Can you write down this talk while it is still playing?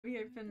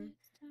open.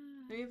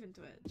 Let me open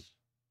Twitch.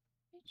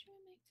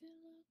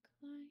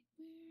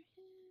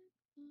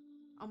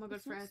 Oh my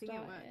god, Freya, I think it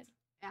worked.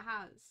 It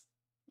has.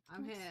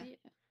 I'm here.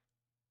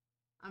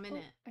 I'm in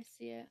it. I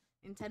see it.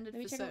 Intended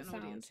for certain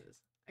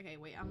audiences. Okay,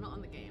 wait, I'm not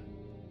on the game.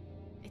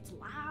 It's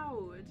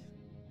loud.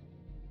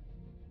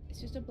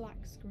 It's just a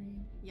black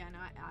screen. Yeah, no,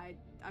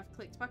 I've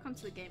clicked back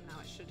onto the game now.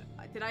 It should.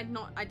 Did I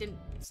not? I didn't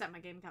set my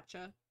game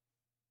capture.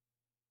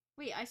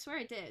 Wait, I swear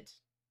I did.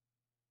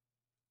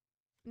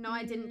 No,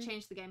 I didn't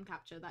change the game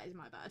capture. That is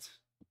my bad.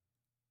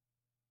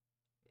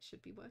 It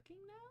should be working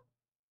now.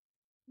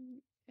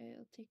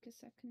 It'll take a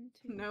second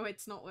to... No,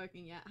 it's not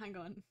working yet. Hang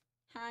on.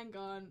 Hang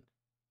on.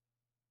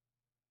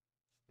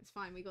 It's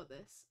fine, we got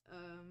this.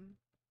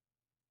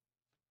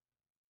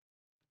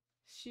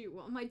 Shoot,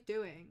 what am I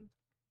doing?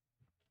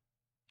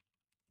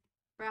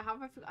 Bro, how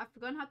have I've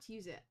forgotten how to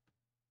use it.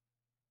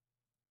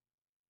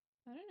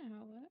 I don't know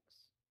how it works.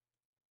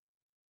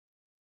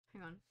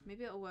 Hang on,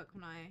 maybe it'll work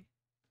when I...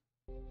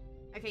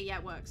 Okay, yeah,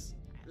 it works.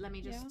 Let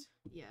me just...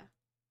 Yeah.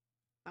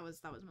 That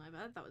was my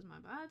bad. That was my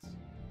bad.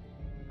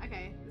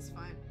 Okay, it's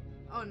fine.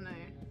 Oh no.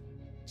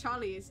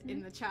 Charlie is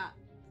in the chat.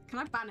 Can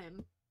I ban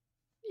him?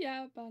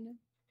 Yeah, ban him.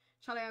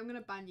 Charlie, I'm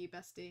gonna ban you,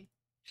 bestie.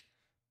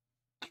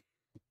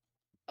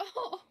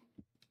 Oh!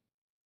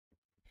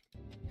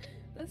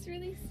 That's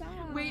really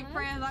sad. Wait,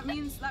 Freya, that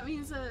means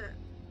a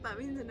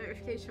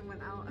notification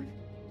went out.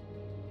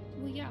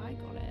 Well, yeah, I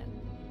got it.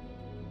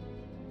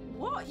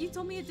 What? You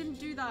told me it didn't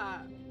do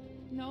that.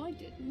 No, I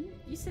didn't.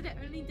 You said it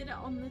only did it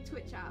on the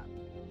Twitch app.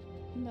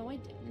 No, I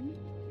didn't.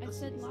 I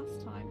said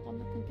last time on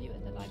the computer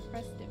that I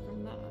pressed it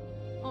from that.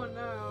 Oh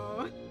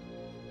no.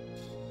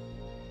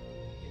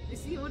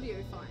 Is the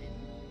audio fine?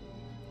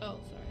 Oh,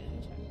 sorry, let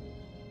me check.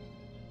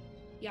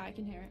 Yeah, I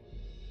can hear it.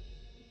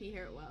 Can you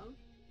hear it well?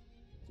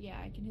 Yeah,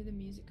 I can hear the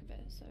music of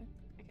it, so.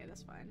 Okay,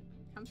 that's fine.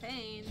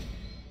 Campaign.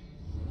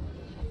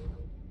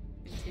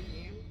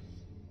 Continue.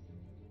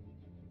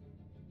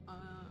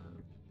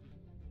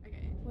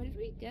 Okay. Where did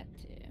we get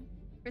to?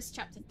 First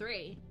chapter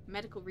 3,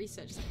 Medical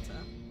Research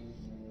Center.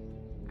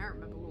 I don't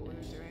remember what we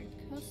were doing.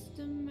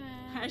 Custom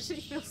match. I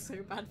actually feel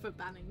so bad for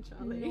banning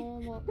Charlie.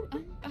 Normal.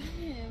 Ban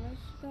him.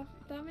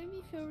 That made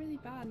me feel really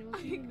bad. It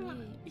wasn't even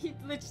me. He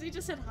literally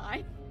just said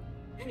hi.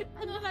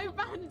 And then I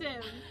banned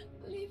him.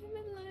 Leave him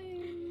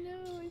alone.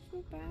 No, I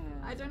feel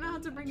bad. I don't know how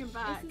to bring him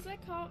back. It's because I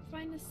can't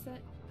find a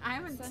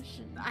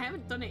session. I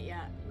haven't done it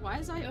yet. Why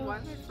am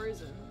I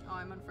frozen? Oh,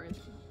 I'm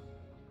unfrozen.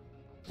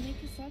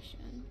 Make a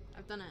session.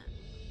 I've done it.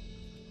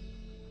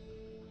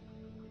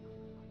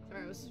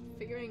 Sorry, I was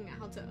figuring out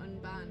how to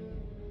unban.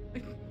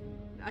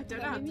 I don't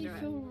know how to do it. That made me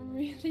feel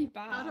really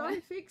bad. How do I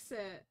fix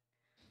it?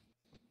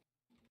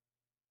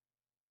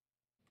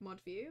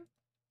 Mod view?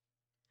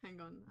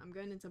 Hang on, I'm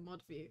going into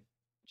mod view.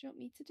 Do you want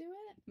me to do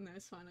it? No,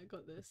 it's fine, I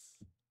got this.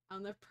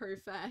 I'm the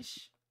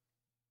profesh.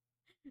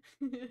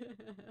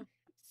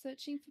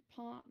 Searching for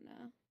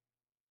partner.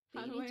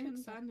 How do I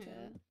unban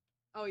him?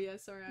 Oh yeah,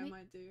 sorry, I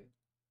might do.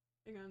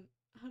 Hang on.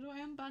 How do I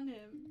unban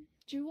him?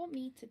 Do you want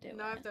me to do it?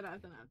 No, I've done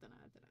it.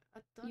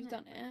 You've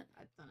done it?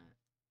 I've done it.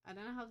 I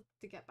don't know how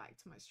to get back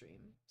to my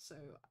stream, so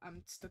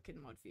I'm stuck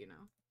in mod view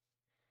now.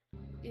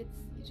 You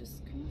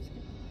just kind of skip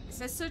it. It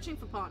says searching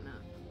for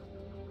partner.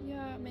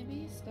 Yeah, maybe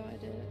you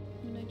started it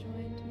when I joined,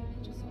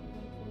 maybe just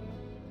upload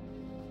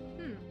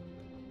for it.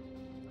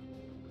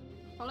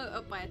 Follow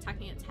up by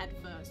attacking its head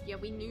first. Yeah,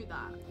 we knew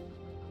that.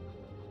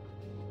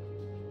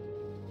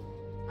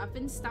 I've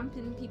been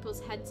stamping people's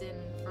heads in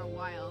for a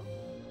while.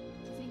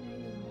 Does he know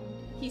you're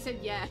banned? He said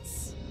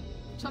yes.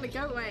 Charlie,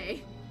 go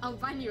away. I'll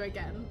ban you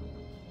again.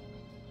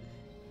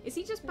 Is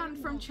he just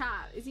banned from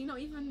chat? Is he not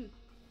even...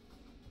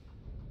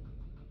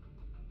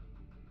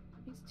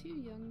 He's too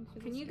young for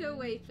this. Can you go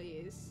away,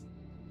 please?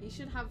 You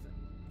should have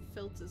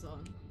filters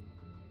on.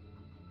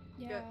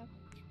 Yeah,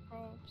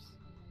 props.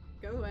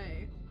 Go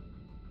away.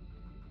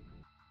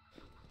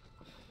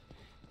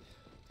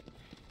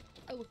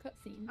 Oh, a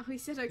cutscene. Oh, he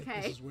said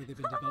okay. This is where they've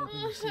been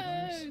developing the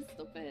No,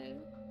 stop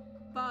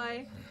it.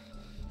 Bye.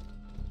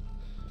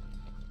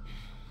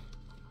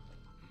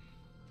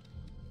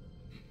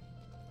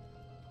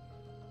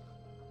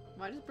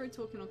 Why does Bro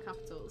talk in all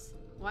capitals?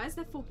 Why is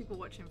there 4 people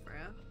watching,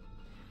 Freya?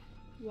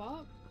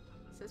 What?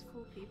 It says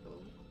 4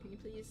 people. Can you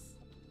please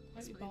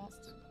explain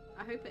this?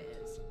 I hope it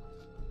is.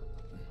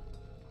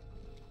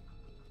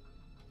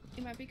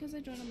 It might be because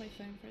I joined on my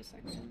phone for a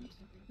second.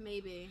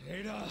 Maybe.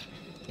 Ada!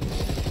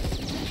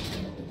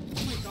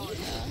 Oh my god.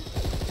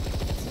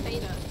 It's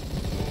Veda.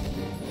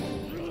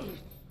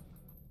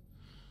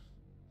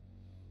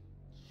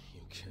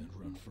 You can't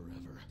run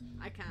forever.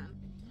 I can.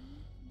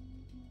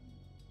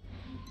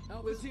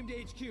 Alpha team to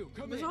HQ.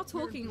 Come in. Was our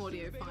talking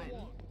audio fine?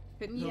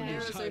 Couldn't you hear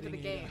us over the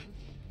game?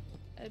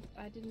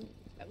 I didn't.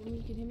 Well,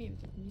 you can hear me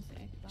with the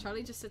music.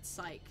 Charlie just said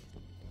psych.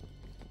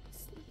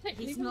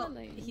 He's not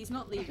leaving. Just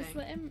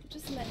let him.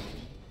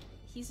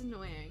 He's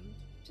annoying.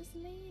 Just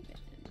leave him.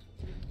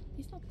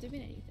 He's not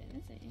doing anything,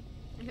 is he?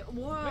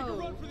 Whoa! Make a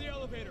run for the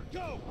elevator.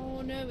 Go!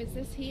 Oh no, is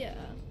this here?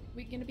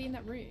 We're gonna be in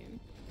that room.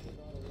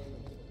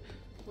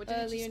 What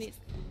did Leonie.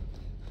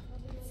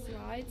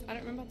 slides. I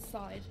don't remember how to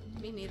slide.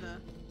 Me neither.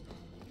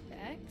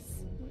 X?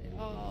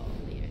 Oh,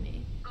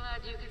 Leonie.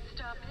 Glad you could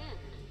stop in.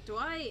 Do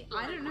I?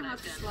 I don't know how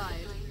to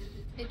slide.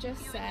 It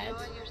just said,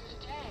 Enjoy your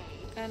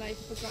stay. and I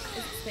forgot.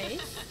 Is it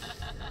space?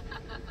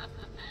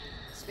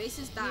 Space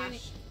is Leonie,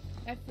 dash.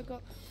 I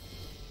forgot.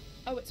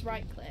 Oh, it's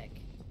right click.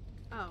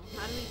 Oh,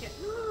 how do we get?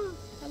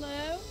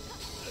 Hello?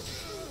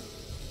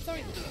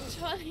 Sorry,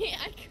 Charlie,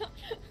 I can't.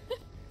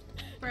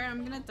 Bro,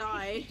 I'm gonna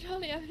die.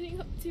 Charlie, I've only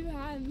got 2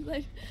 hands.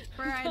 Like,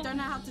 Bro, I don't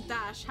know how to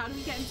dash. How do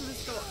we get into the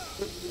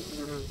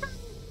store?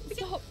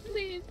 Stop,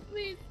 please,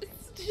 please.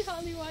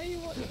 Charlie, why are you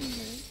watching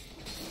this?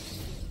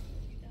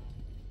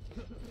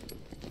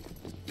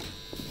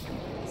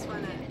 It's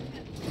fine.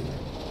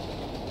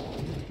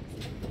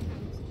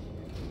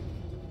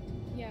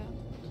 Yeah.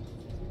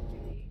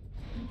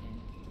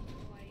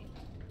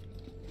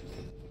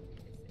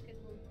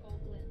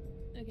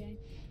 Okay.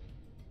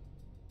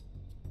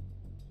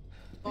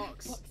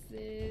 Box.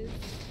 Boxes.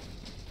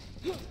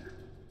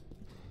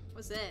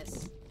 What's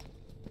this?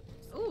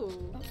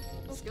 Ooh,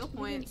 Oh, skill Leonie,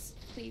 points.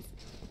 Please.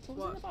 What was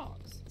What? in the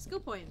box? Skill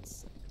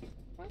points.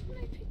 Why can't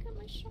I pick up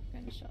my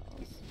shotgun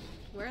shells?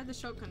 Where are the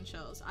shotgun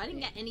shells? I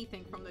didn't get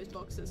anything from those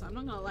boxes. I'm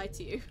not gonna lie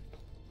to you.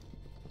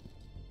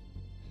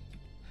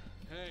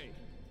 Hey,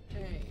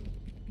 Hey,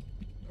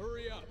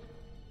 hurry up.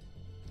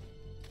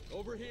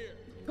 Over here.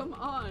 come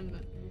on.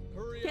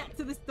 Hurry up. Get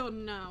to this door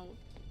now.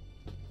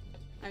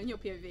 I'm in your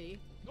POV.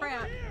 Over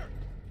Freya, here.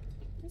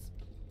 This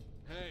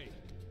Hey,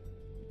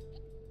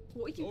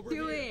 what are you Over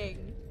here.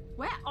 doing?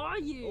 Where are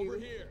you? over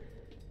here.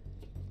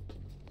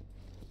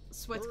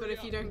 Swear to God, Hurry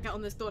if you up. don't get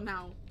on this door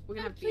now, we're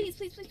gonna No, have please,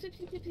 beef.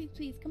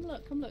 please, come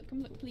look,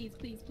 please,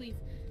 please.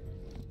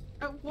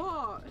 Oh,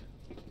 what?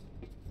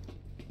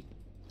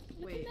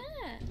 Look Wait. in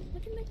there.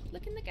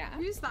 Look in the gap.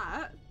 Who's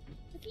that?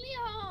 It's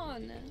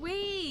Leon.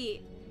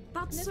 Wait,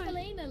 that's Miss so.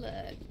 Helena,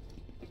 look.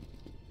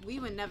 We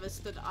were never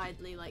stood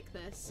idly like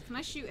this. Can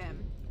I shoot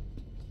him?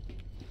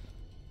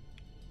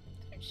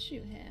 Don't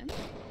shoot him.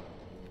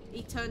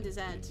 He turned his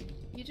head.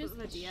 You just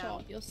Bloody hell.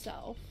 shot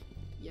yourself.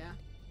 Yeah.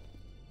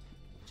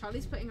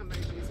 Charlie's putting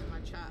emojis in my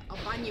chat. I'll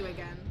ban you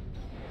again.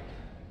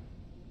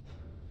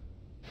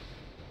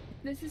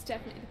 This is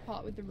definitely the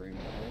part with the room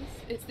was.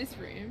 It's this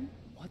room.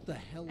 What the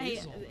hell Hey,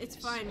 is all it's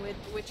this? fine.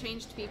 We're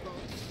changed people.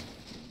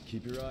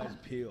 Keep your eyes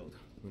peeled.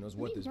 Who knows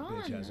what this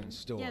bitch has in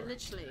store? Yeah,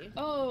 literally.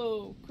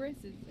 Oh, Chris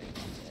is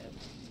aggressive.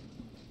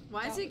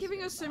 Why is That it giving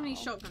was us so many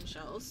foul. shotgun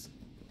shells?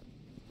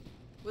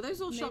 Were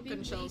those all Maybe shotgun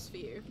we- shells for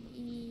you?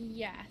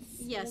 Yes.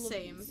 Yeah, all of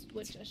same. these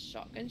were just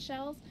shotgun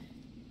shells.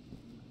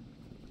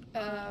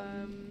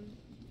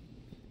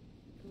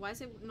 Why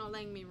is it not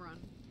letting me run?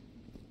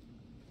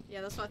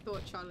 Yeah, that's what I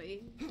thought,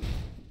 Charlie.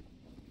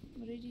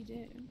 What did you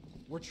do?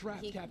 We're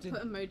trapped, He Captain.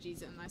 put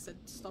emojis in and I said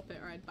stop it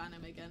or I'd ban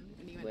him again.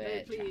 And he went, We're no,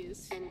 trapped.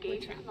 please.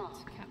 Engagement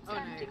log. Captain. Oh, no.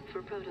 Testing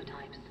for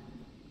prototypes.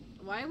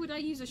 Why would I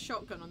use a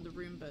shotgun on the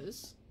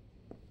Roombas?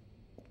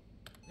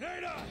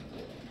 Ada!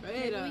 Maybe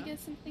we Ada. get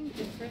something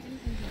different in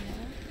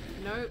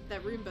here. No, they're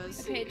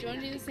Roombas. Okay, do you want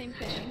to do the same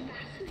thing?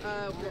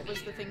 What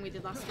was the thing we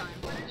did last time?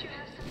 Why don't you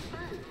have some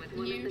fun with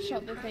one of You the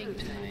shot new the thing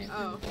tonight.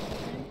 Oh.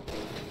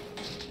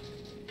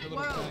 Your little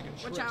Whoa, bag of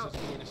watch tricks out.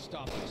 isn't going to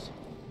stop us.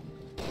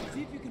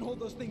 See if you can hold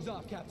those things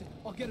off, Captain.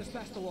 I'll get us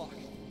past the lock.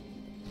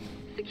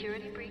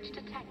 Security breach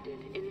detected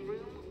in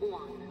room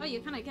 1. Oh,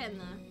 you're kind of getting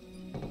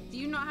there. Do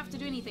you not have to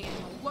do anything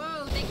anymore?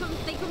 Whoa, they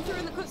come through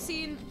in the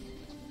cutscene.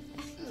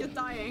 You're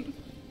dying.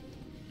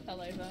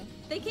 Fell over.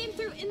 They came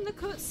through in the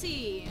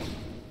cutscene.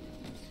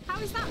 How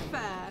is that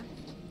fair?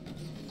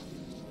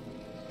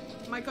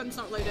 My gun's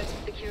not loaded.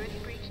 Security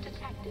breach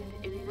detected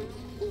in room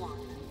 1.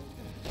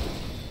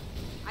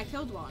 I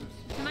killed one.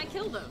 Can I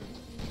kill them?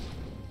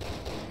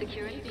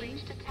 Security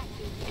breach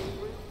detected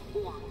in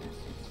room 1.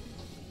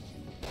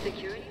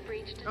 Security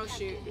breach detected Oh,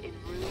 shoot. in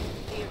room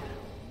 0.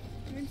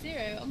 Room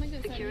 0. Oh my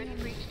god, Security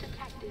breach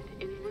detected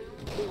in room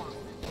 1.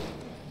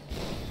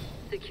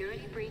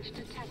 Security breach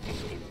detected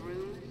in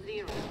room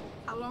 0.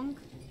 How long?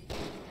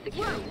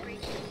 Security Whoa.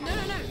 breach detected No,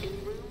 no, no.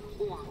 in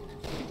room 1.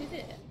 We did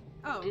it.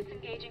 Oh,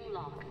 Disengaging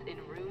locks in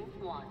room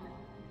 1.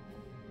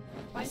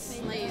 I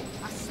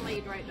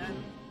slayed right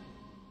then.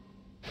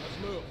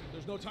 Let's move.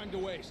 There's no time to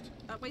waste.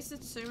 That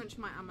wasted so much of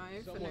my ammo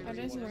for no Someone- I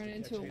just reason. ran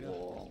into a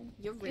wall.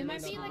 You're It really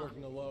might be smart. like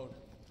Working alone.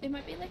 it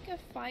might be like a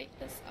fight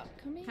that's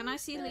upcoming. Can I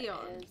see that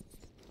Leon? is-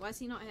 Why is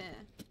he not here?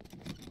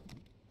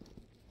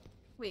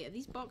 Wait, are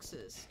these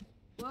boxes?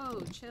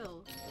 Whoa,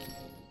 chill.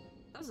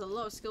 That was a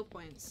lot of skill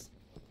points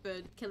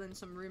for killing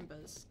some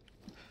Roombas.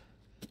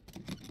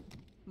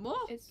 More?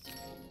 It's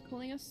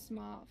calling us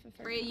smart for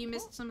Freya, you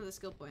missed some of the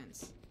skill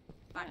points.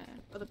 Back,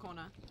 Yeah. other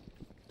corner.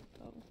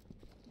 Oh.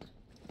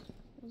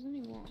 There's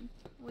only one.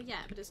 Well,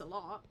 yeah, but it's a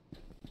lot.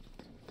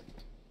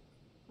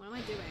 What am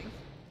I doing?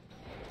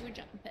 We're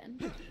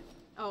jumping.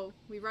 Oh,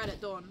 we ride at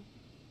dawn.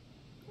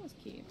 That was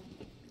cute.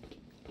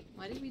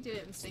 Why did we do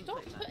it in sync Stop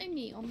like that? putting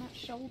me on that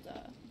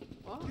shoulder.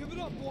 What? Give it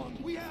up, Wong.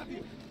 We have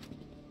you.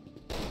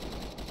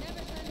 Never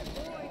send a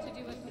boy to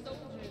do a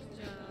soldier's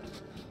job.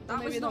 That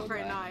maybe was that not would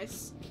very work.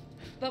 nice.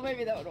 But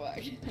maybe that would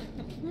work.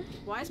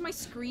 Why is my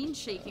screen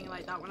shaking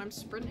like that when I'm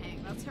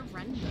sprinting? That's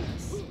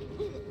horrendous.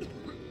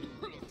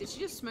 Did she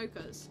just smoke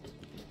us?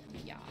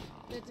 Yeah.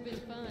 It's been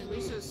fun.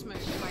 We should have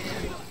smoked by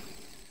everyone.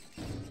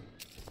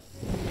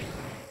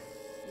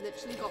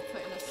 Literally got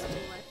put in a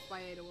split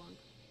by Ada Wong.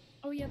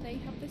 Oh yeah, they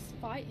have this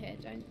fight here,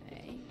 don't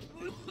they?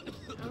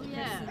 Oh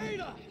yeah.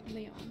 Ada!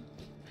 Leon.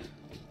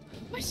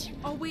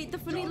 Oh wait, the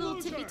funny Don't little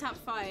lose tippy her. tap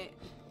fight.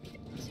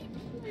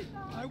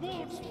 I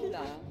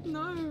won't!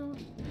 No.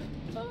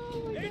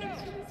 Oh my Ada!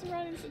 god, she's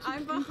running such a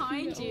I'm goofy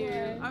behind little you.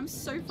 way. I'm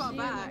so far She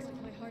back. is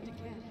my hard to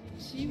get.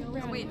 She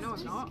ran wait, no, I'm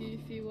such not. a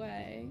goofy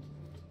way.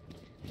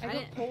 I I got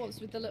didn't-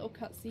 paused with the little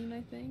cutscene,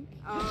 I think.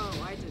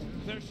 Oh, I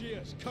didn't. There she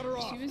is. Cut her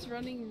off. She was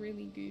running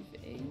really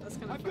goofy. That's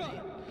kind of I've got funny.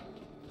 her.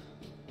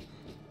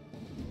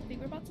 I think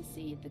we're about to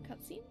see the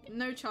cutscene.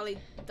 No, Charlie,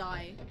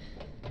 die.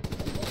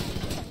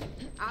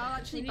 I'll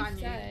actually What ban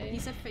did he say? you. He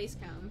said face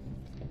cam.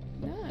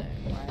 No,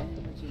 why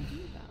would you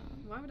do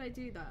that? Why would I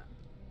do that?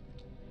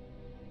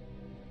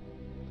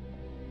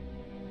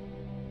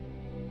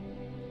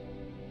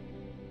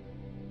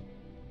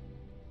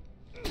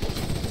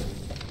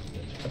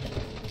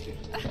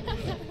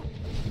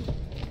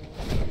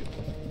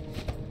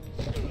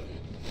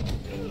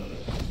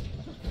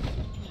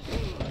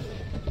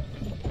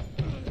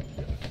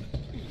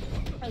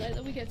 I like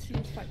that we get to see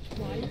this fight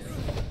twice.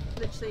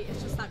 Literally,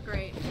 it's just that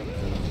great.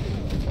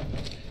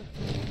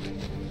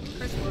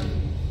 Chris won.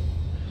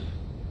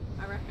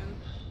 I reckon.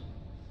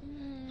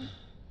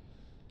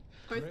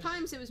 Both Chris?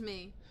 times it was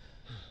me.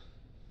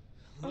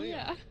 Oh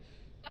yeah,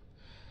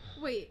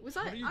 Wait, was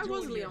I? What are you I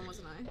was doing Leon, here?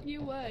 wasn't I?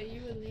 you were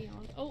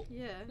Leon. Oh,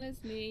 Yeah.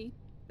 there's me.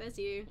 There's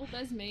you. Oh,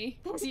 there's me.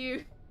 There's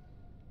you.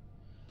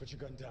 Put your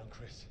gun down,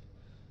 Chris.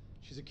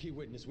 She's a key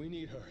witness. We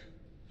need her.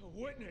 A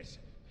witness.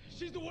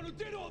 She's the one who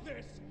did all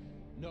this.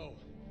 No,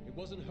 it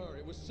wasn't her.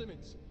 It was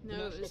Simmons. the No,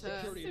 it National was her.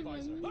 Security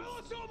Advisor. Simmons. I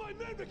lost all my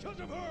men because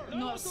of her. I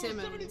Not lost over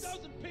Simmons.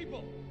 70,000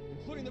 people,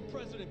 including the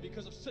president,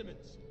 because of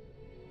Simmons.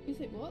 You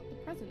say what? The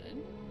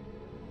president?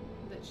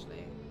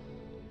 Literally.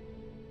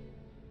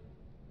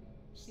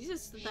 She's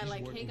just She's they're like,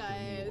 hey working for me,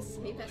 guys,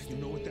 hey umbrella. besties. You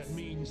know what that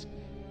means?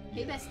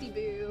 Hey bestie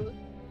boo.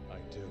 I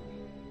do.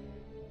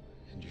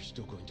 And you're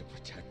still going to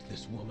protect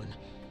this woman.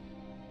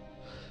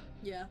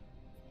 Yeah.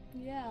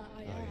 Yeah,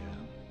 I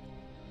am.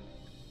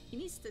 He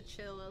needs to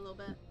chill a little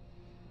bit.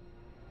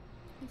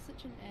 He's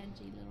such an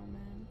edgy little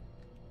man.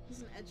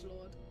 He's an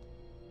edgelord.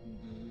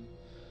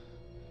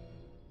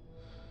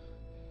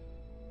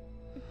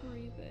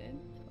 Breathing.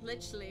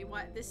 Literally,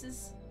 what this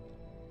is.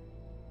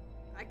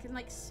 I can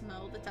like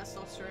smell the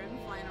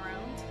testosterone flying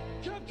around.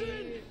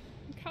 Captain!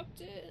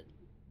 Captain.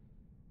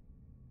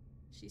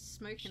 She's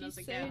smoking She's us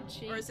so again.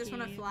 Or is this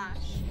one a cheeky.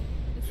 flash?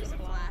 This is a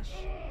flash.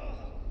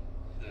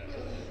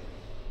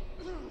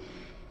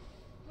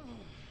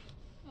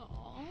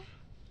 Aww.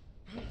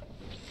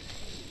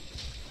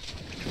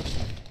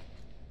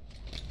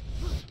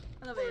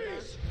 I love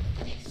Ada.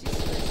 She's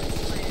literally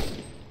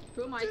slaying.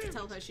 Who am I to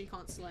tell her she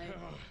can't slay?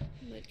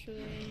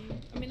 Literally.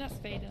 I mean, that's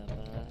Vader,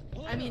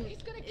 but I mean,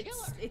 He's gonna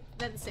kill her.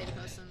 they're the same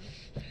person.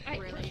 I-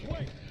 Really.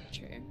 Wait!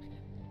 true.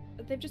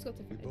 But they've just got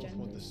We different both agendas.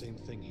 want the same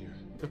thing here.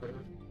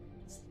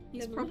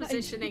 He's Never mind.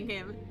 propositioning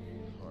him.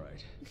 All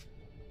right.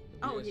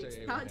 The Oh, BSAA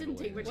will that didn't handle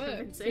take it. much Work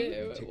convincing.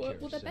 too. Take Well, care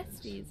of they're Simmons.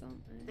 besties,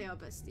 aren't they? They are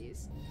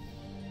besties.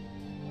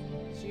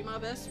 She my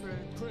best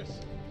friend. Chris.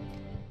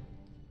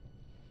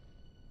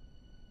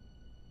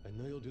 I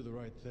know you'll do the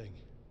right thing.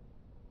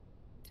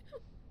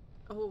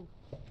 Oh,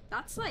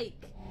 that's like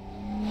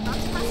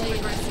that's passive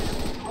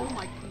aggressive. Oh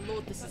my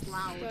lord, this is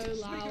loud. So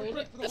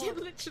loud. Yeah,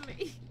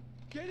 literally.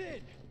 Get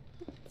in.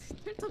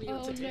 Don't tell me Oh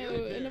what to no,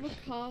 do. another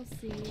car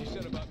She scene.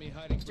 said about me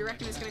hiding. Do you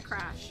reckon it's gonna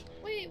crash?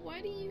 Wait,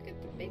 why do you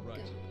get the big Right.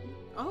 gun?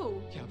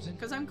 Oh, Captain?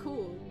 because I'm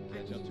cool.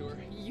 Catch up to her.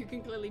 You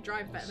can clearly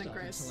drive better than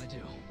Chris. do.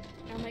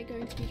 Am I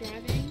going to be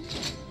driving?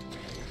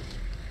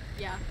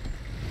 Yeah.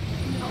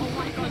 Oh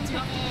my god, do you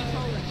have to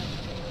control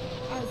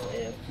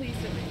it? Please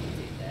don't make me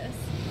do this.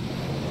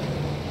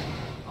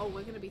 Oh,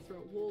 we're gonna be through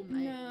a wall,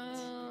 mate.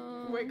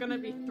 No. We're gonna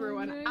be through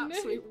an no, no.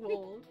 absolute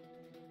wall.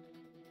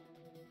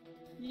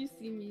 You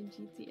see me in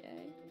GTA.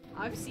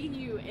 I've seen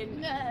you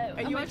in. No.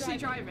 Are you actually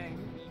driving?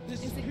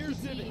 This Is it Piers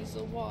PCs Simmons.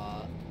 or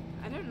what?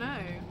 I don't know.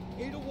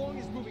 Ada Wong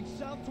is moving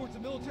south towards the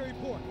military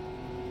port.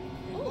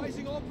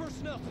 Advising all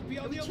personnel to be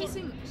on the alert.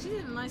 She's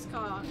in a nice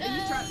car. Are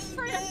you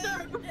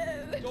Freya,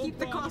 no! No Keep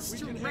the car problem, we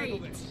can handle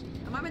straight. this.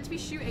 Am I meant to be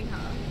shooting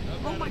her?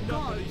 I've Oh had my enough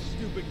god. of these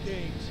stupid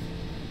games.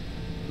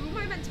 Who am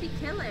I meant to be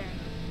killing?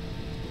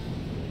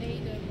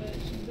 Ada, but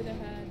she's with her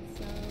head,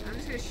 so. I'm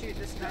just gonna shoot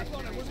this guy. Step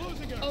on it, we're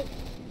losing her. Oh,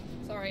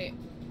 sorry.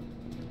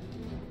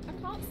 I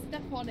can't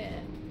step on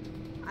it.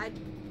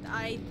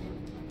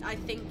 I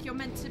think you're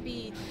meant to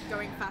be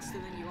going faster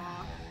than you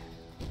are.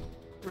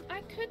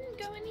 I couldn't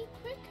go any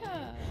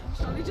quicker.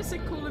 Charlie just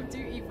said Call of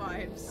Duty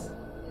vibes.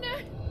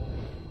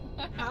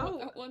 No. How?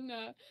 That one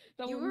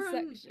You were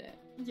on- section.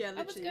 Yeah,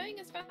 I was literally. going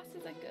as fast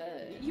as I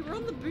could. You were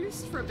on the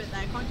boost for a bit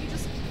there. Can't you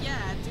just,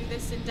 do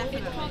this It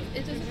indefinitely? can't.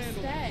 It doesn't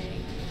handle stay.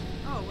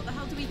 Oh, what the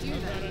hell do we do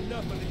I've had then?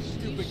 enough of these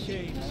You stupid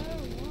shoot games. her or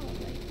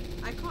what? Like,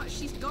 I can't.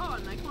 She's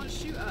gone. I can't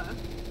shoot her.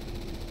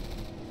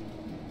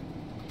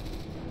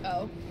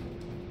 Oh,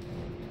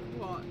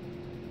 What?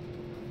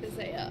 there's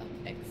a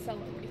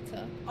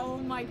accelerator. Oh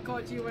my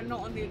god, you were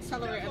not on the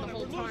accelerator the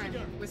whole time.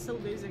 We're still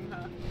losing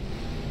her.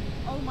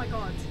 Oh my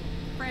god.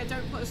 Freya,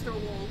 don't put us through a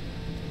wall.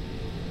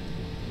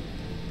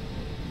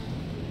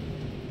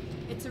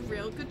 It's a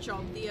real good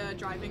job. The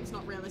driving's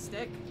not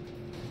realistic.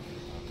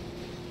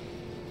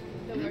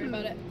 Don't worry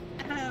about it.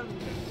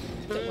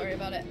 Don't worry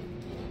about it.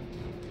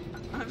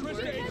 I'm Chris,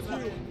 worried get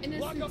about it.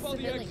 Innocent Lock up all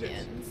the exits.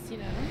 civilians, you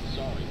know.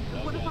 Sorry.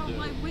 no What can about do.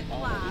 my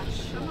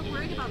whiplash? I'm not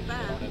worried about Don't them.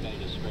 have any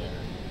to spare.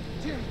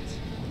 Damn it.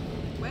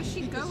 Where's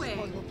she think this is going?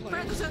 part of a plan.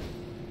 Freya, there's a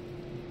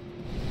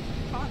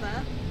car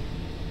there.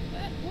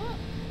 What?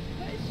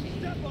 Where is she?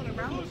 Step on it,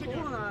 we're Around the losing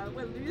her. corner.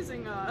 We're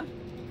losing her.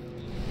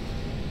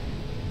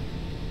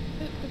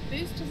 The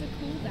boost has a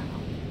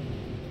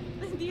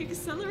cooldown. The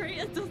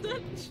accelerator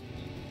doesn't.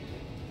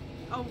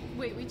 Oh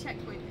wait, we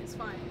checkpoint. It's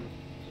fine.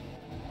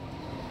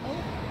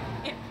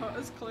 Oh, It put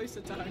us closer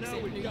to her because Now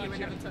it we knew you got were you.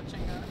 never touching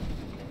her.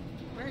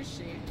 Where is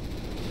she?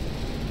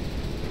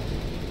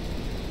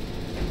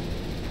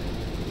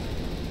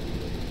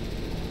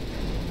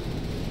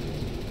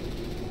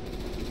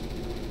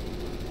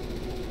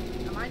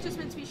 Am I just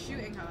meant to be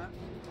shooting her?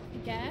 I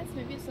guess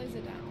maybe it slows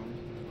it down.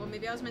 Or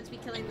maybe I was meant to be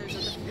killing those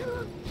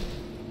other...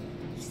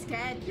 You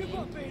scared me. Give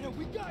up, Ada.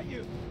 We got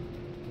you.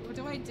 What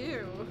do I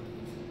do?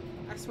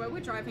 I swear we're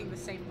driving the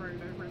same road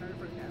over and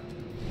over again.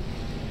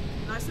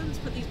 Nice of them to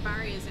put these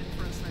barriers in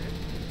for us though.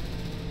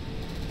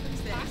 What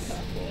is this?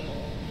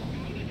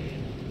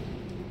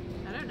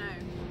 I don't know.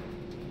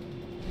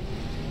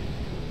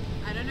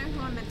 I don't know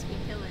who I'm meant to be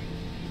killing.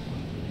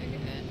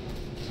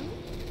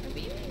 Are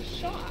we being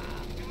shot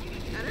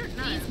at? I don't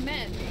know. These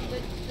men,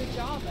 the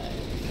Javos.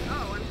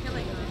 Oh, I'm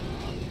killing them.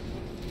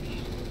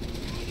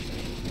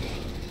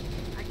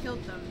 I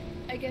killed them.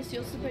 I guess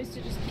you're supposed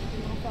to just keep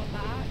them off our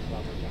back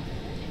while we're driving.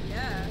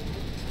 Yeah.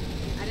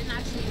 I didn't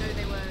actually know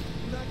they were...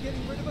 You're not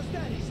getting rid of us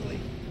that easily.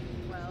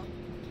 Well...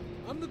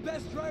 I'm the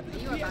best driver the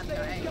You a bad PSA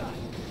guy. has got.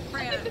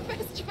 Freya, The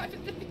best driver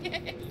the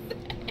PSA.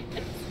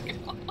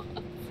 God.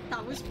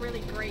 that was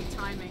really great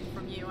timing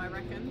from you, I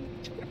reckon.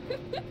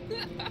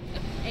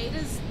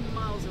 Ada's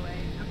miles away.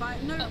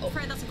 No, Uh-oh.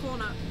 Freya, that's a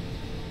corner.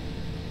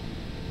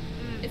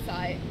 It's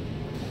I.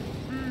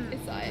 Mm.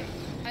 It's I.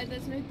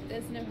 There's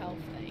no health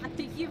thing. I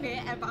think you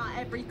hit about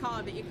every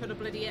car that you could have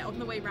bloody hit on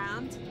the way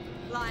round.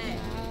 Like,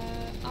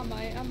 I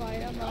might.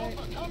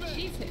 Alpha, come in.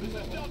 She's hitting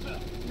This is more. Delta.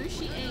 no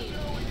she We're ain't.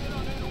 doing we get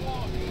on Ada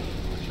Wong.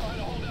 We're trying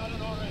to hold out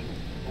on our end.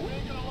 But we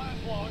ain't gonna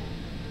last long.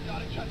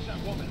 Gotta catch that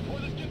woman before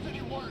this gets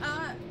any worse.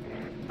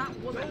 That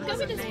woman Don't has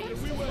a worry,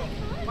 name. we will.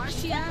 Why is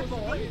she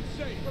airborne? Play it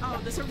safe. Oh,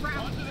 there's a On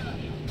ramp. to that.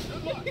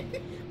 Good luck.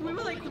 We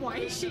were like, why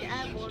is she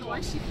airborne? Why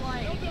is she Still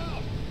flying?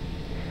 down.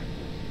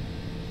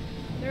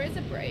 There is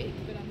a break,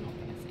 but I'm not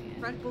pressing it.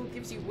 Red Bull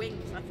gives you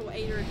wings. I thought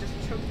Ada had just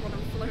choked one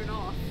and flown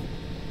off.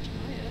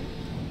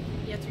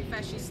 Yeah, to be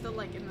fair, she's still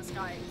like in the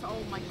sky. Oh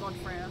my god,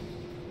 Freya.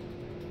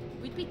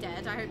 We'd be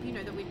dead. I hope you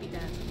know that we'd be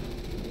dead.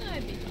 No,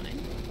 it'd be fine.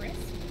 Chris?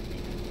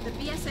 The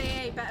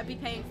BSAA better be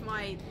paying for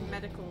my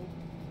medical.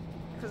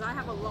 Because I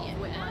have a lot of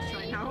whiplash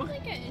right you now. probably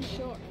get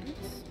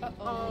insurance.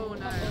 Uh-oh. Oh,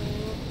 no.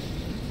 Uh-oh.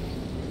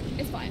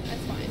 It's fine.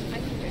 It's fine. I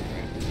can go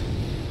through.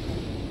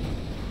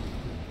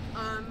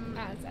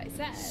 As I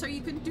said. So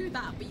you can do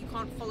that, but you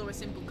can't follow a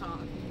simple car.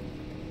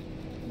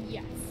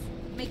 Yes.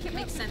 Make it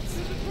make sense.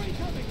 There's a train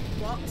coming.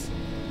 What?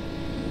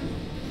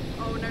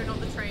 Oh no, not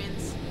the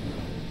trains.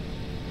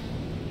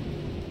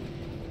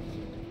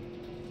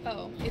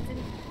 Oh, it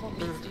didn't want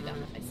me to do that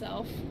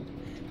myself.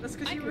 That's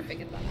because I you could were... have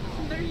figured that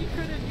out. No, you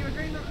couldn't. You were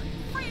going the...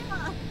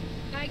 Freya!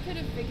 I could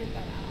have figured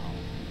that out.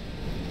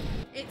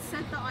 It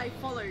said that I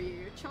follow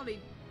you. Charlie,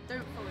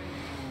 don't follow me.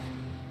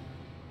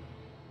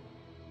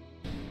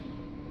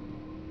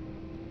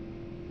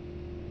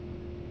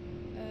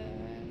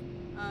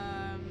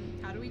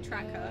 How do we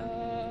track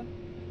her?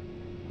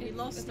 We It's-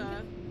 lost I think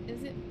her.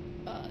 Is it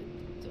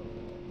bugged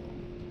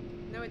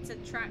or... No, it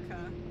said track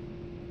her.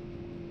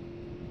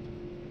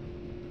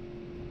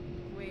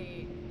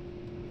 Wait.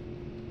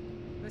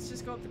 Let's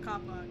just go up the car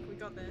park. We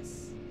got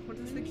this. What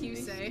does the queue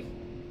say?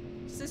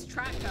 It says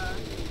track her.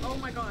 Oh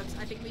my god,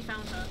 I think we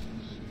found her.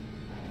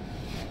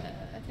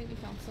 I think we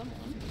found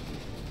someone.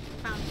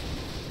 Found.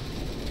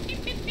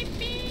 Beep, beep, beep,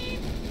 beep.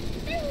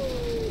 Pew!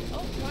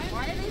 Oh,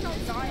 Why are they not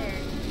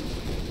dying?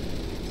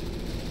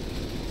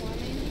 Why am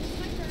I using a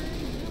sniper?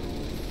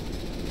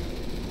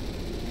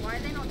 Why are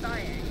they not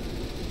dying?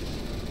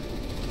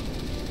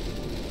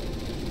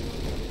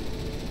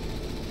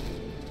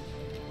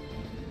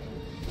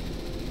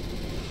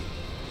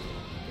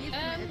 We've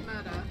committed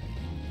murder.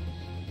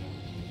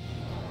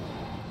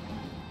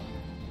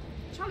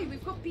 Charlie,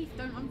 we've got beef.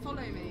 Don't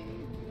unfollow me.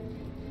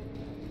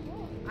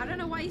 I don't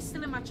know why he's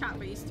still in my chat,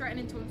 but he's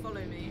threatening to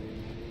unfollow me.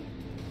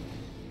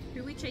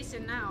 Who are we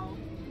chasing now?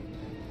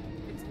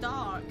 It's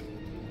dark.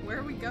 Where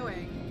are we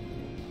going?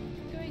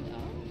 No. Going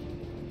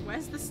up?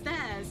 Where's the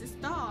stairs? It's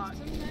dark.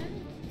 So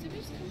then, did we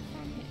just come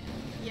from here?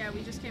 Yeah,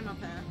 we just came up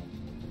here.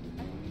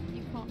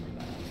 You can't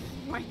reverse.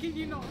 Why can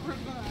you not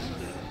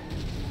reverse?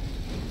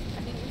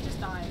 I think we just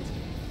died.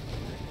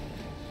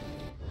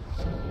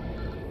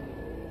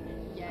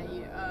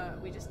 Yeah,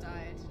 we just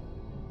died.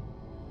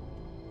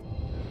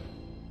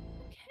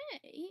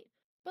 Okay,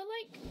 but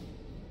like,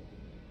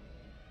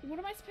 what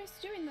am I supposed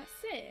to do in that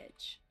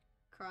sitch?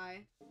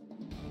 Cry.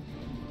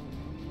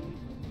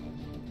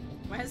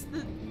 Where's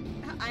the...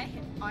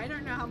 I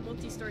don't know how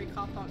multi-story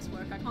car parks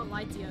work. I can't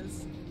lie to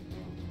yous.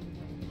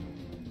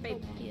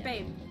 Babe, Oh, yeah.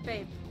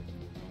 babe.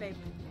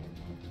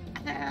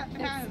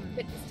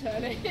 It's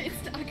turning.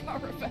 I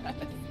can't reverse.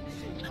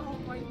 Oh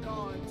my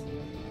god.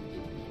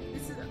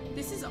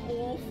 This is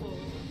awful.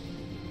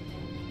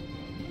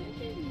 What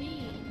do you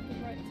mean,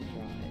 the right to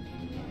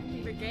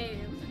drive? The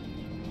game.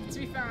 To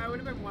be fair, I would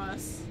have been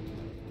worse.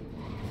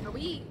 Are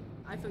we...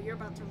 I thought you were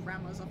about to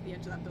ram us off the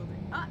edge of that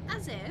building.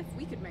 As if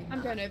we could make that.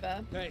 I'm going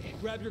over. Hey,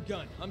 grab your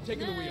gun. I'm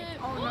taking the wheel.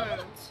 Oh no.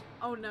 What?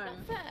 Oh no.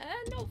 Not fair,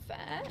 not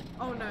fair.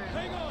 Oh no.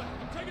 Hang on!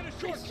 I'm taking a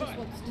Chris just shortcut!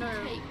 wants to No.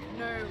 take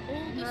No.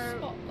 all the No.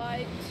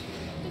 spotlight.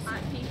 Just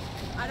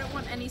I don't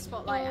want any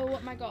spotlight. Oh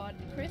my god,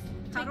 Chris.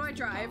 How do takes I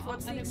drive? the car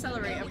What's the and it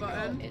accelerator won't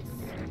button? go.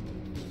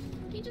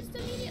 He just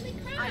immediately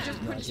crashed. I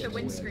just punched the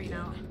windscreen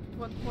out.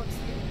 What's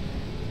the...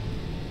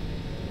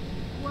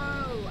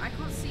 Whoa, I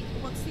can't see.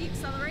 What's the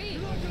accelerator?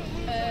 You're not gonna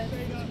lose us,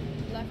 Ada!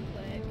 Left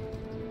click.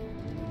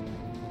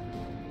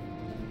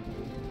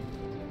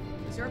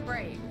 Is there a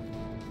brake?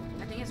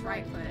 I think it's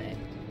right click.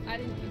 I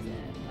didn't use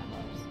it. That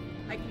helps.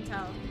 I can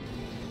tell.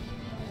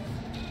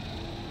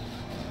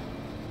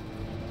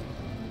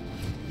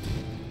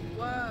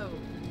 Whoa.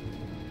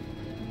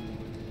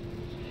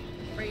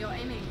 Where you're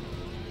aiming?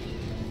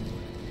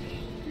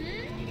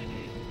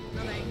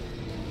 Nothing.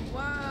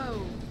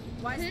 Whoa.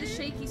 Why is the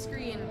shaky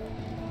screen?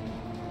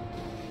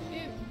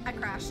 Ew. I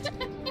crashed.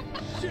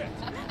 Shit!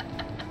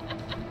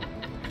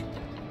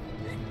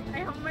 I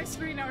have my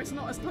screen now, it's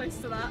not as close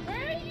to that.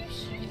 Where are you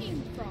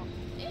shooting from?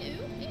 Ew,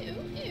 ew,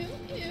 ew,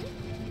 ew.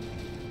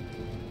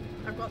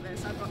 I've got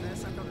this.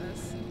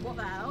 What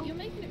the hell? You're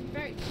making it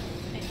very...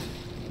 Hey.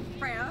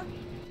 Freya,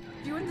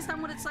 do you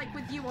understand what it's like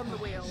with you on the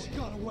wheel? She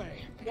got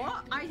away.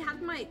 What? I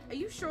had my... Are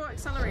you sure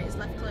accelerator's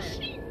left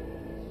click?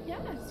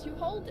 Yes, you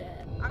hold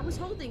it. I was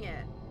holding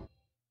it.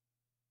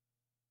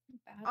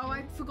 Bad Oh,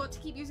 I job. forgot to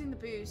keep using the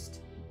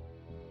boost.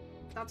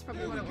 That's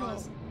probably There what we it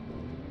was.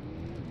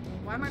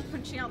 Why am I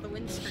punching out the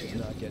windscreen?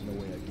 Not getting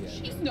away again.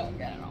 She's not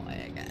getting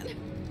away again.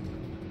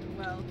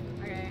 Well,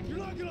 okay. You're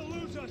not gonna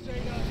lose us,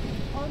 Ada!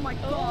 Oh my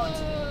god!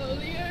 Oh,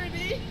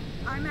 Leonie!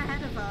 I'm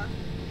ahead of her.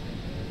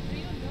 No,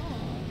 you're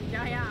not.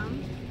 Yeah, I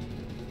am.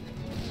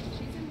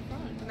 She's in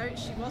front. No,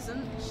 she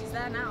wasn't. She's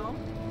there now.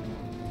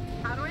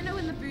 How do I know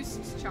when the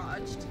boost's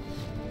charged?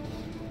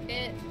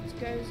 It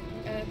goes,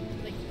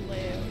 like blue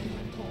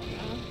in the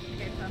corner.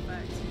 Okay,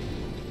 perfect.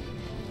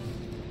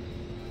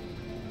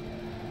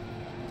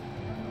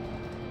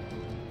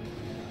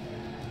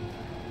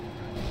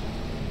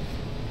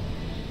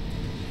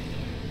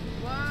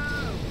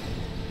 Whoa!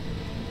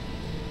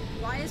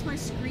 Why is my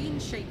screen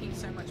shaking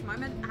so much?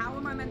 How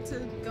am I meant to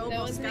go There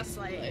boss was an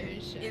gaslight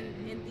explosion.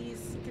 in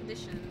these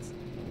conditions?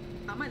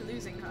 How am I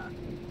losing her?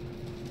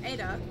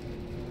 Ada?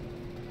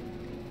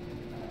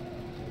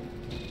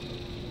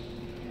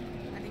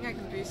 I think I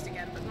can boost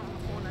again, but not on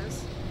the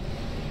corners.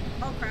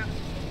 Oh crap.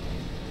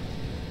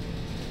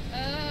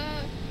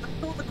 I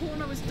thought the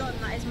corner was done.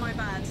 That is my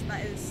bad.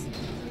 That is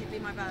completely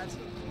my bad. Sorry.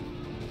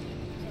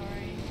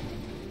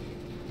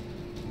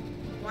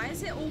 Why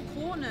is it all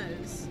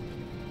corners?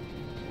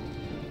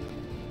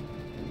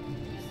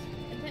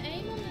 The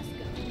aim on this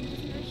gun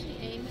doesn't actually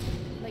aim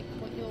at, like,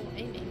 what you're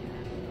aiming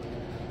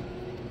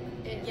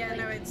at. It, Yeah, like,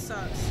 no, it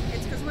sucks.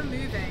 It's because we're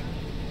moving.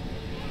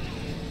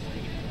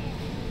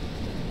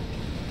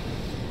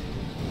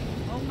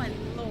 Oh my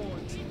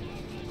lord.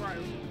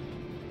 Bro.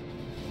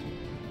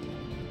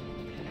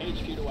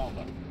 HQ to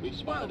Alpha. We've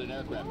spotted an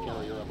aircraft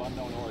carrier of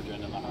unknown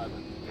origin in the harbor.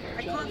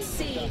 I Charlie can't has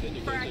see. picked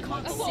up Bro, I indications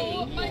can't of see.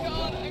 Oh my unknown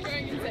god, origin. I'm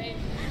going insane.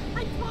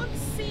 I can't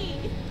see.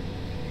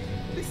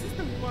 This is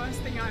the worst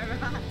thing I've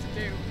ever had to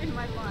do in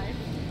my life.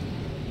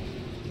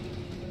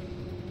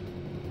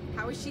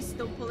 How is she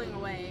still pulling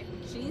away?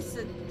 She needs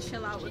to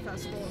chill out with her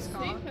sports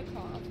car.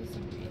 Supercar for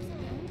some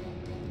reason.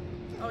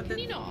 Oh, Can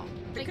you not?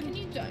 the Like, con- can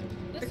you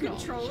don't? The Let's not,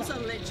 controls shall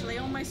are we? literally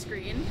on my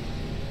screen.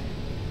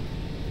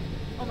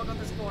 Oh my god,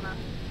 there's a corner.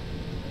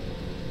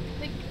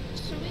 Like,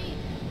 shall we?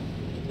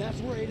 That's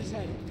where Ada's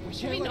headed. We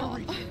Shall we can't let her not?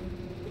 reach it.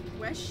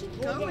 Where's she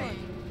Hold going? on.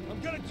 I'm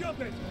gonna jump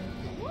it!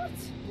 What?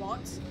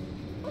 What?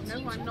 What's No,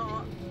 you I'm jumping?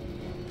 not.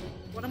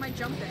 What am I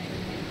jumping?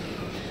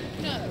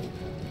 No,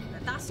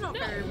 That's not No.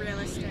 very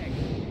realistic.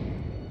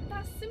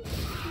 that's simply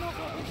not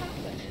what would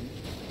happen.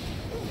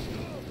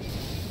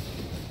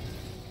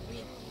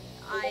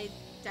 I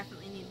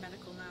definitely need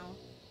medical now.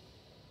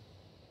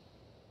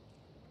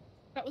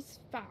 That was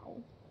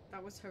foul.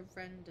 That was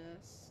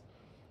horrendous.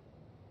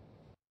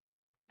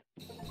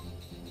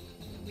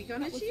 We got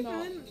an That was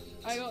not- achievement.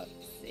 I got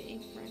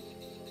C rank.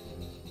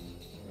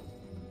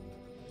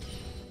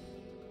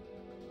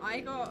 I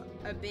got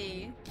a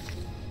B.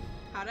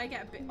 How did I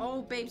get a B?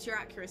 Oh, babes, your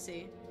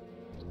accuracy.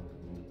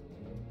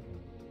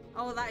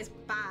 Oh, that is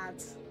bad.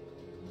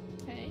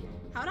 Okay.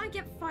 How did I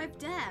get 5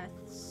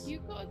 deaths? You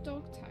got a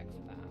dog tag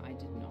for that. I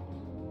did not.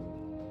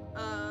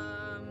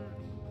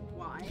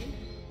 Why?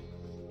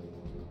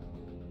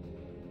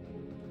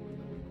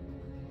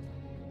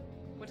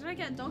 What did I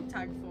get a dog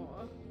tag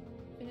for?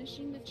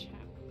 Finishing the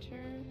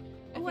chapter.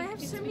 Oh, I think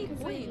have it's so many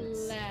because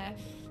points. I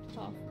left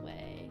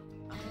halfway.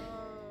 Oh.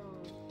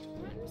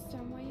 I don't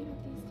understand why you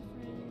have these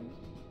different.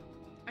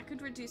 I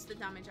could reduce the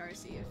damage I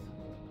receive.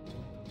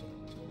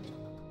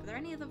 Are there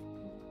any other...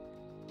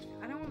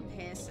 I don't want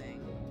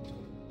piercing.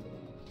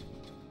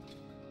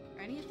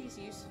 Are any of these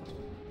useful?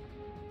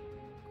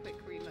 Quick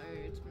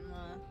reload.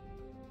 Mwah.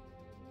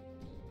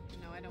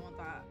 No, I don't want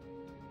that.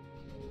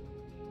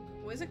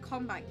 What is a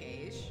combat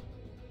gauge?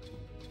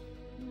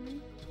 Hmm?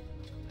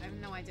 I have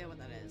no idea what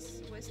that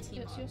is. What is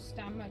team It's up? your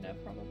stamina,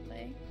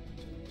 probably.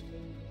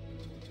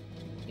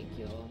 I think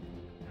your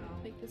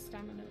No. like the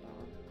stamina bar.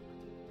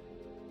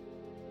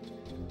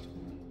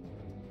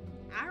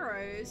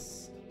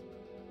 Arrows?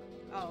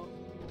 Oh.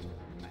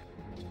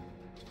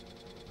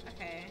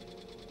 Okay.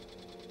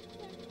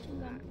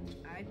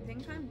 I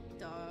think I'm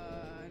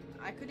done.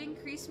 I could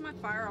increase my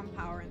firearm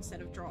power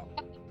instead of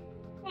drop.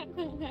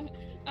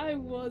 I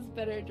was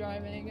better at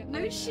driving.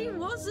 No, she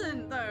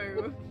wasn't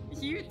though.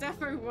 You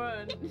defo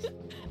weren't.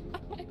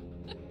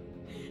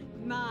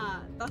 Nah,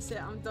 that's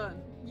it. I'm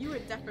done. You were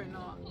defo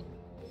not.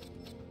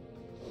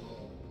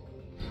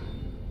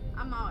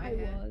 I'm out of I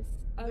here. was.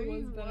 I No, was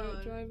you better weren't.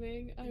 at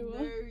driving. I was.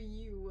 No,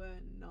 you were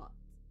not.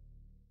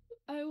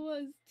 I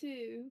was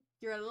too.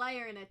 You're a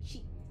liar and a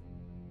cheat.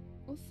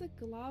 What's a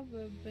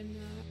glava banat?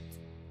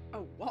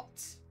 Oh,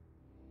 what?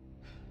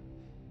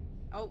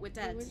 Oh, we're It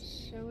dead.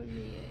 was showing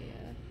me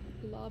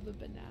a glava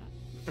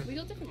banat. We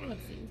got different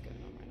cutscenes going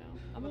on right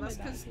now. I'm Well, on that's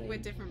my back. because we're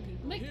different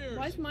people. Like, Piers.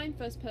 why is mine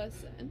first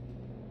person?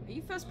 Are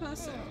you first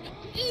person?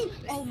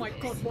 Oh my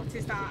god, what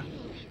is that?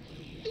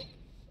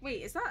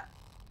 Wait, is that?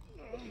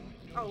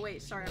 Oh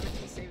wait, sorry, I'm meant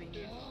to be saving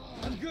you.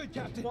 I'm good,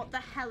 Captain. What the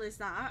hell is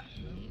that?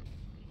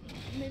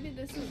 Maybe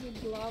this is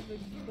a glava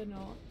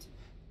banat.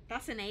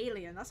 That's an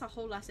alien. That's a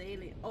whole ass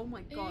alien. Oh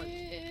my god. Ew,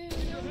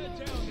 Head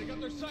no. down. They got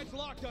their sights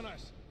locked on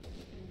us.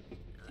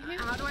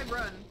 How do I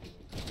run?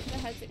 The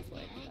head's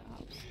exploding. That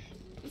helps.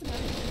 Doesn't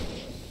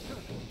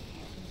matter.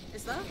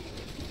 Is there?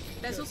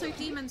 There's also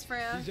demons,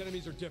 Freya. These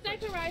enemies are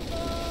different. Sniper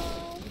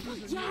rifle!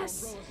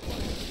 Yes!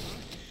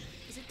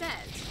 Is it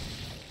dead?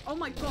 Oh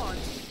my god.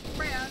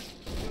 Freya,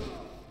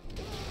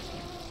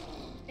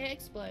 It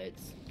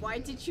explodes. why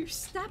did you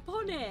step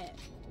on it?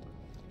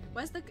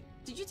 Where's the...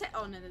 Did you take...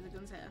 Oh no, the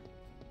gun's here.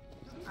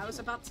 I was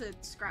about to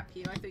scrap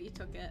you. I thought you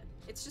took it.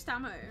 It's just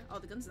ammo. Oh,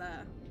 the gun's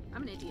there.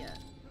 I'm an idiot.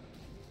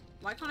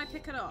 Why can't I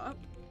pick it up?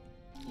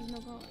 You've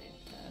not got it.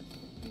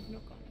 You've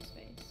not got a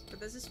space. But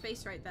there's a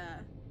space right there.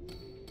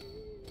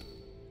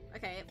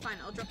 Okay, fine.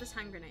 I'll drop this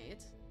hand grenade.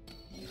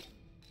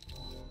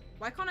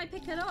 Why can't I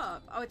pick it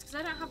up? Oh, it's because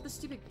I don't have the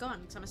stupid gun,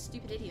 because I'm a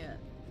stupid idiot.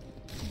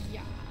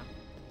 Yeah.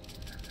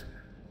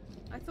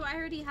 I thought I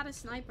already had a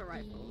sniper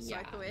rifle, so I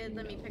Yeah, thought it'd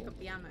let me pick no. up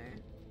the ammo.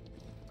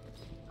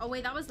 Oh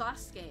wait, that was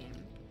last game.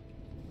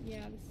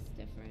 Yeah, this is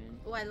different.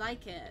 Oh, I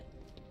like it.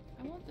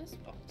 I want this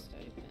box to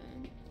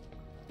open.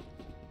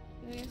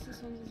 I guess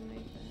this one doesn't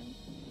open.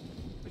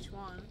 Which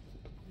one?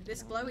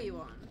 This glowy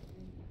one.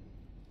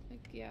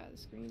 Like, yeah,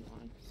 this green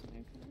one doesn't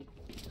open.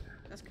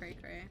 That's cray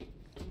cray.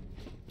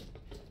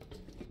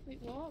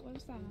 Wait, what? What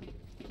was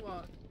that?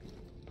 What?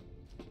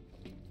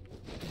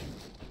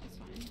 It's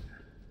fine.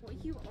 What are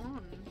you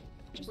on?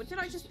 What did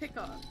I just pick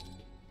up?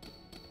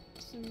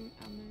 Some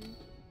ammo.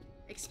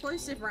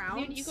 Explosive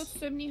rounds? Dude, you got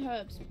so many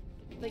herbs.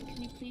 Like,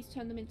 can you please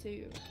turn them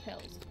into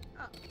pills?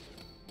 Oh.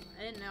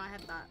 I didn't know I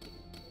had that.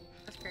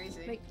 That's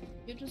crazy. Like,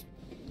 you're just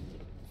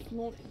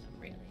flaunting them,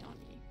 really, aren't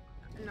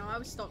you? No, I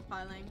was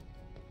stockpiling.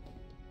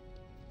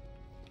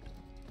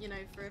 You know,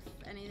 for if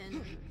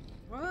anything...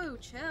 Whoa,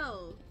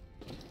 chill!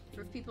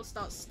 For if people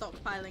start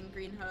stockpiling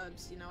green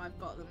herbs, you know, I've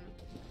got them.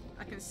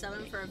 I can sell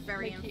them for a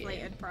very Like you.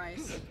 inflated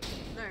price.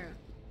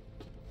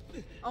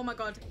 No. Oh my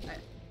god.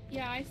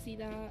 Yeah, I see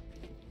that.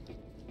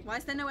 Why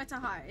is there nowhere to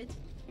hide?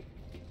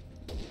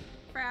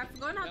 Crap, I've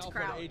forgotten how to Alpha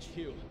crouch.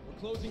 to HQ. We're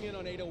closing in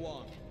on Ada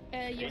Wong.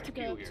 You have to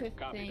go up to a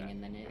Copy thing that.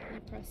 and then you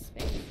press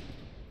space.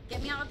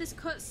 Get me out of this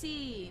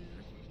cutscene!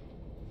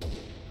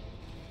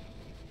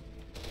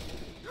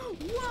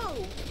 Whoa!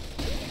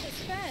 I think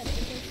it's fair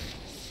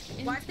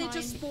because Why if they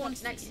just in spawned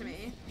cutscenes- next to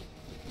me?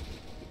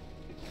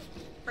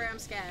 Bro, I'm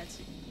scared.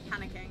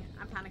 Panicking.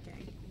 I'm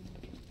panicking.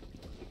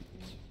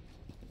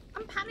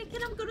 I'm panicking,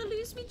 I'm gonna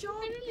lose me job!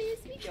 I'm gonna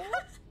lose me job.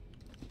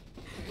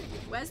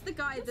 Where's the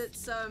guy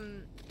that's,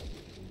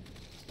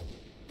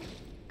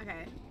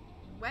 Okay.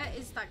 Where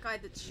is that guy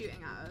that's shooting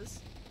at us?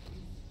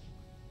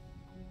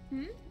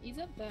 Hmm? He's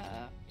up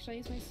there. Should I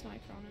use my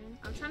sniper on him?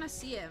 I'm trying to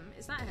see him.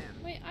 Is that him?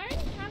 Wait, I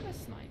already have a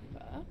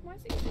sniper. Why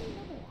is he using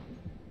another one?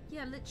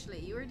 Yeah, literally.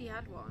 You already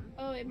had one.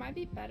 Oh, it might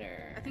be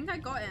better. I think I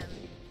got him.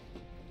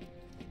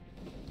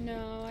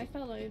 No, I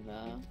fell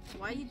over.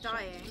 Why are you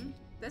dying?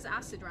 There's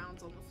acid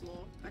rounds on the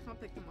floor. I can't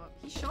pick them up.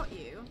 He shot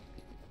you.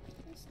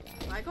 This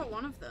guy. I got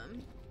one of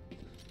them.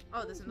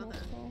 Oh, there's another.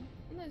 Multiple.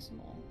 And there's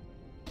more.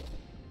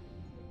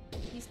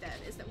 He's dead.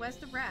 Where's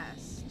the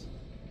rest?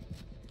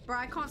 Bro,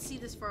 I can't see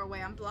this far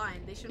away. I'm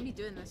blind. They shouldn't be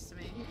doing this to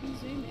me. You can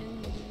zoom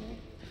in more.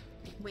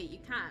 Wait, you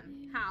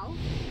can? How?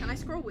 Can I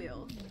scroll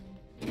wheel?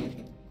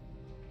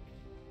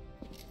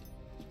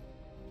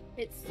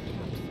 It's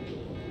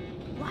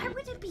Why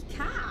would it be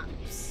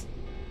caps?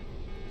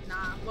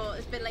 Nah, well,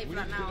 it's a bit late for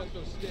that now. Get up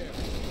those stairs.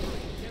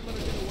 Can't let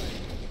her get away.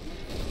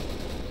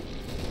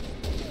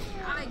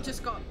 I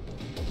just got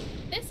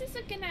This is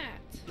a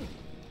Gnat.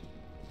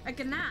 a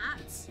gnat.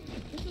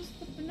 This was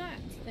the Gnat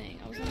thing.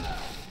 I was like,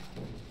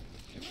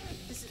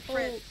 This is oh,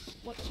 Fred.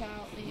 watch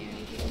out, Leo.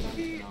 You can have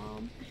an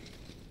arm.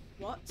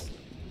 What?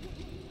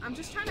 I'm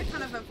just trying to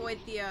kind of avoid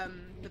the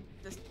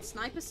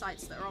sniper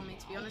sights that are on me,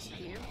 to be honest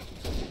with you.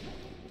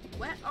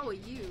 Where? Oh, are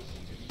you?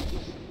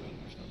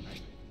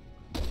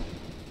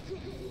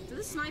 Do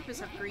the snipers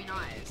have green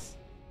eyes?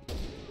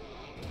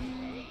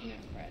 No,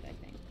 red, I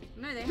think.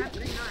 No, they have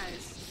green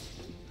eyes.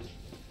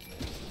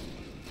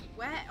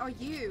 Where are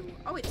you?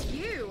 Oh, it's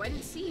you! I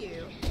didn't see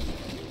you.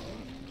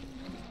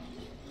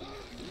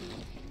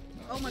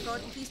 Oh my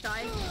god, please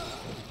die.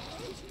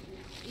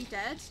 Are you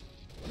dead?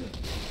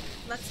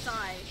 Let's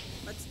die.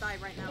 Let's die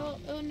right now.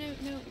 Oh no,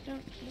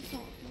 don't. Let's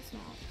not. Let's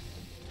not.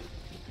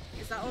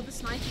 Is that all the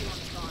snipey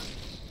ones gone?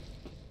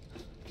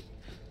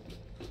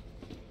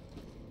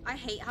 I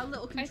hate how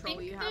little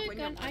control you have when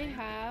you're running.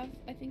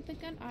 I think the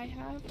gun I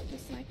have, the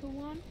sniper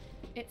one,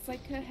 it's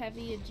like a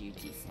heavier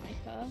duty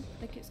sniper.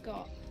 Like it's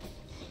got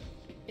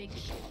big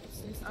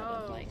shots instead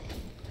of like.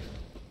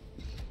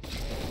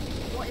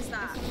 What is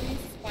that? Some of these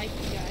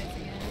spiky guys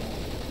again.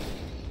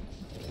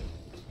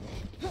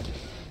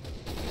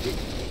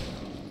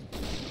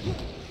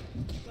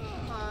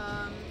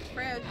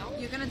 Freya,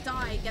 you're gonna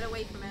die. Get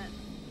away from it.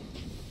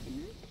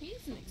 He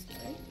doesn't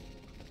explode.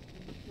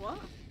 What?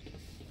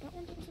 That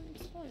one doesn't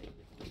explode.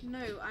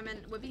 No, I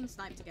meant we're being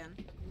sniped again.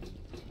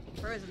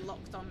 Freya's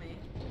locked on me.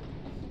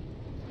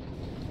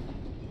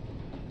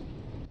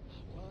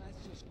 Well,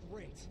 that's just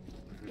great.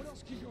 What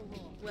else could go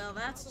wrong? Well,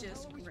 that's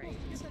just great.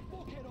 Get that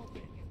bulkhead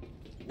open.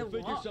 The We'll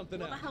figure what? something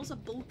What out. the hell's a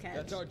bulkhead?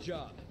 That's our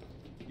job.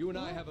 You and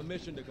I have a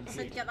mission to I complete.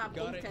 said get that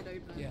Got it? bulkhead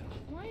open. Yeah.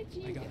 Why did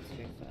you get to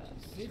go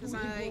first? Maybe Because we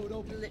can I blow it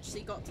open.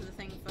 literally got to the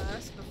thing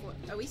first before.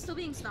 Are we still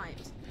being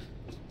sniped?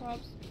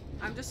 Probs.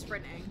 I'm just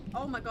sprinting.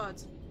 Oh my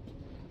god.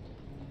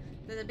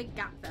 There's a big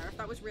gap there. If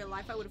that was real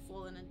life, I would have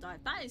fallen and died.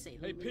 That is a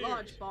Hey, Piers,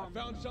 large I bomb.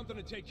 found something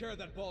to take care of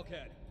that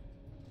bulkhead.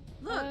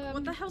 Look,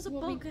 what the hell's a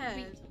well,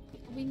 bulkhead?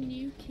 We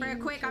knew Freya,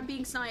 quick, I'm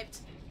being sniped.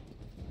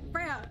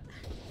 Freya!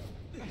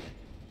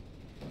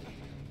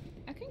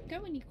 I couldn't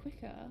go any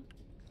quicker.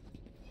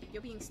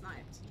 You're being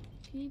sniped.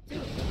 Can you do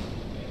it?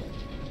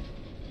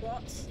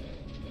 What?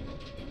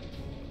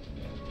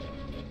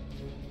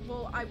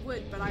 Well, I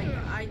would, but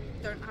I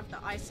don't have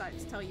the eyesight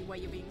to tell you where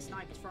you're being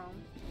sniped from.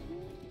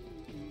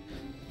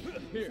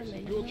 Piers,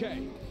 you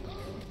okay?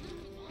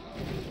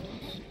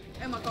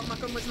 Oh my god, my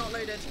gun was not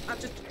loaded. I've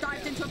just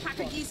dived into a pack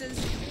of geezers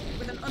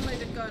with an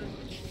unloaded gun.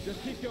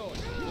 Just keep going.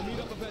 We'll meet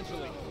up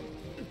eventually.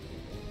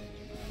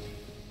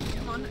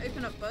 Come on,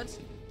 open up, bud.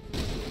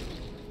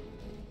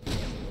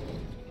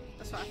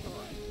 That's what I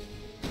thought.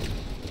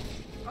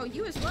 Oh,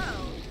 you as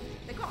well.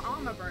 They got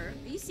armor, bro. Are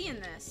you seeing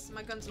this?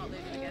 My gun's not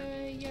loaded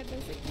again. Yeah,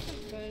 there's like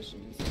different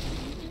versions.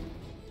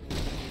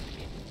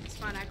 It's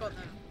fine, I got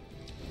them.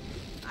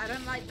 I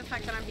don't like the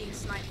fact that I'm being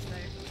sniped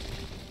though.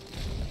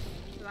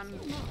 'Cause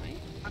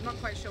I'm not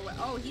quite sure where.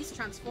 Oh, he's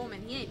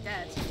transforming. He ain't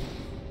dead.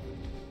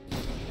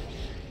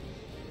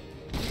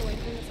 Oh, I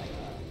think it's like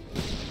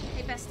that.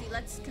 Hey, bestie,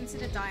 let's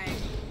consider dying.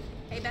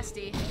 Hey,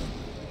 bestie.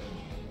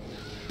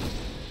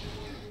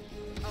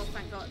 Oh,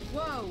 thank God.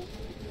 Whoa!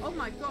 Oh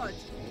my God.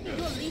 You're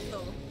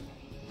lethal.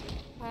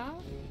 Huh?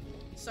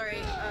 Sorry,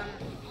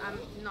 I'm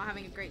not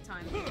having a great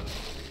time.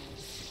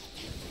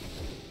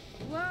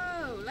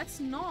 Whoa! Let's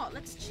not.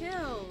 Let's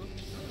chill.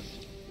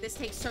 This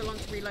takes so long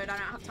to reload. I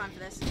don't have time for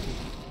this.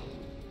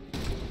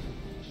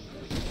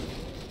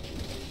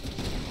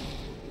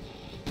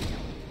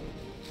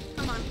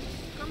 Come on.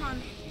 Come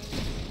on.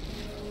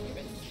 You're a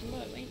bit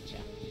slow, ain't ya?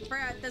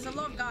 Freya, there's a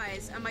lot of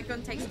guys, and my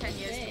gun takes 10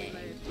 years to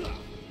reload.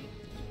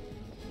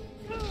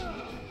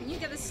 Can you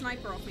get this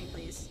sniper off me,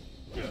 please?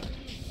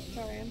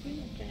 Sorry, I'm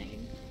doing a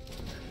thing.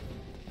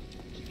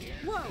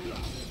 Whoa!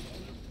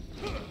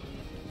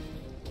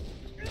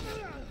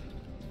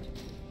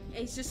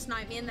 He's just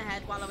sniped me in the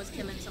head while I was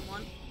killing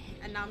someone,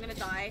 and now I'm gonna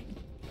die.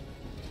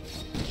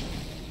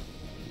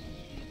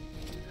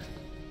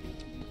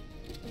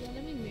 Yeah,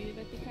 let me move.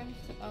 I think I have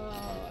to.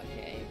 Oh,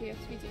 okay. We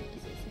have to be doing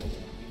this at the same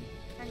time.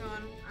 Hang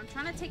on, I'm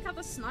trying to take out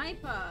the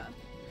sniper,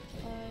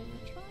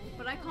 Try.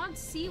 but I can't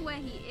see where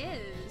he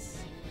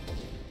is.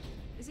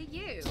 Is it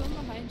you?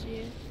 Someone behind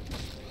you.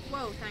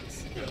 Whoa,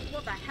 thanks.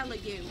 What the hell are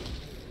you?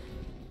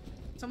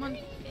 Someone.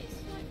 It's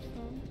sniped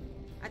from.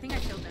 I think I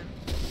killed him.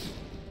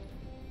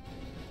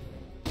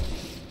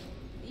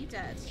 Are you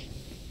dead?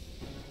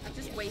 I've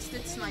just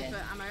wasted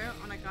sniper ammo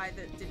on a guy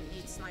that didn't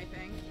need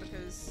sniping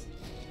because.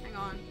 Hang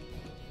on.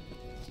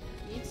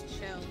 He needs to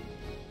chill.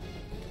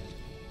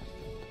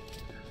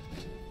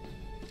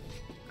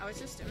 I was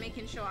just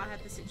making sure I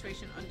had the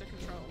situation under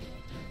control.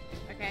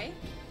 Okay?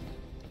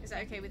 Is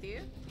that okay with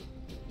you?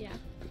 Yeah.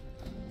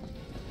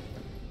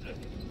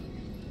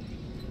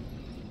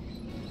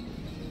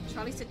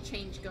 Charlie said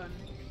change gun.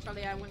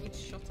 Charlie, I want you to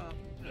shut up.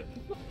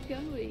 What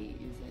gun were you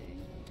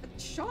using? A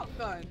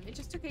shotgun! It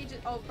just took ages.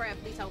 Oh, Freya,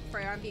 please help.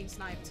 Freya, I'm being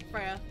sniped.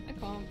 Freya. I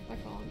can't.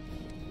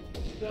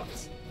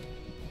 What?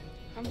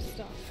 I'm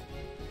stuck.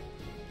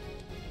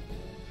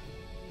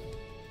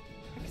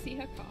 I can see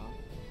her car.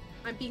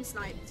 I'm being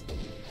sniped.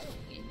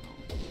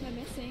 They're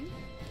missing.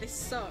 They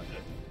suck.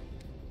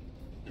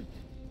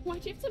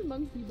 Why'd you have to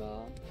monkey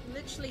bar?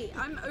 Literally,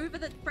 I'm over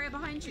the Freya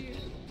behind you.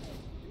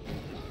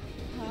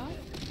 Huh?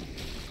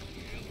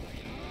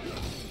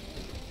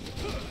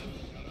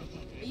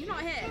 Are you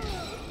not here?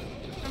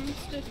 I'm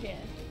stood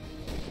here.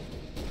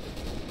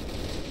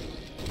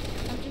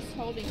 I'm just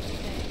holding the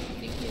thing. I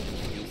think you need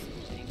to do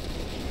something.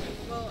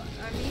 Well,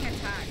 I'm being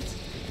attacked.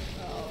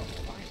 Oh,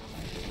 fine.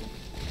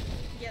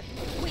 Yeah.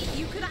 Wait,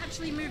 you could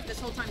actually move this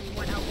whole time you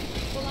weren't helping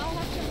me. Well, I'll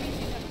have to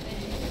redo that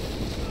thing.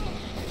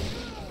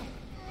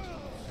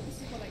 This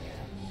is what I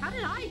get. How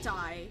did I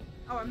die?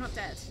 Oh, I'm not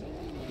dead.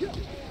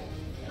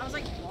 I was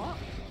like, what?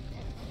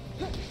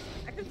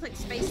 I could click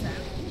space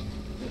then.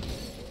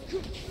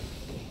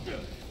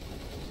 Okay.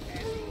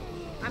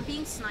 I'm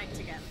being sniped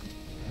again.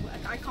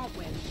 I can't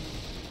win.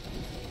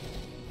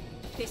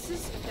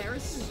 There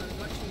is so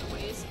much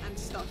noise and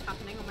stuff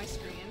happening on my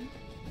screen.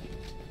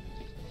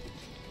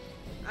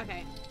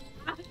 Okay.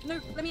 Ah, no,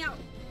 let me out.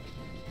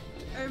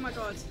 Oh my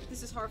god,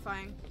 this is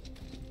horrifying.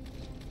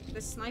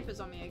 There's snipers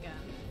on me again.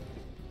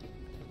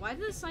 Why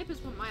do the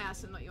snipers want my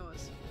ass and not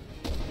yours?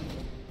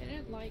 They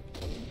don't like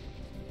you.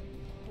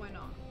 Why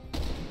not?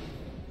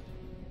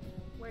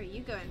 Where are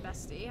you going,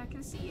 bestie? I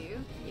can see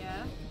you.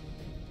 Yeah.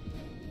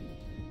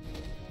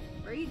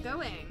 Where are you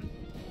going?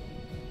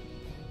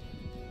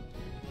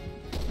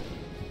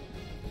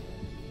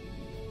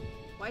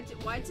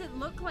 Why does it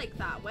look like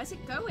that? Where's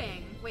it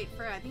going? Wait,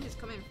 Freya, I think it's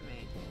coming for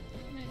me.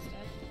 No, it's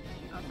dead.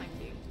 Oh, thank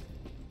you.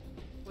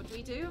 What do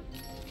we do?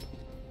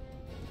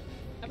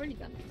 I've already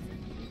done this.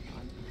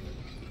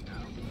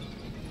 Oh.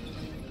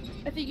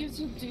 I think you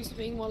should do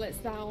something while it's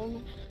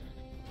down.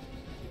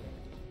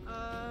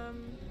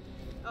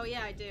 Oh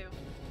yeah, I do.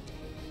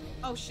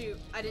 Oh shoot,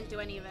 I didn't do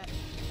any of it.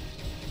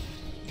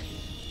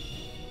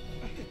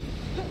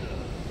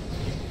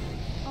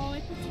 Oh,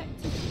 I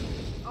protected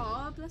you.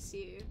 Aw, bless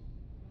you.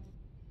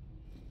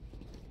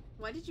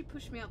 Why did you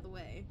push me out the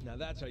way? Now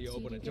that's how you So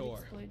open a didn't door.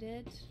 Get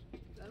exploded.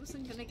 I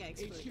wasn't gonna get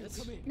exploded.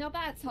 Come in. Now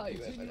that's how you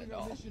open Continue a your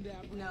door. mission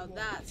down. No,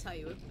 that's how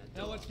you open a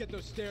Now door. let's get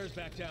those stairs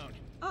back down.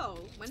 Oh,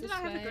 when did This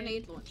I have a way.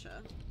 grenade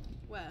launcher?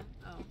 Where?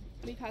 Oh.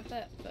 We've had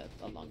that for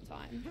a long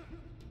time.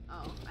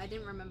 Oh, I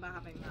didn't remember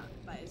having that.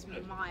 That is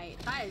my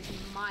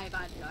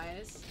bad,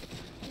 guys.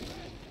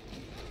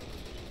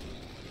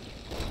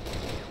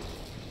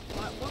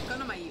 What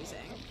gun am I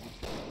using?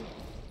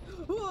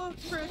 Oh,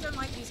 I don't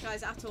like these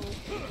guys at all.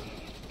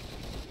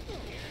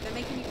 They're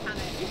making me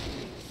panic.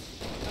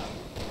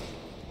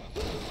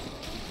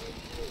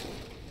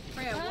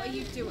 Freya, what are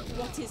you doing?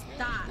 What is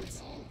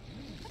that?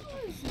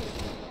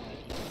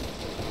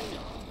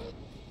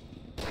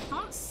 I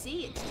can't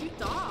see. It's too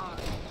dark.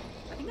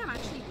 I think I'm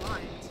actually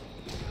blind.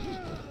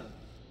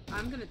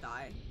 I'm gonna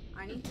die.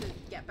 I need to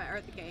get better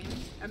at the game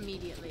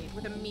immediately,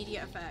 with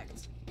immediate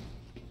effect.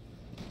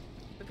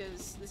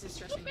 Because this is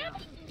stressing me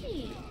out.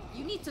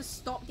 You need to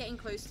stop getting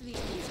close to these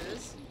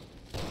pieces.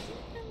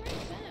 They're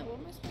right there. What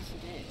am I supposed to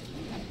do?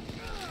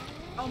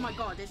 Oh my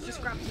god, it's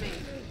just grabbed me.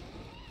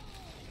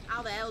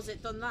 How the hell's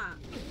it done that?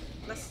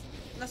 Let's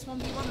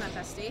 1v1 there,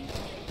 bestie.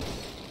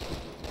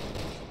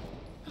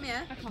 Come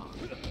here. I can't.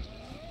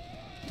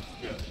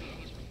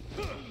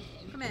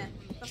 Come here.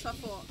 That's what I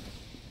thought.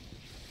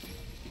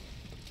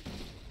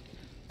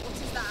 What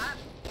is that?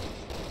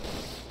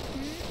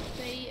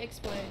 They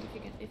explode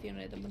if you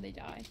know them when they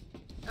die.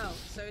 Oh,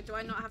 so do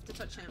I not have to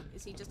touch him?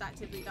 Is he just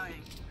actively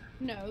dying?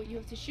 No, you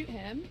have to shoot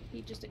him.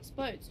 He just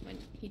explodes when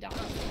he dies.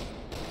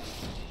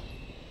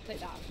 Like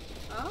that.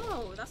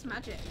 Oh, that's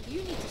magic.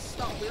 You need to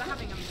stop. We were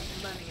having a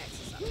learning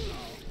exercise.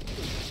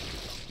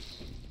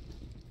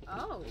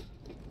 Oh.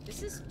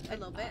 This is a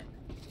little bit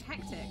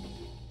hectic.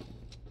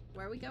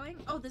 Where are we going?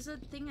 Oh, there's a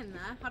thing in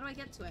there. How do I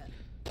get to it?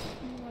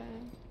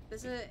 Where?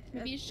 There's a...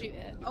 Maybe you shoot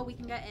it. Oh, we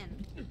can get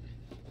in.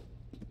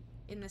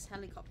 In this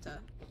helicopter.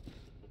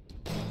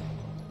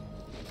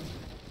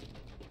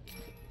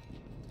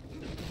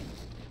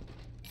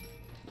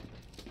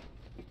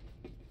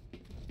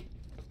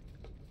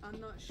 I'm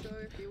not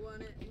sure if you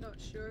want it, not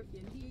sure if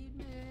you need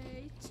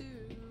me to.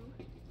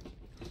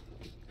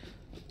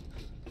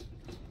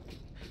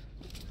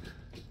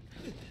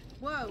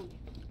 Whoa!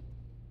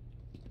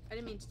 I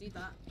didn't mean to do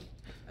that.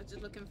 I was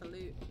just looking for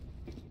loot.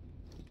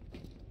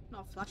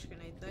 Not a flash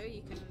grenade though,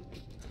 you can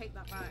take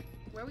that back.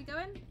 Where are we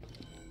going?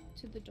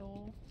 To the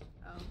door.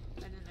 Oh,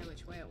 I didn't know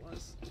which way it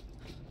was.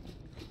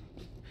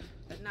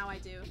 But now I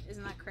do.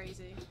 Isn't that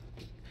crazy?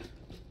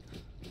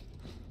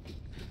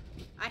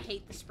 I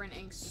hate the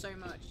sprinting so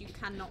much. You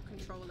cannot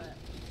control it.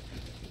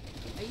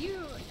 Are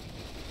you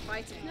by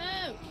fighting?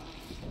 No!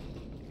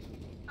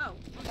 Oh.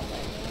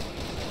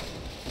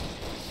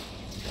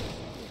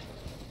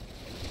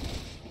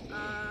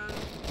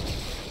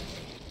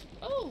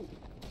 Oh!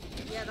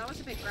 Yeah, that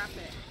was a bit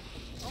graphic.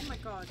 Oh my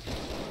god.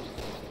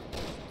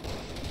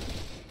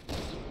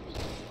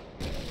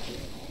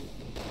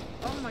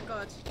 Oh my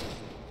god.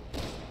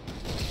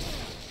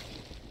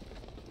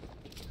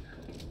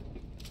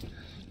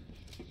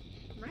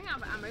 I'm running out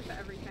of ammo for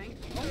everything.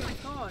 Oh my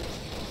god.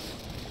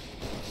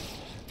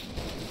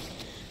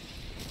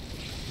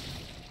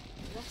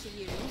 What are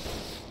you?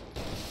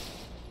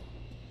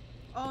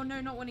 Oh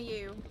no, not one of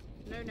you.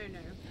 No, no, no.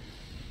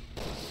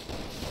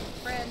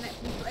 Friend,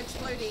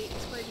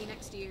 explodey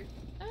next to you.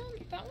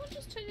 That one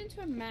just turned into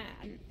a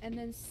man and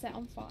then set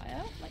on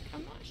fire. Like,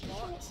 I'm not actually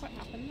sure what quite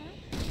happened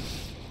there.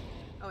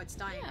 Oh, it's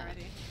dying Yeah.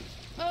 already.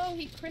 Oh,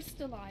 he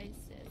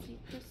crystallized it. He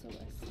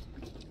crystallized.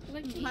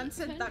 Like, he Man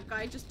said turned- that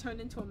guy just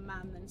turned into a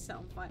man then set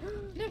on fire.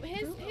 No,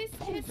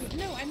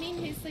 no, I mean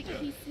his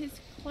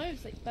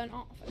clothes like burnt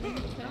off and then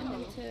he turned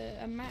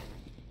into a man.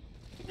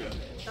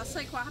 That's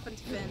like what happened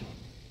to Finn.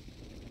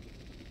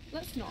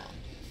 Let's not.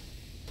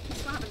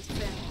 That's what happened to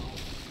Finn.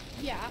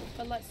 Yeah,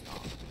 but let's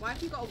not. Why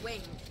have you got a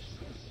wing?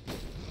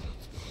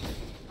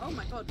 Oh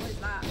my god, what is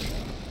that?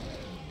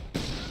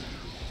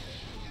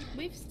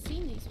 We've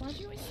seen these. Why do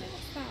you always say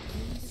what's that?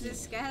 Because it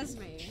scares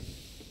me.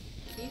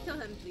 Can you kill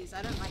him, please?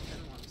 I don't like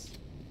them ones.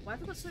 Why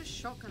have I got so much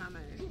shotgun ammo?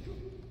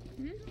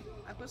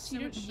 I've got so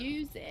You much. don't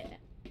use it.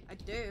 I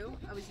do.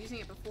 I was using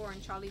it before, and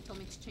Charlie told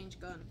me to change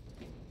gun.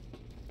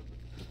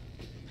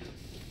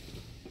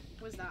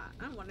 What's that?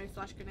 I don't want no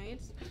flash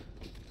grenades.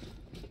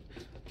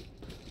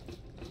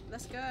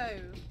 Let's go.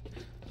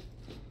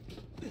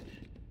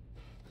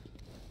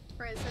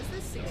 Right, it says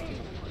there's 6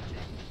 people watching.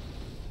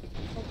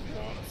 Of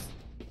course.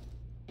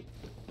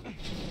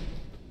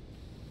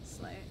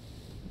 Slay.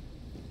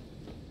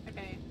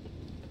 Okay.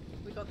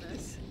 We got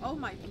this. Oh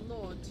my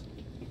lord.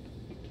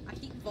 I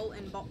keep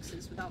vaulting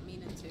boxes without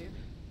meaning to.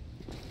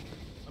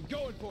 I'm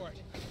going for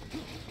it.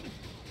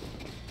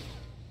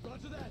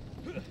 Roger that.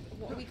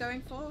 What are we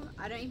going for?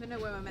 I don't even know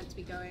where we're meant to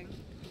be going.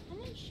 I'm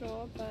not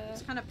sure, I'm but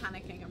just kind of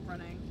panicking and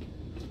running.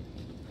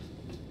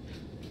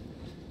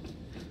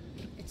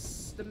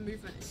 The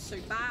movement is so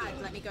bad.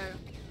 Let me go.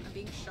 I'm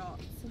being shot.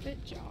 it's a bit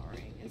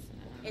jarring, isn't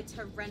it? It's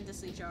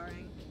horrendously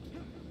jarring.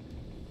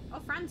 Oh,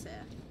 Fran's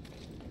here.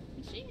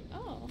 Is she?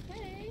 Oh,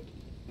 hey.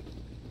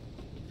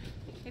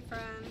 Hey,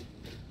 Fran.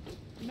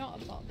 Not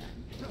a bot then.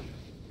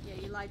 Yeah,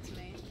 you lied to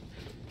me.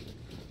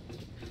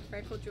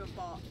 Fran called you a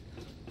bot.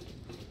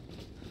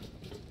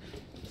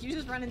 You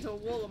just ran into a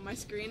wall on my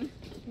screen.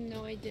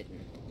 No, I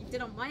didn't. You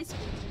did on my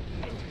screen.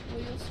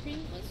 Well, your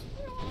screen was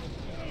wrong.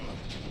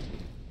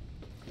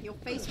 Your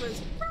face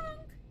was wrong.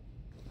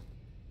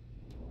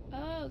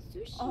 Oh,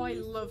 sushi. Oh, I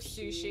love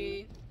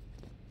sushi.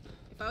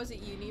 If I was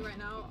at uni right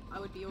now, I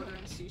would be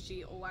ordering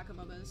sushi or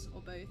Wagamamas or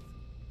both.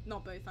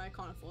 Not both, I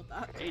can't afford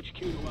that. HQ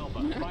to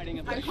Alpha. Fighting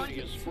in the I can't city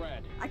is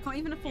spread. I can't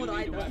even You afford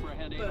need to either.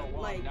 apprehend But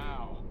 801 like,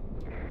 now.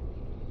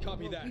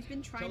 Copy that. we've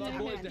been trying Tell to our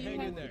boys get to you hang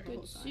in have there. the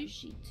whole Good time.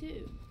 sushi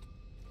too.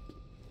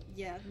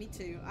 Yeah, me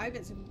too. I've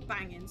been some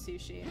banging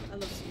sushi. I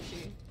love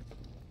sushi.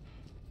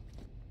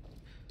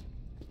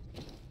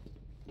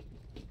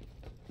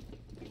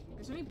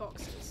 There's so many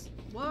boxes.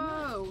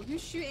 Whoa,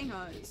 who's shooting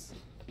us?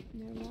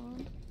 No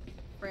one.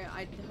 Right,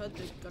 I heard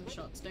the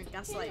gunshots. Don't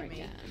gaslight Here me.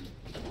 again.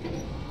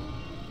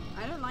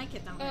 I don't like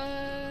it down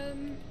there.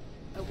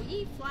 Are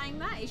we flying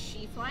that? Is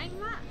she flying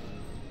that?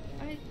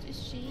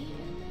 Is she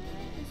in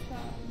there? Is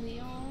that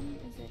Leon?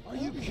 Is it? Are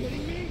you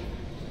kidding me?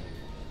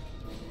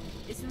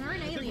 Isn't there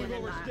an I think alien we've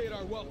in that? overstayed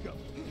our welcome.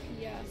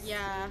 Yes.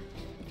 Yeah.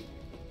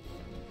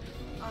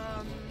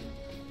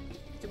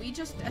 Do we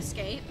just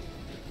escape?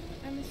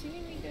 I'm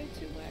assuming we go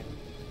to where?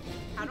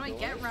 How do I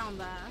get Doors? around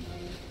there?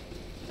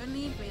 Don't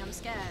leave me, I'm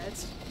scared.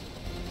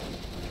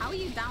 How are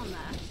you down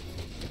there?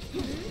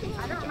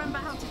 I don't remember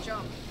how to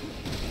jump.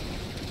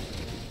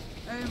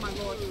 Oh my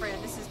lord, Freya,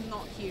 this is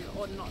not cute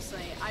or not safe.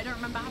 I don't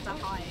remember how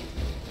to hide.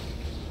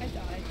 I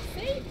died.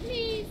 Save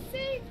me!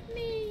 Save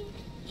me!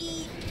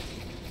 Eat.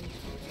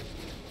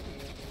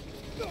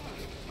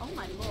 Oh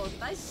my lord,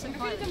 that is so I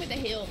could have done violent. with the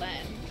heal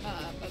then,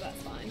 but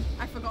that's fine.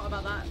 I forgot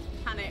about that.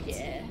 Panicked.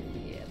 Yeah,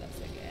 that's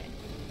okay.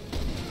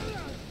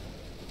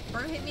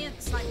 Bro hit me and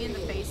sniped me in the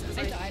face as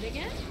I died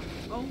again?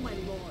 Oh my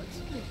lord.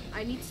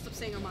 I need to stop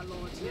saying oh my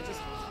lord. You're just...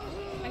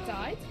 I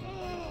died?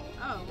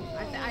 Oh,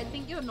 I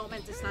think you're not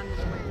meant to stand in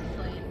the way of the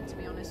plane, to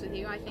be honest with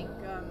you. I think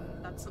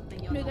that's something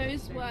you're No, not meant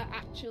those to do. were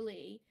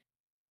actually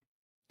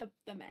the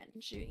men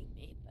shooting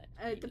me.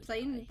 But The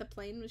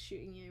plane was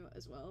shooting you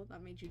as well.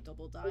 That made you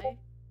double die.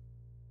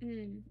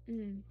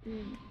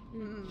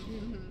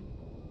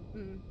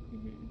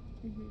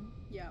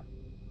 Yeah.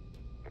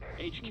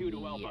 HQ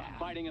to Alpha. Yeah.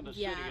 Fighting in the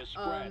city Yeah. is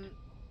spread.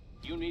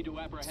 You need to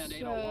apprehend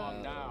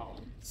 801 now.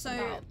 So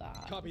About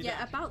that. Copy yeah,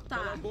 that. about Tell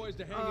our that. boys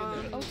to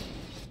hang in there.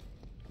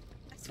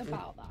 Oh,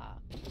 about that.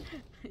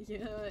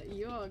 Yeah,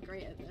 you are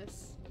great at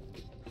this.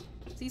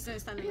 Please don't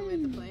stand in the way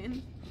of the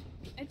plane.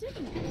 I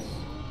didn't.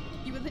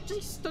 You were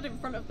literally stood in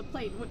front of the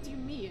plane. What do you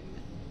mean?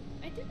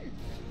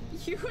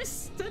 You were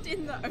stood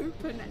in the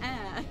open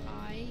air.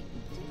 I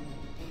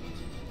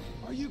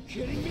Are you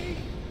kidding me?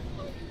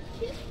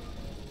 did.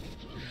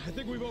 I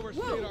think we've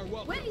overstayed our Whoa!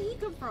 welcome. Where did he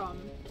come from?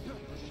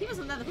 He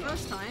wasn't there the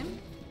first time.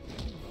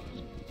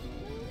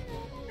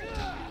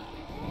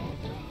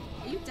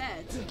 Are you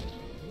dead?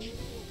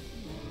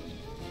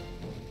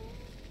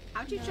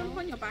 How'd you jump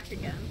on your back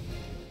again?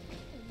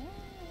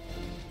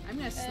 I'm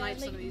gonna snipe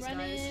some of these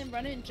guys.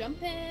 Running,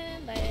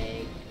 jumping, like.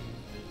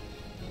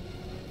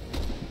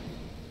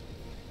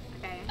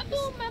 Okay.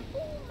 Booma,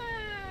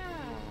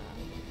 booma!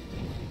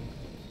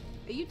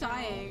 Are you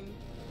dying?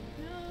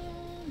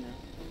 No.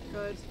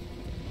 Good.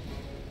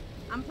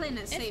 I'm playing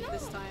it safe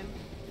this not. time.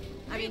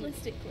 I mean,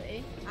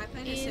 Realistically, I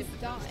played it is safe the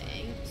first time.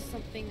 dying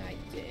something I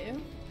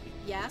do?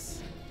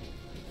 Yes.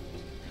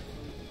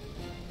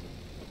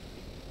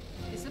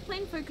 Is the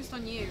plane focused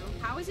on you?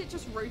 How is it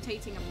just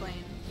rotating a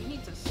plane? You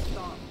need to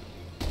stop.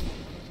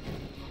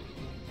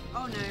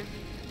 Oh no.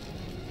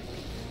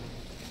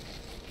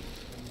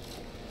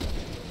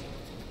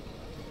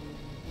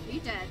 Are you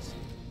dead?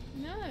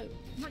 No.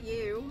 Not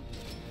you.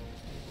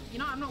 You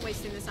know, I'm not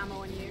wasting this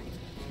ammo on you.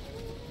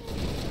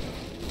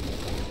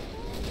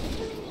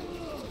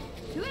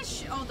 Who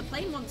is oh, the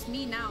plane wants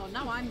me now.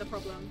 Now I'm the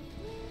problem.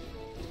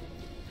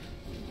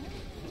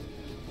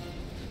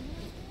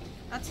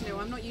 That's new.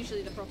 I'm not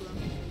usually the problem.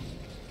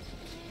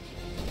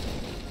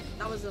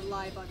 That was a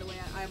lie, by the way.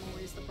 I am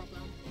always the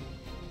problem.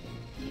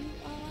 You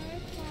are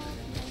a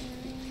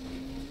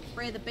problem.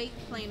 Freya, the bait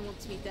plane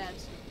wants me dead.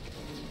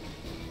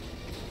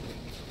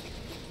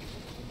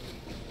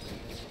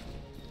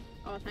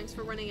 Oh, thanks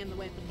for running in the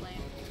way of the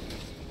plane.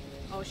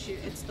 Oh shoot,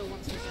 it still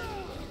wants me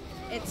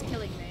dead. It's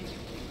killing me.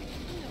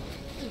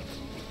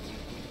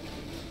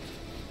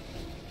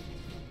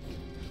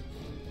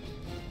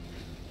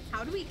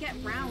 How do we get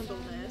round all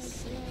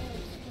this?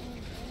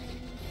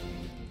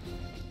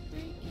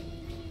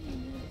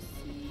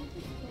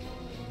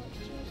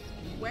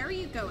 Where are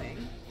you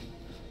going?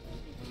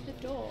 The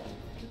door.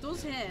 The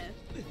door's here.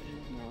 No,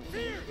 it's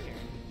here.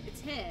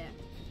 It's here.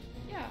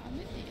 Yeah, I'm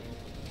with you.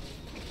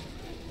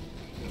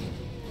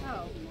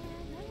 Oh.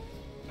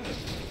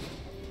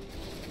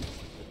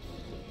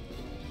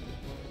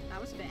 That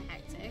was a bit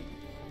hectic.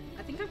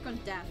 I think I've gone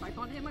deaf. I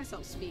can't hear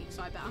myself speak,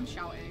 so I bet I'm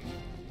shouting.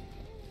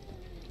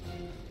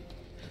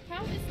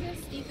 How is this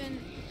even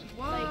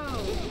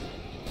Whoa!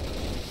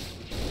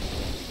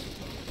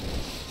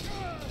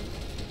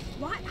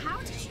 What? How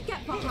did you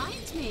get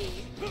behind me?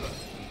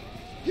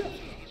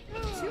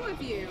 Two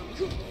of you.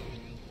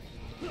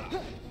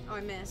 Oh,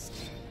 I missed.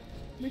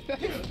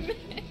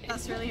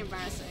 That's really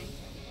embarrassing.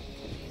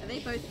 Are they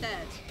both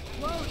dead?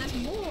 Whoa, there's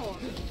more!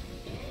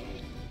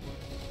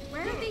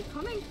 Where are they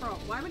coming from?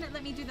 Why wouldn't it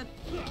let me do the...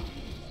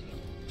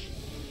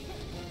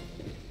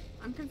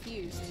 I'm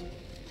confused.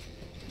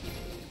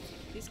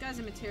 These guys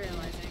are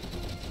materializing.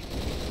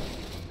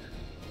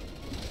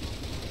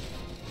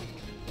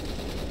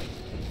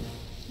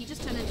 He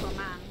just turned into a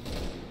man.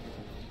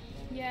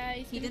 Yeah,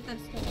 He did the...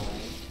 There's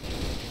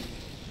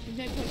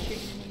no point shooting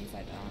him when he's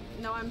like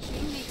that. No, I'm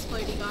shooting the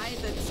explodey guy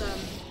that's,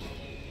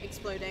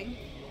 exploding.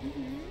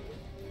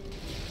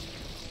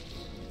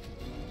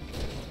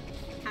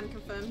 Can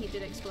confirm he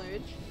did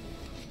explode.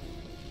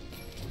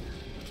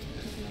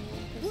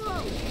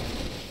 Whoa!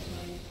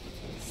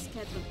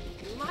 Scared the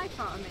life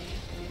out of me.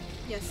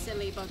 You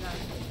silly bugger.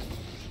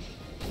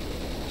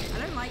 I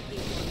don't like these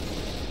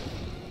ones.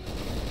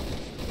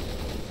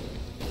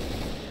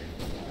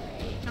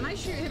 Can I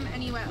shoot him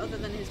anywhere other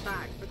than his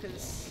back?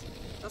 Because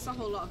that's a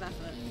whole lot of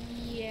effort.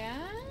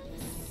 Yes.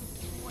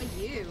 What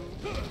are you?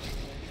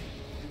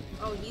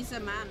 Oh, he's a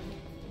man.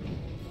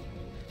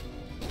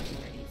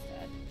 He's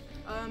dead.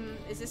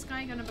 Is this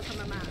guy gonna become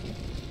a man?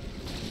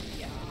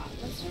 Yeah,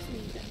 let's just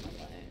leave him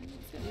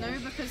alone. No,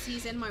 because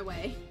he's in my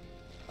way.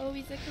 Oh,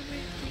 he's like a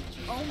weird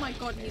creature. Oh my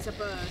god, he's a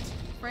bird.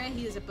 Freya,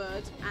 he is a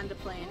bird and a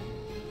plane.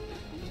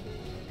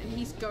 And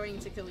he's going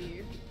to kill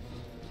you.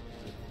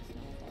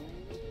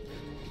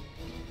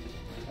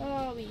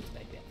 Oh, we need to go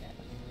get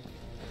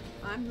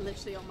there. I'm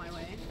literally on my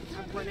way.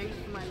 I'm running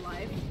for my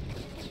life.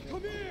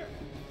 Come here!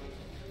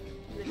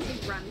 Literally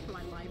ran for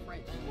my life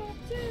right then.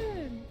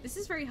 Captain! This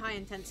is very high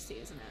intensity,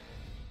 isn't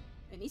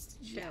it? It needs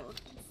to chill.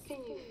 Can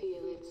you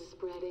feel it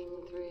spreading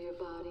through your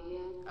body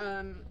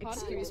yet?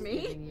 Excuse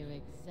me? Giving you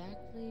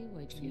exactly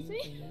what Excuse you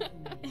me?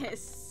 need.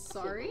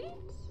 Sorry?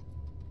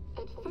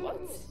 At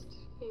first,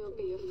 you'll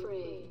be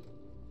afraid.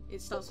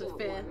 It starts But with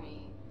don't fear.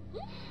 worry.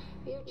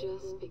 You're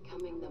just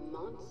becoming the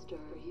monster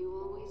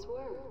you always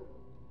were.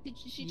 Did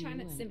she You trying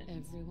at and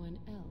Simmons? everyone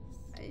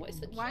else. What is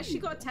the Why has she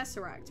got a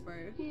tesseract, bro?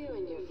 You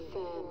and your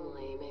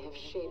family may have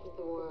shaped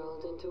the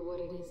world into what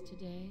It it is is.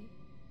 today,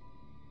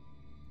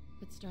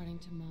 but starting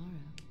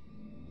tomorrow,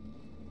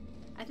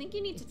 I think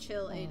you need to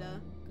chill, all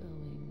Ada.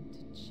 going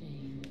to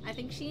change. I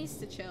think she needs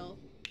to chill.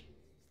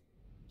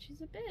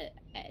 She's a bit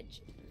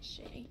edgy, isn't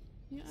she?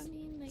 You know what I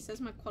mean? It Like, says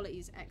my quality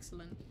is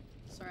excellent.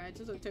 Sorry, I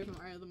just looked over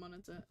my other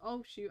monitor.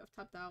 Oh shoot, I've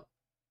tapped out.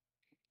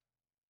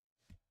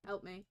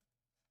 Help me.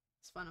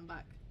 It's fine, I'm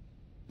back.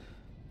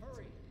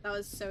 Hurry! That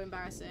was so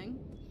embarrassing.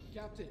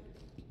 Captain!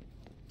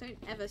 Don't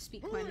ever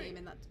speak my name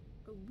in that.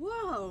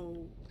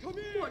 Whoa! Come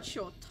here! What's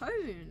your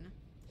tone?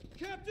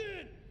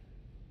 Captain!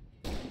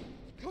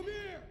 Come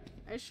here!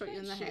 I just shot you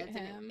in the head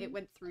and it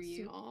went through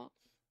you. Smart.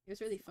 It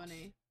was really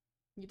funny.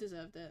 You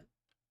deserved it.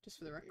 Just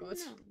for the record.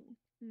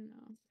 No.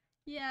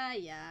 Yeah,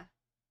 yeah.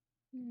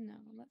 No,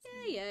 that's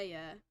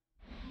Yeah.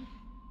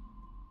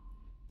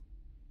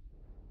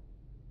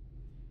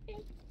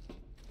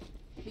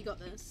 We got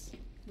this.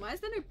 Why is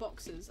there no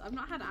boxes? I've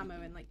not had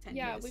ammo in like 10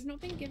 years. Yeah, we've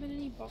not been given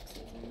any boxes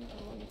in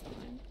a long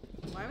time.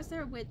 Why was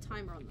there a weird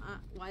timer on that?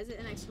 Why is it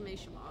an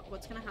exclamation mark?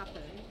 What's gonna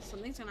happen?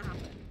 Something's gonna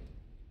happen.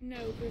 No,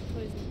 we're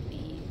closing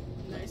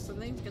the. No,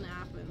 something's gonna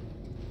happen.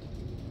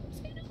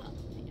 What's going on?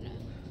 You know.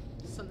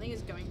 Something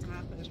is going to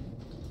happen.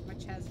 My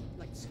chair's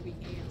like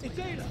squeaking against It's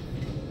my Ada! desk.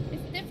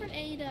 It's different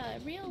Ada.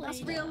 Real Ada.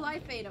 That's real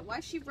life Ada. Why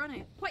is she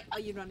running? Wait, are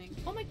you running?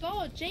 Oh my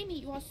god, Jamie,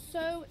 you are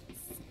so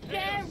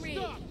scary.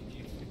 Stop!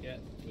 You forget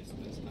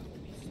whispers have to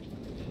be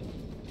secreted.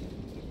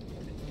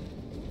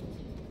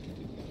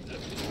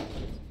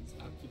 Whispers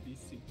have to be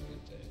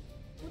secreted.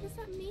 What does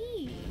that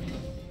mean?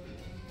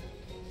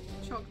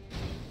 Choc.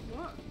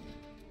 What?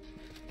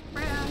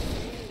 Freya!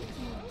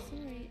 Oh,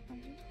 sorry.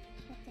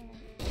 Cut that.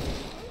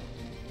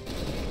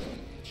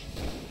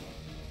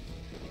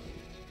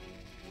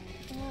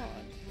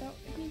 God,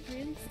 he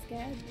really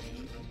scared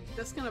me.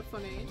 That's kind of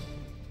funny.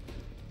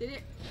 Did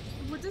it?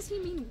 What does he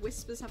mean?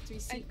 Whispers have to be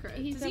secret.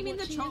 he's Does he mean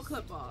the watching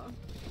chocolate bar?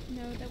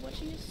 No, they're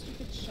watching a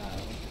stupid show.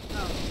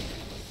 Oh.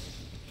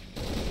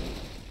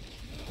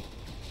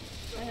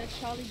 I heard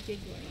Charlie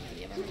giggling at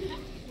the other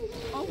end.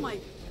 Oh my.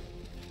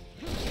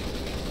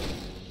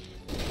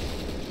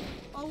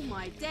 Oh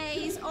my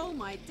days. Oh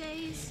my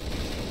days.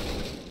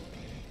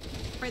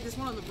 Freya, there's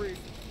one on the roof.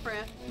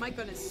 Freya, my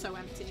gun is so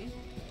empty.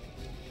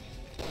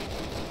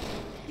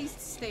 Please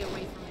stay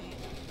away from me.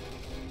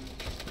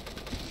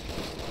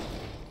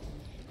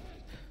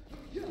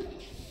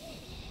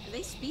 Are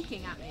they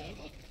speaking at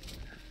me?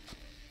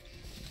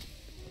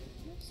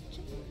 What's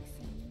Jamie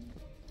saying?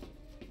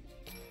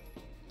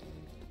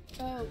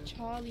 Oh,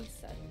 Charlie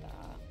said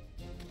that.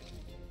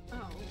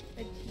 Oh.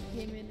 And he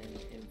came in and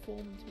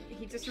informed me.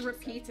 He just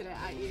repeated it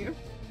at you.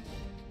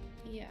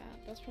 Yeah,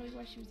 that's probably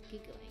why she was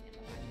giggling in the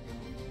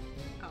background.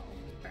 Oh,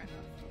 fair enough.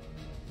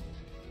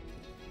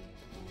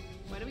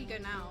 Where do we go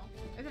now?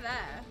 Over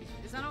there.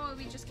 Is that not where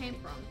we just came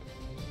from?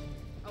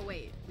 Oh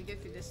wait, we go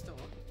through this door.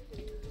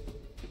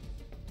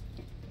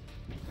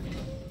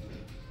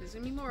 There's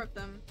gonna be more of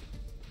them.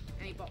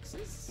 Any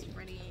boxes?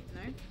 Ready?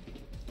 No?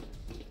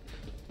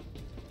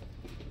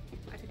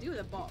 I could do with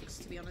a box,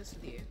 to be honest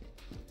with you.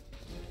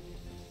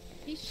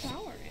 He's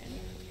showering.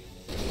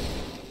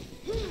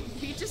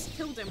 We just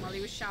killed him while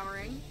he was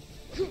showering.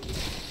 To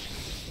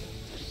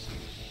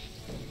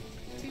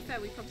be fair,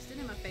 we probably did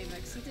him a favor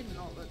because he did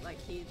not look like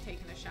he had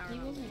taken a shower He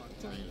in a wasn't long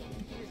time. clean.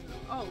 He was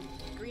not. Oh,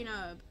 green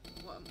herb.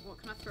 What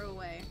can I throw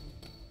away?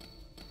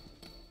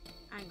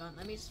 Hang on,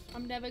 let me just.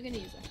 I'm never gonna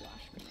use a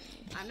flash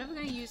grenade. I'm never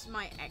gonna use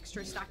my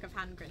extra stack of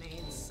hand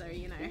grenades, so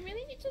you know. We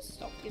really need to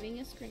stop giving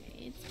us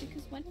grenades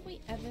because when have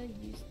we ever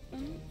used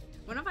them?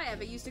 When have I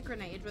ever used a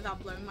grenade without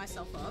blowing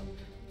myself up?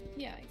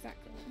 Yeah,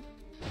 exactly.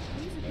 I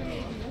use a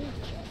grenade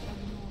launcher if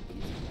I'm not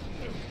using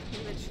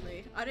it.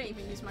 Literally. I don't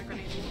even use my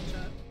grenade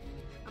launcher.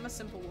 I'm a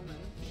simple woman.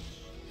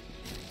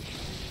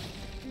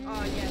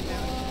 Oh yeah, no.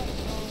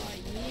 Oh,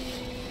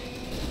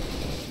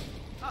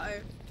 yeah.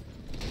 Uh-oh.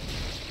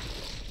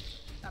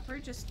 That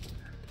bird just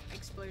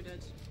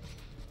exploded.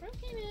 Bro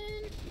came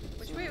in.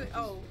 Which way?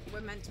 Oh,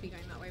 we're meant to be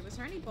going that way. Was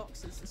there any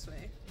boxes this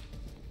way?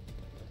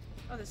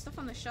 Oh, there's stuff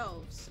on the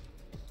shelves.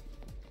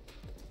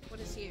 What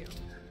is you?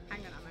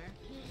 Handgun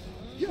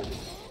ammo.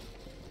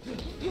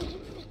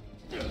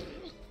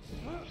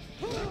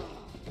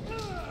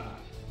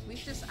 We've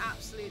just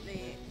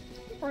absolutely...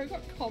 Bro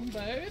got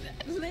comboed.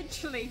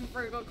 Literally,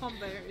 bro got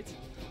comboed.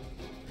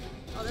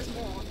 Oh, there's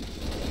more.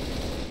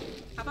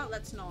 How about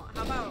let's not?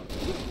 How about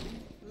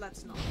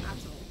let's not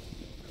at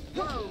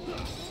all? Whoa!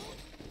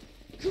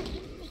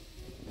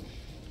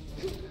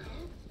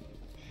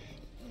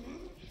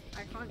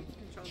 I can't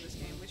control this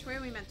game. Which way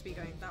are we meant to be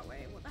going? That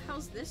way. What the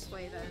hell's this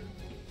way then?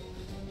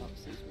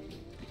 Boxes, maybe.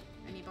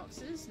 Any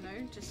boxes? No,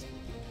 just...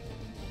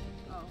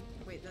 Oh,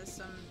 wait, there's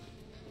some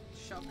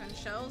shotgun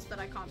shells that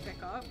I can't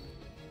pick up.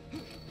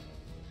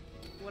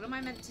 What am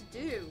I meant to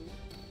do?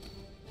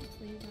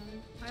 Just leave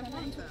them. I Turn it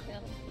want into a them.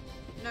 pill.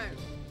 No,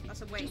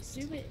 that's a waste.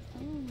 Just do it.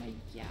 Oh my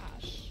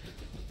gosh.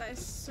 That is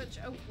such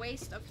a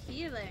waste of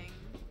healing.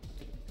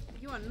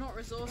 You are not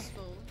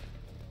resourceful.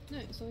 No,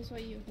 it's always why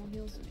you have more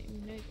heals than me. We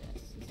know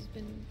this. This has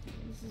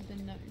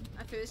been known.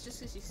 I feel it's just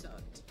because you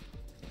sucked.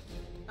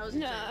 That was a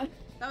Nah. joke.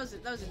 That was a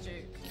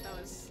joke. That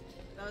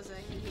was a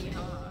hee hee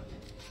ha ha.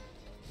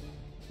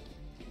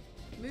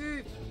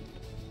 Move.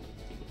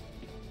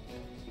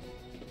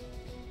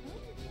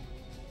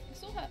 I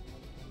saw her.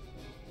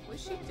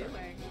 What's she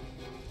doing?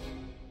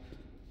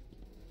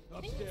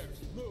 Upstairs,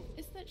 move!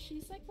 Is that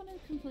she's like on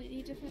a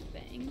completely different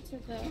thing to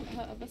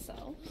her other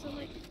self. So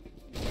like,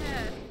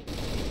 Yeah.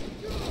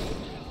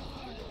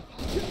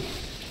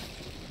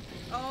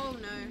 Oh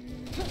no.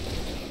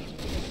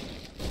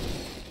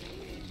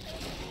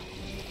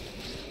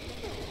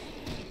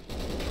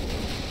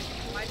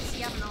 Why does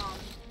he have an arm?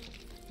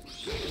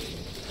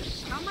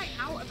 How am I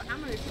out of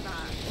ammo for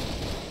that?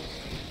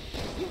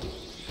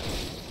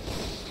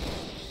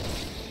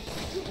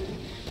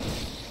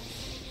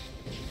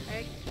 I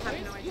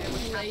have no idea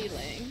what's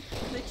happening.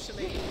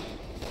 Literally.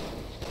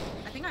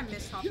 I think I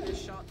missed half of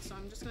his shot, so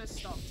I'm just gonna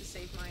stop to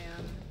save my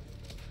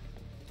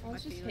I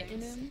was just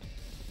hitting him.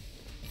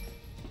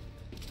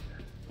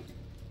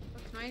 Oh,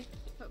 can I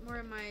put more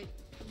in my...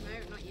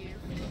 No, not you.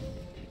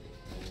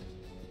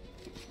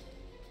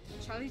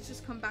 Charlie's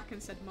just come back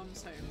and said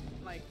Mum's home.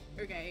 Like,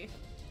 okay.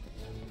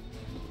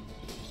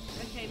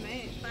 Okay,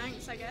 mate.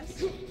 Thanks, I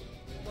guess.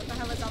 What the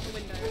hell is out the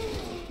window?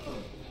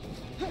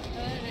 I don't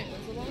know,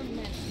 there's a lot of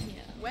men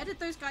here. Where did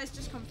those guys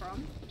just come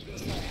from?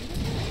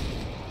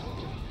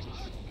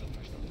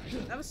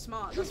 That was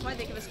smart. That's why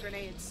they give us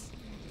grenades.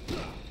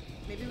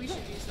 Maybe we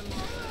should use them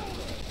more.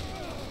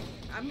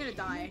 I'm gonna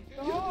die.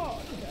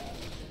 God.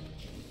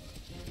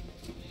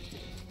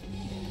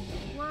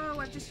 Whoa,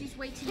 I've just used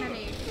way too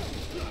many.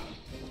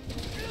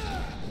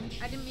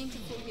 I didn't mean to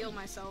full heal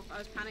myself. I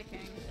was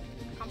panicking.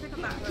 I can't pick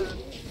up that herb.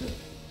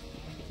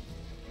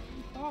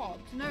 God.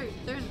 No,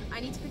 don't. I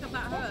need to pick up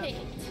that Stop herb. it.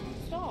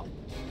 Stop.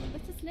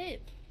 Let us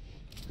live.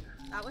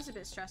 That was a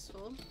bit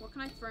stressful. What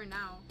can I throw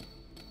now?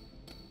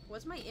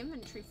 What's my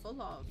inventory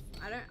full of?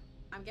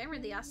 I'm getting rid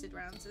of the acid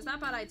rounds. Is that a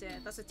bad idea?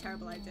 That's a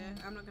terrible idea.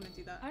 I'm not gonna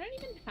do that. I don't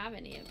even have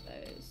any of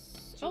those.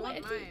 Do you Oh wait, I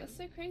want do. mine? That's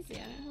so crazy. I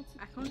don't know how to.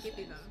 I can't give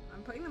you them.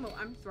 I'm putting them all.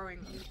 I'm throwing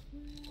them.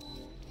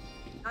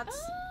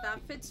 That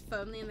fits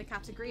firmly in the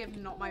category of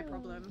not my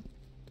problem.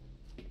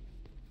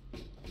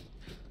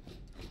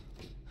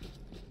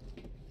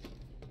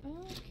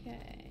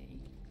 Okay.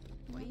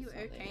 What are you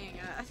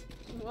okaying at?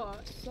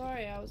 What?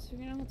 Sorry, I was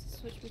figuring out how to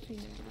switch between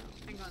them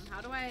now. Hang on.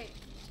 How do I?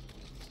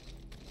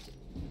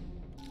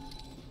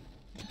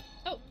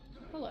 Oh,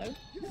 hello.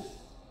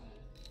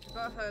 I've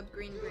got a herb.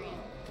 Green.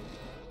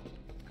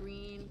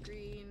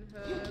 Green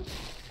herb.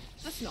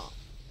 That's not.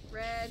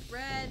 Red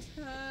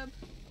herb.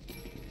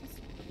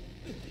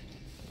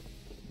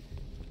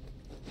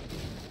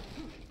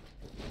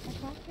 I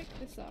can't pick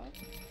this up.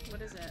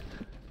 What is it?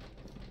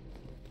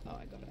 Oh,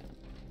 I got it.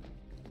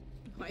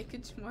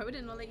 Why would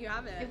it not let you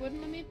have It it?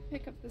 wouldn't let me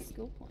pick up the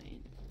skill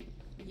point.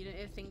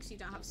 It thinks you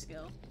don't have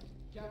skill.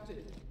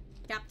 Captain.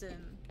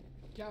 Captain.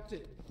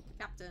 Captain.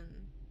 Captain.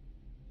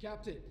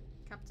 Captain.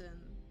 Captain.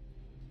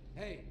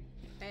 Hey.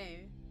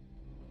 Hey.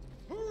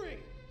 Hurry!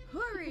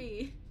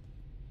 Hurry!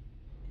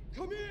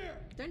 Come here!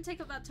 Don't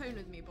take up that tone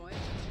with me, boy.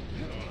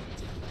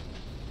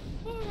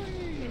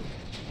 Hurry!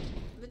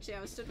 Literally,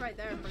 I was stood right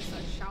there and Bruce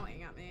started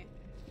shouting at me.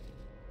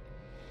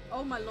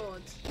 Oh my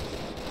lord.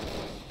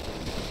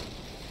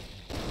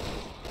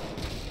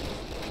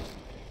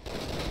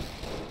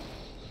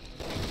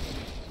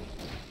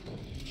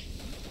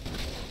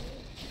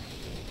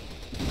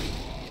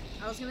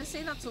 I was gonna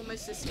say that's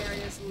almost as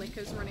scary as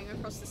lickers running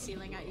across the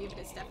ceiling at you, but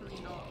it's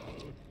definitely not.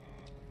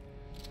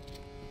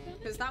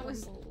 Because that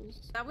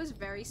was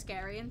very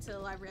scary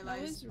until I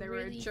realized they were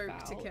a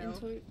joke to kill.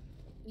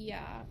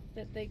 Yeah,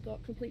 that they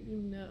got completely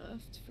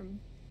nerfed from.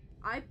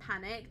 I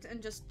panicked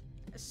and just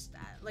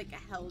like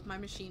held my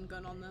machine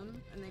gun on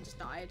them, and they just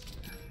died.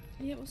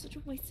 Yeah, it was such a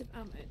waste of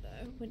ammo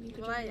though. When you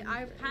could. Well, just I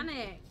run through.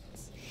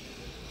 panicked.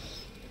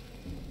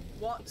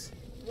 What?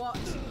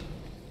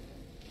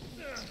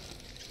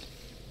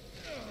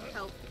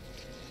 Help!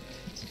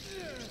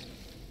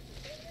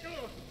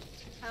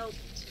 Help!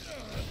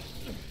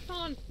 Come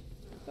on.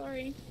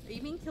 Sorry. Are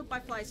you being killed by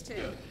flies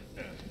too?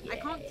 I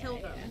can't kill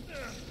them.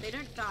 They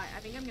don't die. I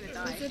think I'm gonna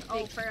die. There's a Oh,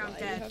 big Freya, I'm fly you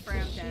dead. have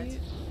Freya, to I'm dead.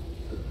 shoot.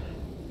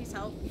 Please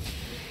help.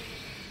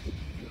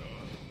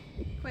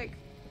 Quick.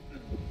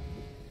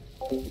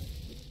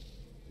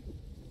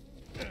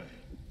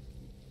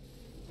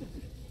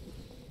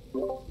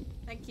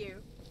 Thank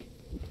you.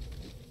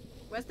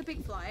 Where's the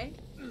big fly?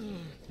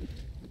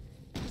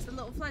 Because the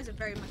little flies are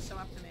very much so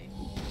after me.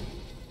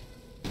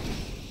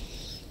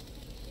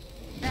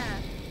 There.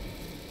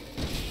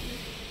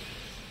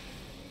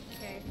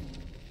 Okay.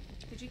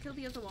 Did you kill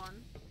the other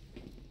one?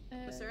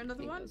 Was there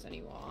another one? There was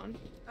only one.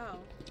 Oh.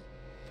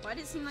 Why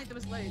did it seem like there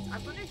was loads?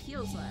 I've got no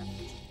heals left.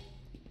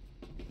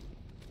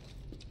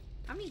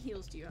 How many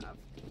heals do you have?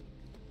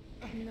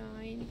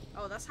 9.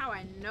 Oh, that's how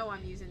I know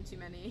I'm using too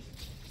many.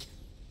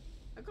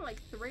 I've got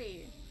like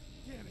 3.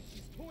 Damn it,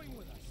 she's toying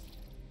with us.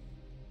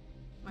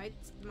 My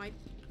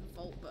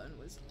vault button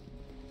was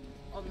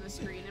on the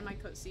screen in my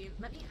cutscene.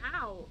 Let me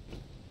out!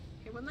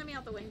 It wouldn't let me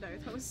out the window.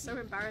 That was so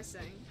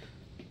embarrassing.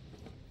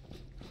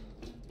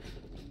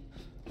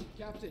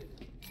 Captain.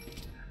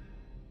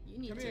 You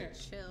need Come to here.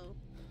 chill.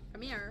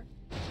 Come here.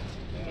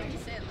 Why do you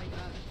say it like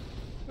that?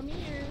 Come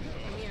here.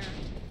 Come here.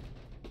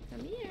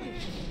 Come here.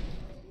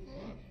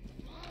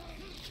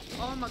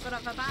 Oh my god,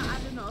 I've about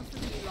had enough of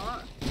you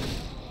lot.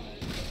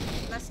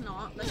 Let's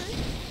not. Let's.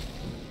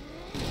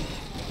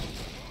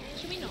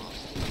 Should we not?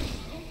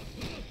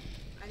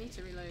 I need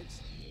to reload.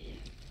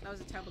 That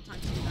was a terrible time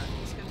to do that.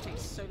 It's gonna take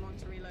so long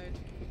to reload.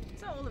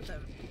 Is that all of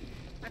them?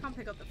 I can't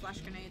pick up the flash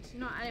grenades. You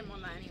know what? I didn't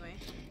want that anyway.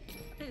 I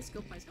think the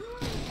skill points.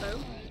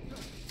 Oh!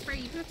 Frey,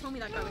 you could have told me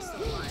that guy was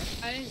still alive.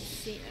 I didn't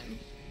see him.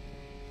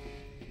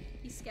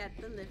 He scared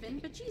the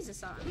living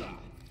bejesus out of me.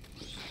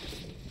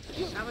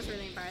 That was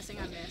really embarrassing.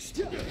 I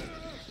missed.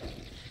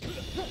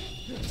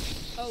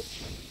 Oh,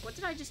 what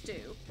did I just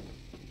do?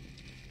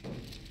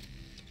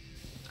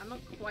 I'm not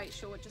quite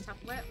sure what just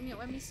happened. Where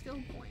many skill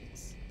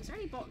points? Is there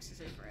any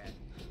boxes over it?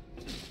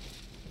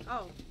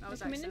 Oh, that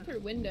was coming in accident. through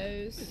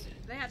windows.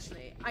 They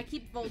actually... I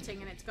keep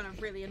vaulting and it's gonna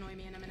really annoy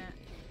me in a minute.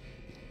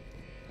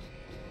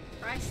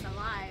 Christ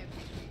alive.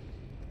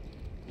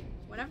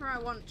 Whenever I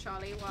want,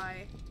 Charlie,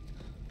 why?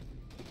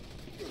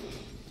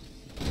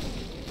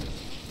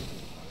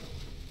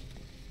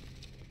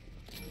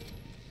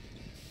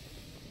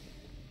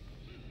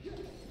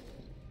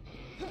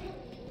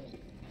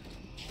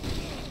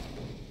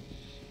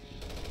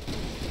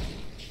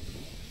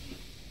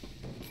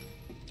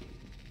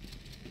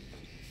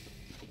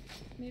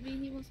 Maybe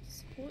he wants to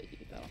support you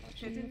about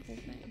watching the whole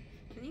thing.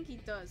 I think he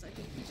does. I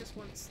think he just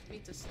wants me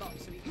to stop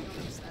so he can go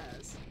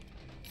upstairs.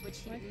 Which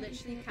he Why can't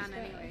literally he go can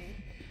upstairs? anyway.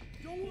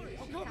 Don't worry,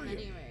 I'll cover you.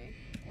 Anyway.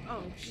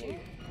 Oh, shoot.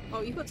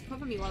 Oh, you got to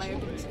cover me while I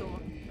open this door.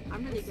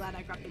 I'm really glad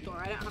I grabbed the door.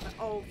 I don't have it.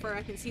 Oh, for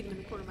I can see them in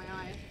the corner of my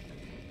eye.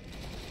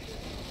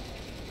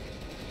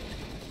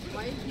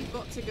 Why have you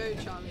got to go,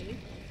 Charlie?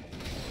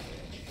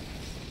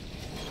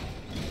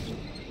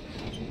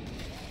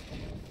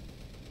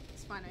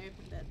 It's fine, I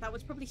opened it. That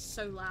was probably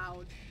so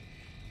loud.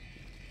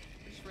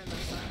 I just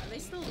realized that. Are they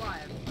still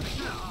alive? They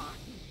kinda are.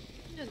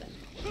 No,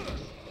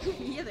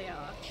 then. Yeah, they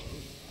are.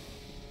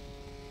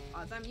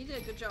 Oh, damn, you did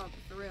a good job,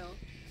 for real.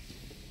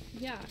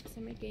 Yeah, because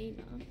I'm a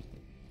gamer.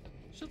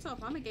 Shut up,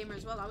 I'm a gamer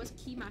as well. I was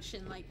key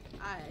mashing like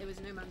it was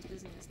no man's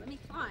business. Let me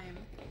climb.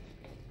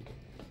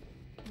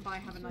 Bye,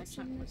 have a nice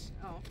time.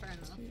 Oh, fair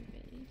enough.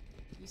 TV.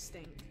 You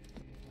stink.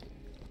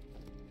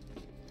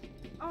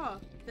 Oh,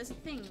 there's a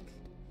thing.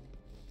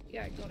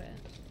 Yeah, I got it.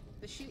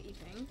 The shooty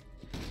thing.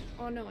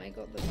 Oh no, I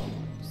got the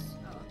box.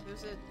 Oh,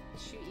 there's a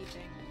shooty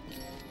thing.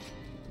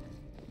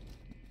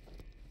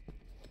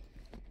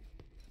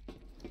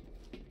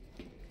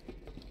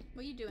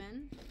 What are you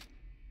doing?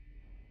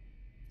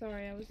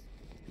 Sorry, I was...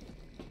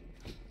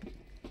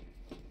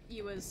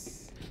 You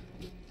was...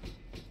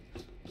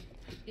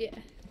 Yeah.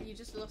 You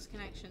just lost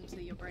connection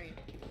to your brain.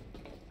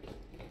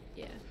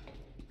 Yeah.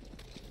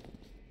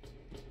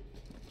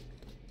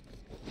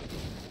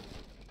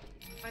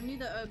 I knew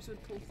the herbs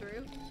would pull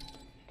through.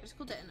 I just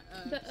called it an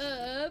herb. The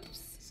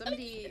herbs.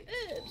 Somebody...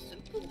 Herbs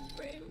and pull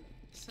through.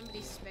 Somebody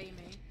spay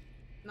me.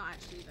 Not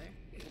actually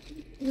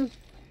though.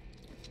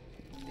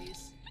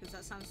 Please, because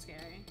that sounds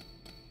scary.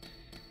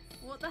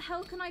 What the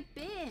hell can I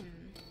bin?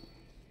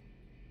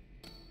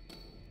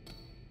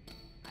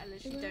 I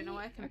literally don't know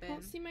where I can I bin.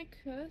 can't see my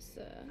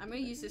cursor. I'm gonna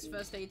use this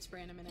first aid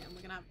spray in a minute and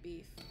we're gonna have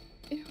beef.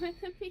 It won't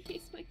let me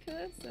use my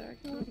cursor.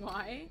 I can't.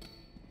 Why?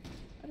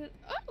 I don't.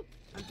 Oh!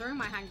 I'm throwing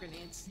my hand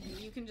grenades.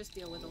 You can just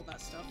deal with all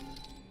that stuff.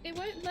 It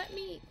won't let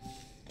me.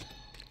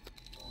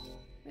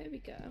 There we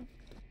go.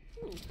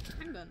 Ooh,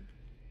 handgun.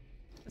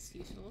 That's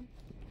useful.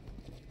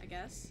 I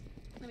guess.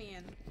 Let me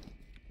in.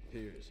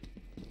 Piers.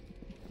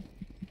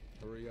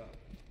 Hurry up.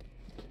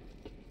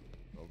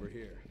 Over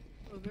here.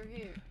 Over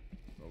here.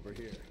 Over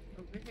here.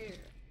 Over here.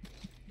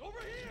 Over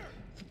here!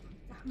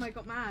 Damn, I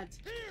got mad.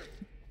 Here!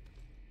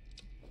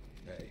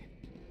 Hey.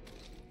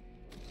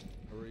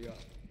 Hurry up.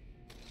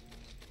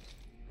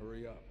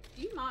 Hurry up.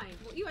 Do you mind?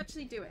 What are you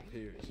actually doing?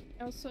 Piers.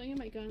 I was sorting out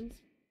my guns.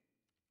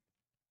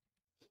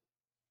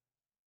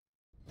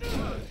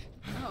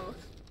 Oh.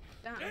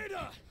 Damn.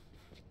 Ada!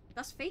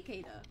 That's fake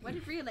Ada. Where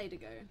did real Ada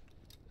go?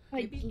 I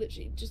Maybe-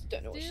 literally just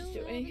don't know what she's Still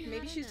doing. haven't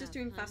Maybe had she's just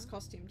doing enough, fast huh?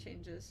 costume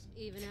changes.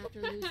 Even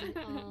after losing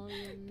all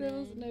your There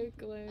was men no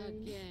glowing.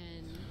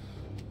 again.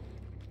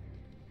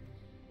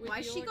 With Why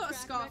has she your got a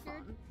track scarf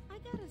record, on? I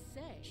gotta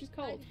say, She's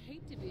cold. I'd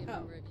hate to be a Oh.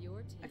 member of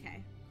your team.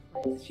 Okay.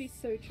 She's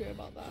so true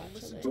about that.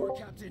 Listen Actually. to her,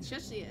 Captain. Sure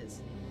she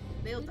is.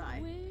 They'll But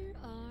die. where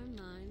are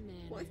my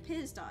manners? What if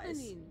Piers I dies?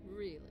 mean,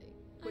 really.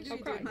 What do I we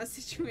should do in cry. that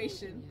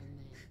situation? young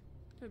men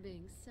for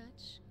being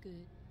such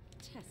good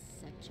test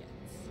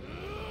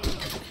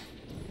subjects.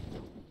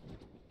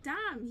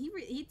 Damn,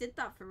 he did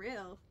that for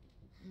real.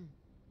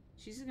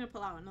 She's just gonna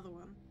pull out another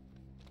one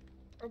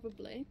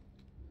Probably.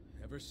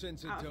 Ever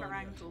since out of her Adonia,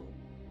 ankle.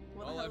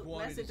 What all the hell? I've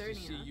Where's wanted is to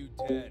see Adonia? you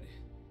dead.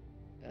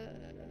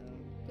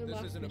 The This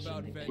last isn't mission, about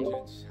I think.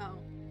 vengeance. Oh,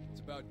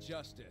 It's about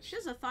justice. she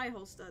has a thigh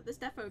holster. This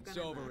defo gun. It's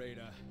in over, there.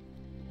 Ada.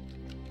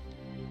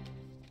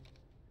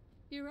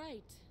 You're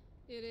right.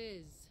 It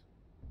is.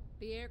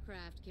 The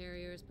aircraft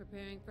carrier is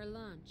preparing for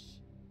launch.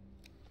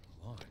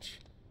 Launch.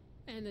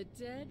 And the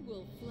dead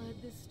will flood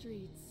the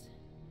streets.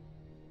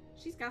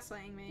 She's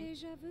gaslighting me.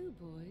 Deja vu,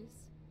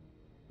 boys.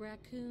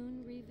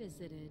 Raccoon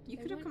Revisited. You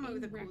They could have come up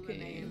went with a in cooler raccoon.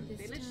 name. They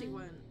This literally time-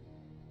 weren't.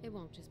 It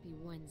won't just be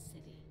one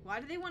city. Why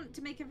do they want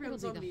to make everyone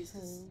It'll be the zombies?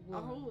 'Cause whole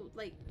a whole world.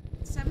 like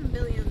 7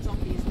 billion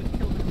zombies would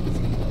kill them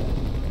easy.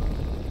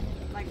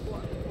 Like,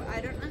 what? I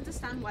don't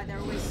understand why they're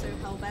always so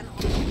hellbent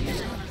on making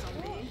everyone a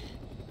zombie.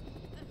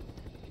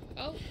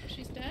 Oh,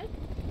 she's dead?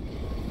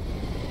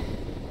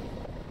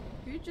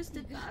 Who just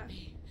did that?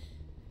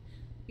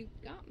 You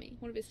got me.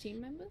 One of his team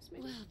members,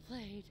 maybe? Well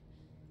played.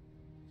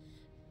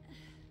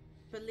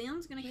 But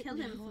Leon's gonna But kill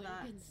him no for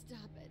that. one can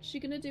stop it. Is she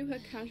gonna do her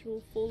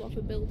casual fall off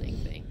a building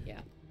thing? Yeah.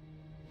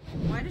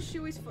 Why does she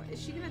always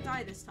is she gonna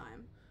die this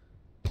time?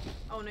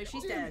 Oh no,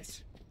 she's dead.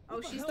 Oh,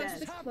 What the she's hell That's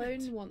dead. the just clone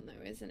happened? one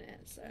though, isn't it?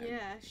 So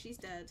Yeah, she's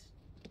dead.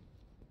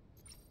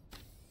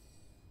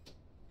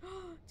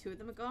 Two of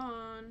them are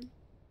gone.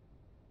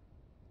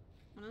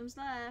 One of them's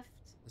left.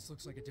 This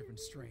looks like a different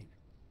strain.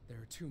 There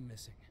are 2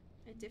 missing.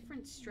 A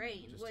different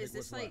strain. Just What take is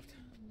this what's like? left.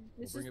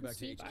 We'll This bring is it the back to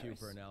sea HQ virus.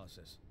 for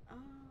analysis. Oh.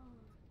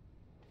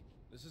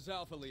 This is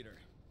Alpha Leader.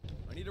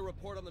 I need a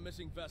report on the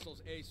missing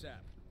vessels ASAP.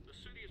 The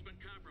city has been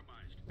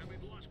compromised, and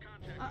we've lost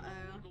contact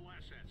Uh-oh. with local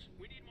assets.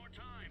 We need more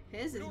time.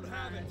 His We is don't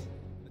have mad. it.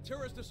 The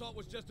terrorist assault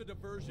was just a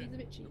diversion. He's a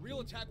bit The cheeky.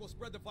 real attack will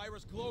spread the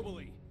virus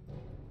globally.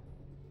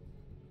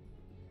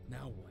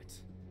 Now what?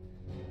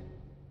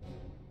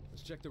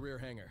 Let's check the rear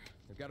hangar.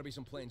 There've got to be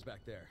some planes back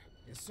there.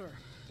 Yes, sir.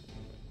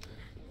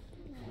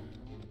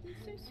 He's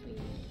so sweet.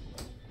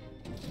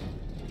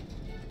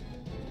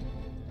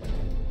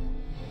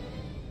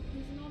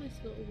 He's an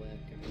honest little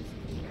worker,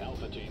 isn't he?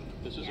 Alpha Team,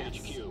 this is Yes.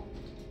 HQ.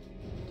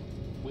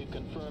 We've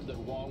confirmed that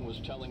Wong was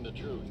telling the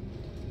truth.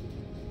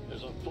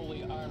 There's a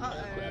fully armed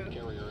aircraft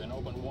carrier in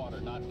open water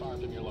not far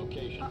from your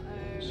location.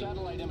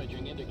 Satellite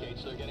imaging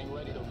indicates they're getting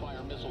ready to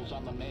fire missiles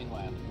on the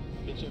mainland.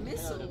 It's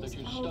imperative Missiles? that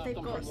you Oh, stop they've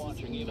them got from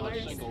launching even a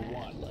wireless single head,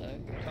 one.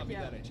 Look. Copy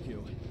Yeah. that,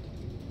 HQ.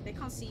 They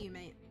can't see you,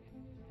 mate.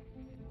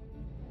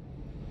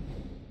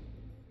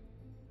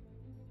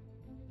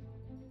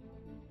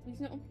 He's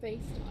not on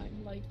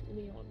FaceTime like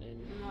Leon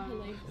and No.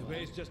 Helene. The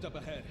bay's just up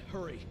ahead.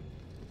 Hurry.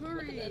 Hurry.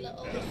 Look at the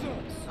little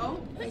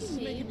Oh, This is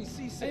putting making me me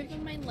seasick.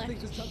 over my Think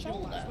left this touch gonna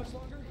last shoulder. much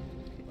longer?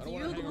 I don't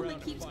you're want the to hang one around that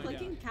and keeps find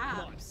clicking out. Come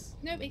on. caps.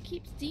 No, it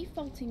keeps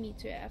defaulting me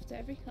to it after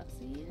every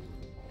cutscene.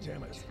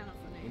 Damn That's it. kind of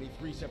We funny. need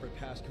 3 separate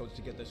passcodes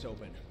to get this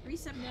open.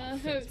 Reset. No,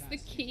 it's the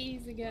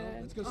keys Well, again.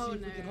 let's go Oh see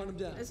if we can hunt him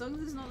no. down. As long as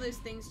there's not those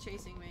things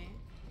chasing me.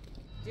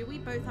 Do we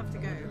both have to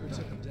go? Whoever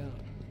took him down.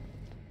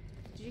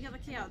 Did you get the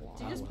key out?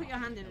 Did you just put your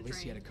hand in a At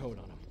least he had a drain? code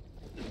on him.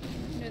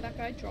 No, that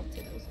guy dropped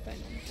it. That was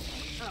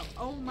funny.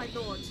 Oh my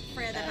lord.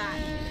 Freya, they're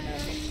back.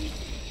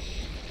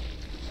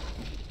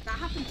 That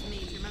happened to me.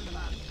 Do you remember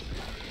that?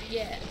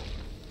 Yeah.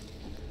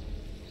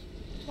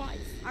 Twice.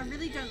 I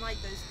really don't like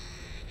those.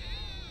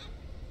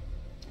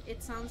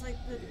 It sounds like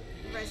the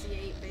Resi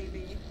 8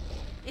 baby.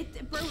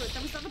 Bro,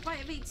 that was at the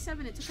bite of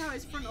 87. It took out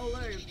his frontal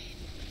lobe.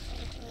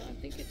 I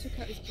think it took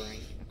out his brain.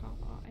 I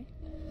can't lie.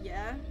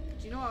 Yeah?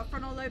 Do you know what a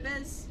frontal lobe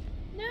is?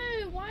 No,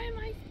 why am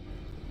I?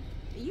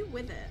 Are you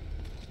with it?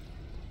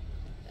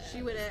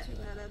 She with it. There's two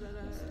of them.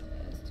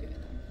 There's 2 of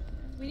them.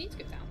 We need to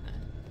go down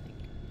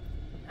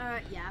there, I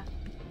think. Yeah.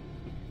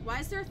 Why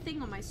is there a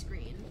thing on my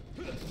screen?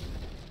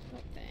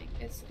 What thing?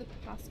 It's the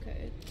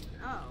passcode.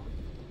 Oh.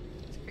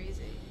 It's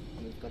crazy.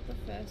 We've got the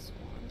first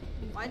one.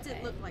 We've Why got does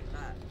it A. look like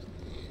that?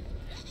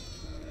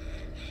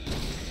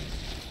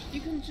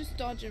 You can just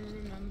dodge and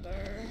remember.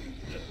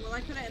 Well,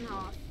 I cut it in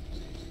half.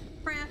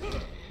 Freya!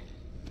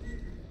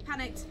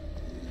 Panicked.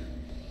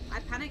 I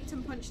panicked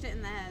and punched it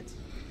in the head.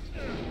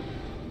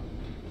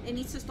 It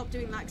needs to stop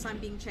doing that because I'm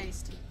being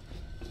chased.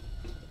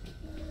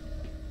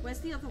 Where's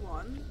the other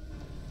one?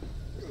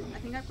 I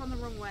think I've gone the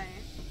wrong way.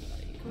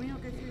 Can we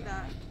not go through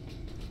that?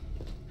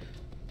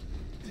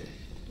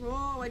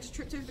 Whoa, I just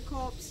tripped over the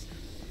corpse.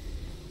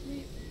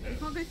 Wait, We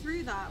can't go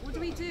through that. What do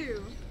we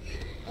do?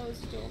 oh,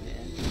 it's a door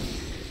here.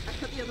 I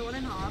cut the other one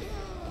in half.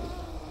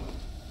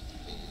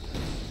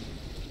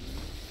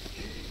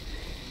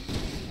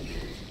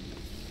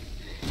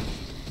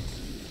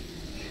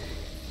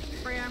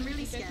 Freya, I'm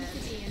really scared.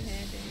 There's a in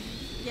here,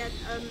 James. Yeah,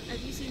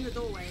 have you seen the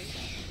doorway?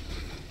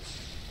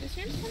 This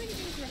room's kind of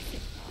giving Jurassic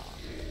Park.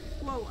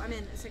 Whoa, I'm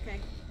in. It's okay.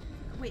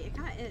 Wait, it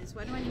kind of is.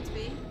 Where do I need to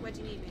be? Where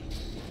do you need me?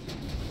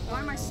 Why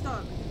am I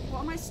stuck?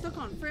 What am I stuck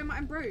on? Freya,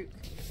 I'm broke.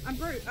 I'm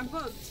broke. I'm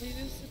bugged. We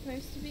were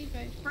supposed to be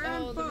both. Freya,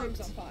 I'm Oh, the room's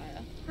bugged. on fire.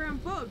 Freya, I'm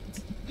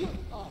bugged.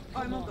 Oh,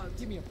 I'm come all on. bugged.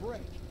 Give me a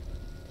break.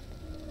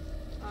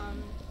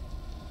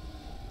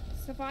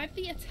 Survive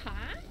the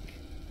attack?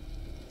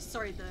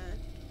 Sorry,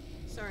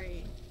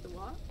 the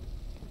what?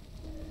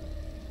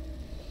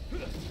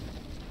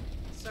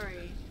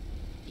 Sorry,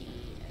 The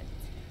attack.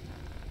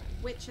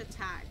 which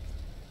attack?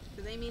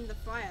 Do they mean the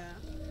fire?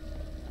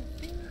 I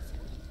think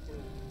so.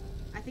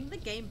 I think the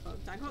game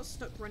bugged. I got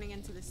stuck running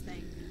into this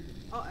thing.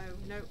 Uh-oh,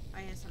 no,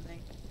 I hear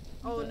something.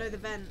 Oh no, the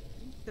vent.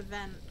 The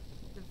vent.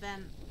 The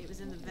vent. It was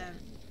in the vent.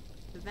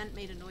 The vent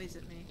made a noise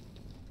at me.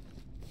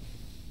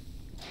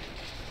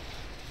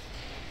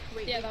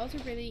 Wait, Yeah, that was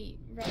a really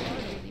big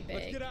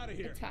Let's get outta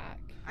here. attack.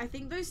 I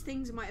think those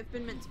things might have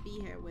been meant to be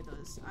here with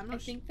us. I'm I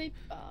not think they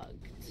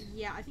bugged.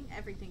 Yeah, I think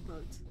everything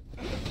bugged.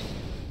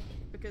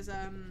 Because,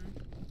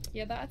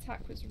 Yeah, that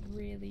attack was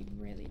really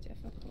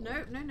difficult.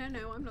 no,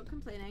 I'm not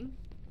complaining.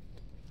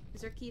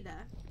 Is there a key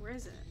there? Where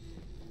is it?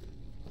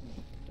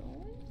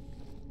 Door?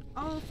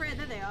 Oh, Freya,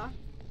 there they are.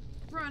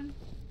 Run.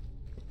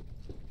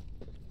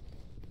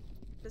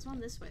 There's one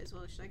this way as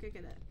well. Should I go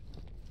get it?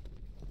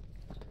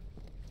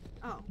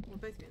 Oh, we're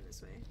both going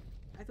this way.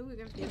 I thought we were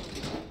going for the other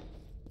one.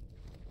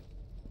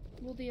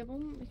 Well, the other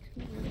one we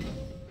can.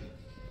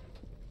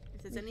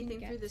 If there's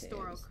anything through this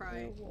door, I'll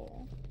cry.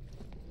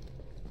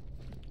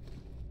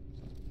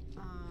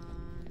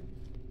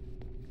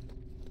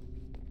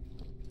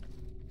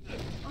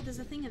 Oh, there's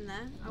a thing in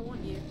there. I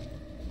want you.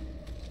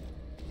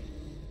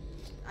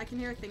 I can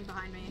hear a thing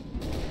behind me.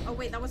 Oh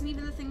wait, that wasn't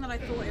even the thing that I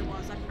thought it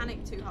was. I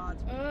panicked too hard.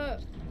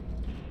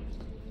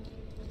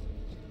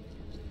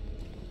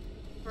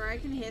 Where I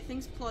can hear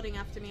things plodding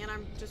after me and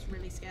I'm just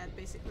really scared,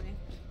 basically.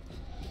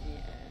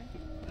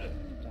 Yeah.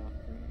 Dark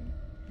room.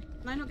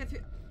 Can I not get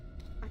through?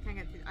 I can't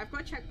get through. I've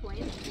got a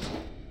checkpoint.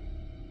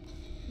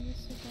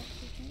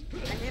 I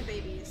hear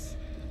babies.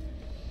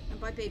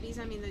 And by babies,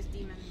 I mean those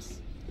demons.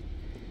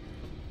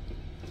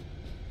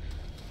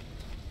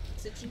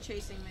 It's literally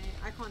chasing me.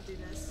 I can't do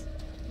this.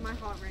 My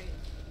heart rate.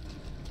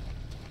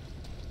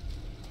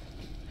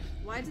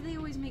 Why do they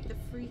always make the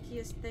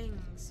freakiest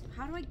things?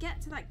 How do I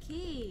get to that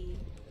key?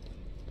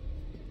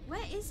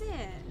 Where is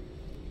it?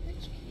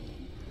 Which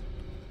key?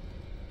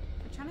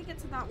 I'm trying to get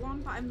to that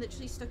one, but I'm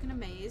literally stuck in a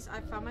maze.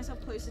 I found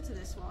myself closer to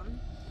this one.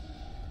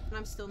 And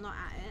I'm still not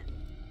at it.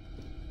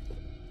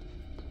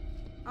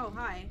 Oh,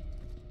 hi.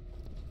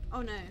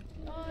 Oh no.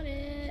 Got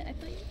it. I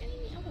thought you were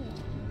getting the other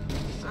one.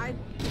 I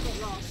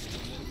got lost.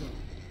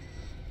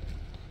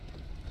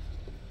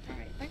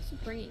 Alright, thanks for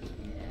bringing me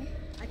here.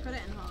 I cut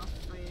it in half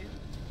for you.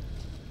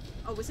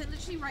 Oh, was it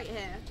literally right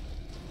here?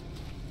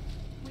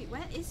 Wait,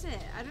 where is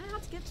it? I don't know how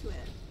to get to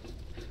it.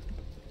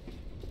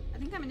 I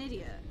think I'm an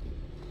idiot.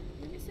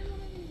 Maybe it's in one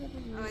of these other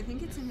rooms. Oh, I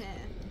think it's in here.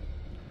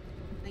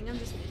 I think I'm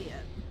just an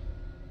idiot.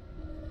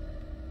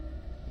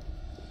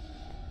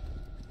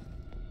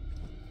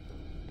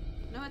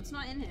 No, it's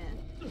not in here.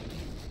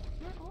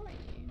 Where are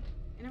you?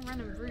 In a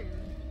random room.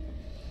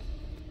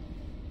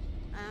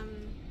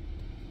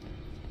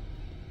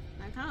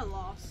 I'm kind of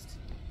lost.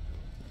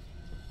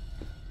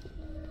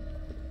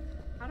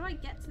 How do I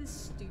get to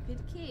this stupid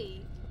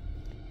key?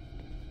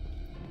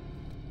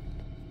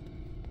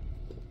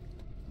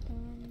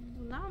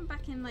 Well, now I'm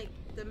back in, like,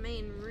 the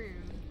main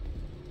room.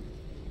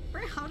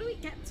 Bro, how do we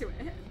get to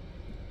it?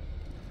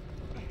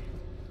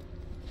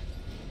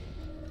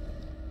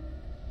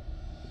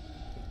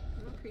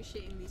 I'm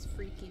appreciating these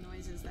freaky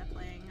noises they're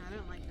playing. I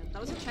don't like them.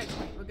 That was a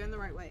checkpoint. We're going the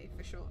right way,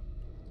 for sure.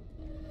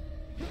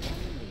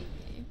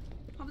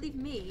 Can't believe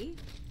me.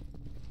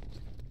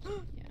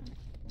 Yeah.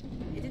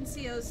 It didn't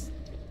see us.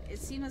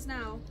 It's seen us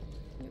now.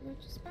 Wait, we're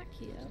just back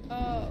here.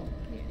 Oh,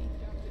 nearly.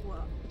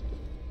 What?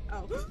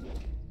 Oh.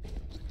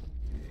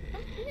 Oh,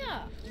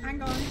 yeah.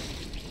 Hang on.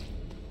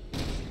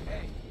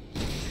 Hey.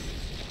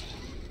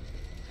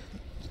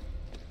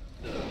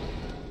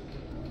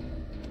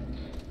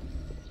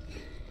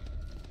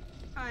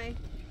 Hi.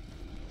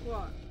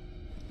 What?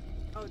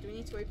 Oh, do we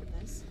need to open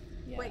this?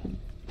 Yeah. Wait.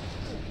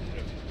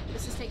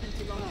 This is taking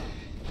too long.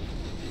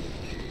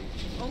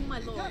 Oh my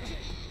lord.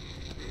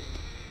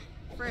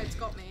 Fred's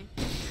got me.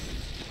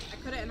 I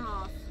cut it in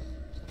half.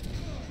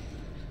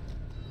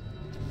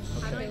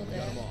 How do I Okay, we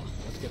got them all.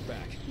 Let's get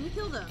back. Can we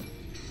kill them?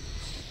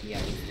 Yeah,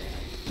 he's dead.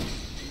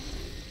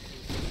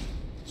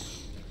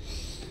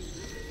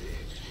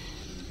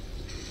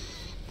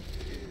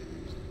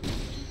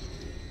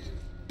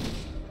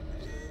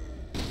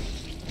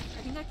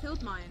 I think I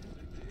killed mine.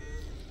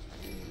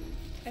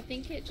 I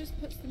think it just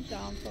puts them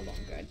down for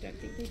longer. I don't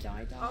think they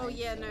die. Oh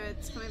yeah, no,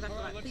 it's coming back.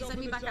 Alright, Please let's let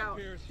me open back this up, out.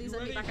 Piers. Please You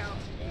let me ready? back out.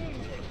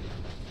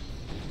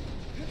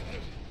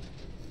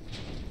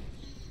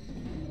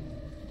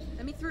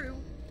 Let me through.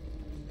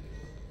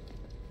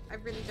 I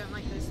really don't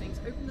like those things.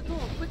 Open the door,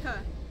 quicker!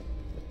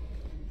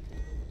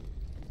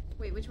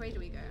 Wait, which way do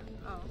we go?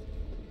 Oh.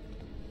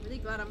 I'm really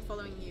glad I'm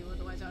following you,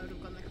 otherwise I would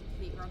have gone the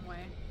complete wrong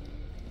way.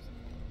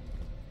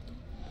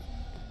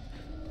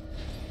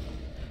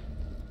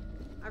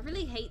 I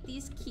really hate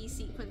these key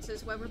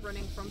sequences where we're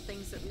running from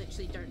things that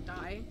literally don't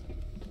die.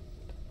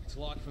 It's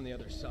locked from the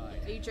other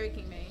side. Are you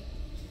joking me?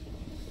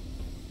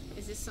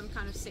 Is this some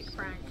kind of sick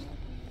prank?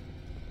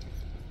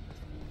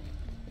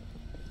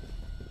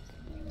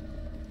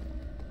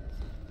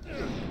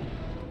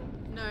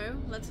 No,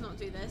 let's not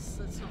do this.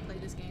 Let's not play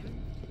this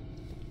game.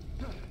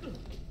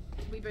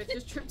 We both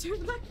just tripped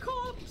over that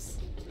corpse!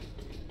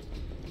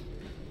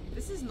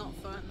 This is not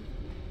fun.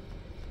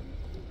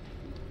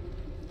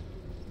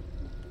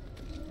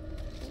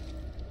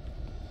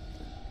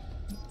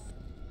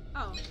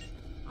 Oh,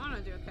 I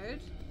wanna do a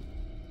code.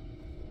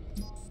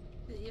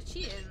 You're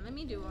cheating. Let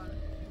me do one.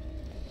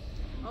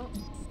 Oh,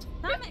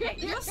 damn it!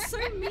 You're so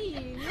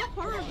mean. You're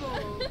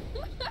horrible.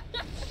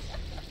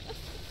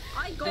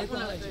 I got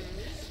one of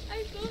those.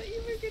 I thought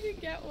you were gonna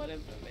get one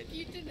of them and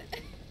you didn't.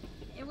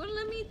 It wouldn't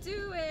let me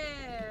do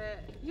it.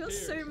 You're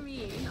so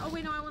mean. Oh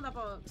wait, no, I want that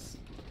box.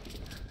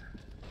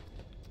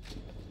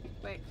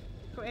 Quick,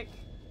 quick.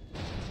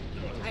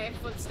 I have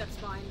footsteps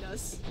behind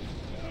us.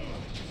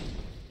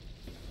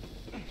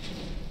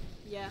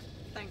 Yeah,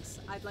 thanks.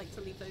 I'd like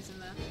to leave those in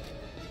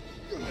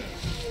there.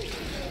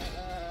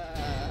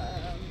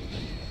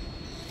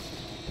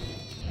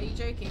 Are you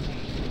joking me?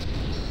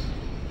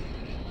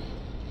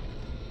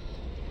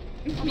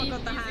 Oh my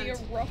god, the hand.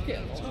 Using a rocket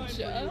Time for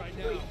launcher. you right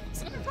now.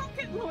 It's a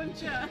rocket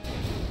launcher!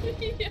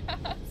 Yeah,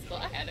 that's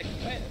what I had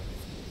equipped.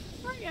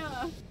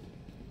 Freya!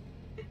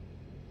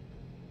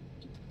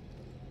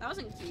 That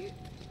wasn't cute.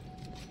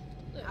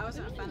 Look, I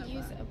wasn't a we fan don't of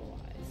use that. it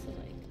otherwise, so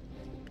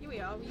like... Here we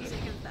are, we use it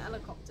against the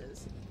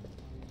helicopters.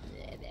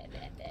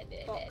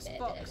 Box,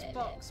 box,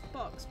 box,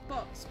 box,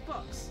 box,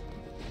 box.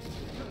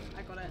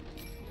 I got it.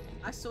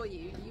 I saw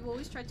you. You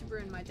always tried to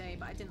ruin my day,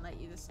 but I didn't let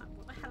you this time.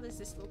 What the hell is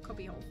this little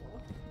cubby hole for?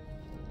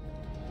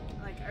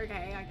 Like,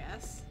 okay, I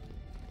guess.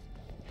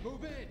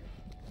 Move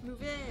in!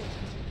 Move in!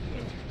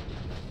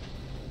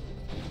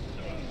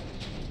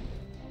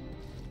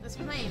 This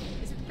plane.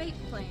 Is it the bait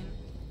plane?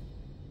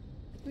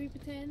 We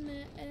pretend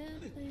that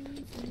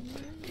airplanes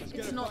Let's get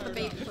It's it not the fired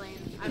bait up.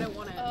 plane. I don't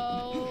want it.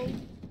 Oh,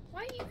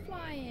 why are you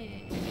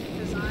flying?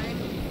 Because I'm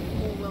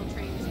more well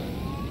trained.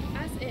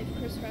 As if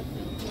Chris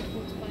Redfield would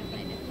want to fly a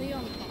plane. If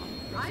Leon can't.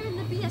 I'm in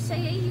the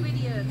BSAA, you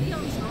idiot.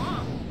 Leon's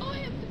not. I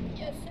am the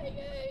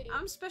PSAA.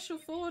 I'm Special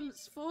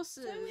Forces.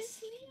 So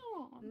is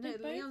Leon. No, They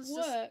both Leon's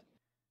just- work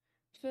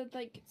for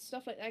like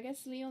stuff like. I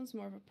guess Leon's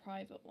more of a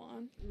private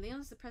one.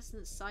 Leon's the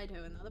president's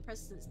side-hoe, and the other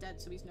president's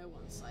dead, so he's no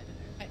one's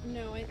side-hoe.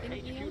 No, I think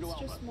HQ to Leon's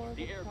Alpha. just more of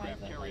The a aircraft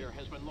private. carrier Like,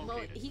 has been Well,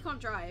 located. he can't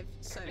drive,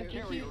 so The I think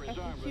carrier you- is I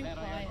think armed with you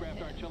anti-aircraft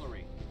fly it.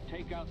 artillery.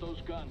 Take out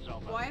those guns,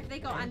 Alpha. why have they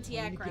got Plane against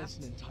anti-aircraft?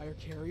 an entire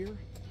carrier?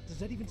 Does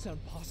that even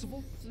sound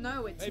possible?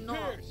 No, it's Hey, not.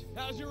 Piers,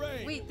 how's your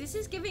aim? Wait, this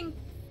is giving.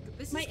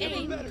 This My is giving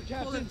aim- Better, Call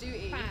Captain. of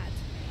Duty. bad.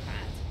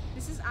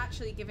 This is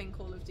actually giving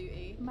Call of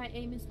Duty. My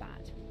aim is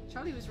bad.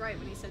 Charlie was right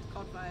when he said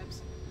COD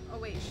vibes. Oh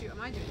wait, shoot,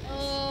 am I doing this?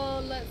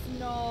 Oh, let's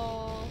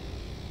not.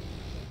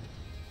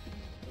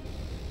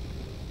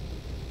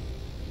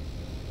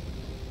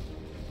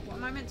 What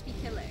am I meant to be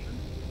killing?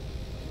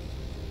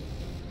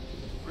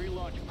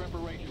 Pre-launch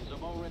preparations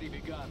have already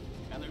begun,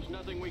 and there's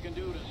nothing we can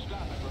do to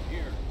stop it from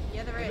here.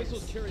 Yeah, there The is.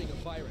 missile's carrying a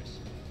virus.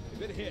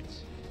 If it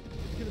hits,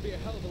 it's gonna be a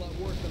hell of a lot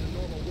worse than a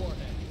normal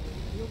warhead.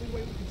 The only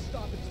way we can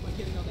stop it is by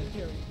getting on that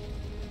carrier.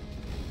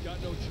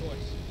 Got no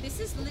choice. This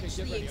is Okay, get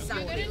literally ready, I'm You're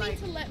exactly gonna like. need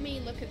to let me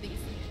look at these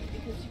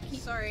because you keep.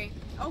 Sorry.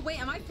 Oh wait,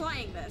 am I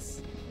flying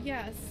this?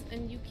 Yes,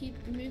 and you keep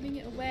moving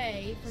it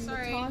away from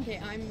Sorry. the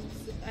target. I'm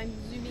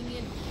zooming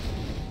in.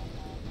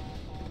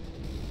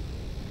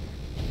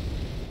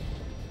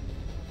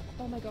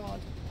 Oh my god.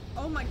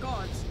 Oh my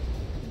god,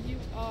 You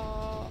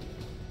are.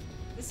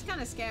 this is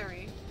kind of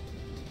scary.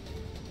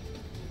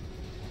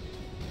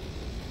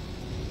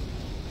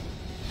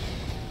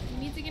 You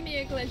need to give me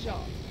a clear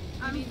shot.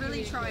 You I'm need to give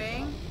really me a clear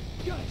trying.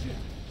 Gotcha!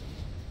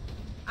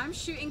 I'm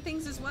shooting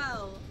things as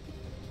well.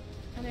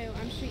 shot. I know,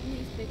 I'm shooting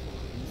these big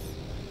ones.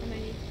 And I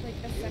need like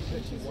a Piers second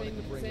said she to wanted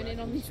to bring zoom in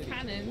on Raccoon these City to the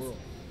cannons. world.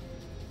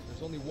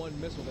 There's only one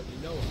missile that we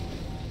know of.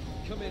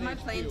 Come in, My HQ.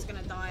 plane's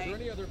gonna die. Are there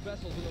any other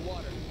vessels in the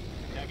water?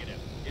 Negative.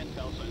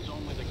 Intel says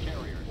only the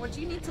carrier. What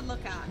do you need to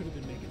look at? Could have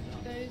been making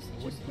up. Those,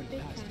 Wouldn't just the put it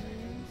big past her.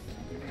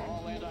 cannons.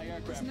 All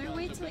anti-aircraft There's no guns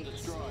way have to, been like,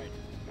 destroyed.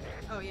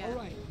 Oh yeah.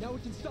 Alright, now we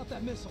can stop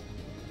that missile.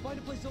 Find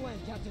a place to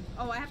land, Captain.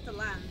 Oh, I have to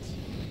land.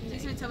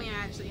 Please don't tell me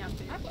I actually have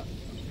to. I've got.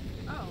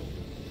 Oh.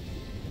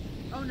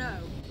 Oh no.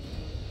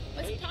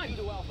 What's the time? HQ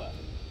to Alpha.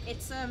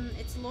 It's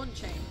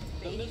launching.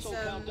 The He's missile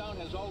countdown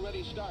has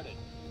already started.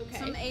 Okay.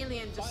 some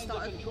alien just Find the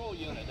started. control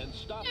unit and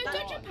stop No, the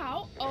don't launch. jump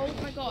out. Oh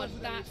my god,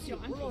 President that's your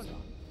HQ, ankle we're on it.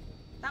 song.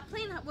 That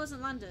plane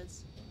wasn't landed.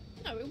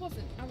 No, it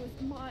wasn't. I was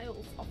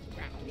miles off the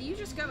Are ground. you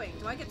just going?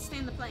 Do I get to stay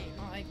in the plane?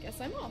 I guess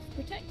I'm off.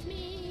 Protect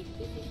me.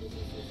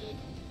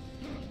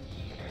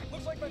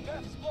 Looks like my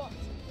path is blocked.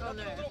 Oh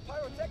no.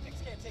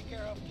 pyrotechnics can't take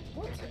care of.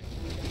 What?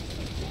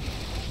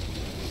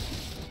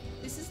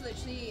 This is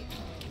literally.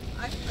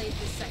 I've played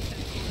this section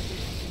of Call of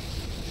Duty.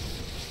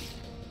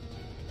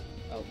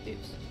 Oh,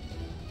 oops.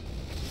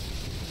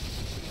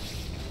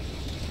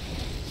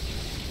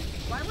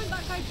 Why would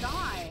that guy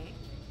die?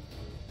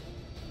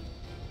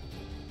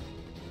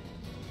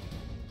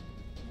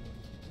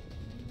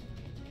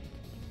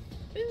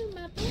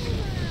 Booma,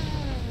 booma.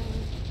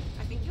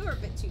 I think you're a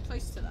bit too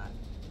close to that.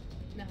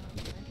 No, I'm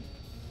fine.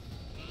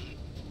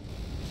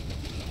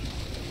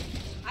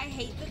 I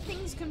hate that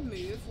things can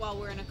move while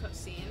we're in a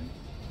cutscene.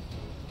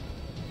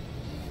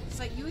 It's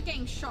like you were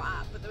getting shot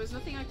at, but there was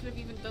nothing I could have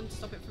even done to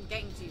stop it from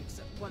getting to you,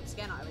 because once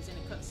again I was in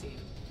a cutscene.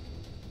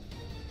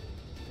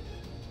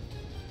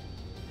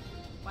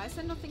 Why is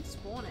there nothing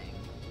spawning?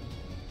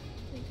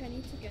 I think I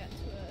need to get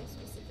to a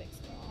specific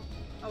spot.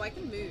 Oh, I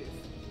can move.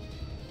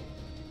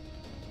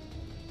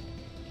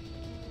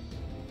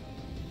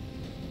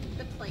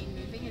 The plane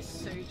moving is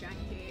so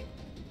janky.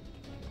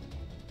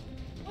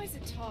 Why is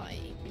it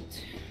tight?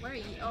 Where are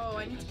you? Oh,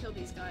 I need to kill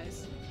these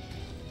guys.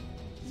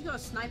 He's got a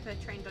sniper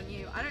trained on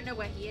you. I don't know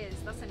where he is.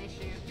 That's an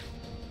issue.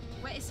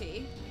 Where is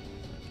he?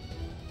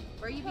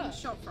 Where are you being Huh.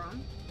 shot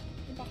from?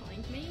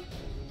 Behind me?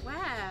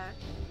 Where?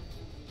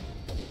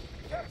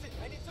 Captain,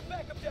 I need some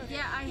backup down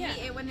Yeah, I Yeah,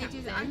 hate it when they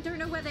do that. I Captain. don't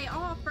know where they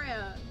are,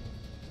 Freya.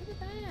 Where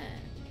over there.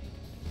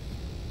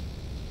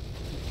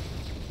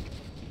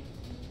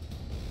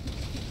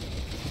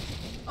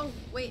 Oh,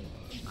 wait.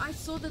 I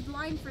saw the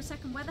line for a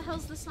second. Where the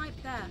hell's the snipe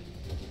there?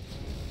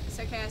 It's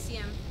okay, I see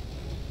him.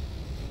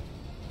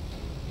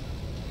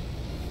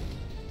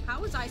 How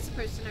was I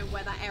supposed to know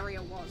where that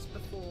area was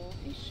before?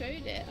 He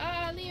showed it.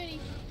 Ah, Leonie.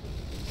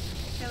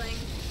 Killing.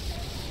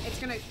 It's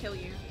gonna kill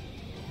you.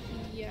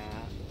 Yeah.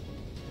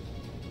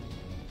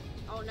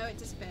 Oh no, it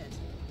disappeared.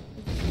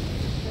 I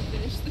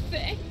finished the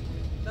thing.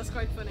 That's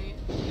quite funny.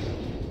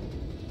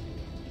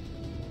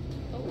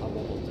 Oh, I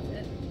wobbled a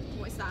bit.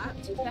 What is that?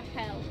 What the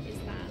hell is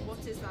that? What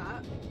is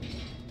that?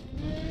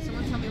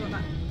 Someone tell me what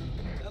that...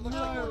 That looks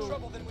like more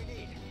trouble than we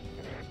need.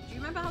 Do you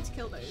remember how to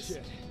kill those?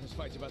 Shit, this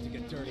fight's about to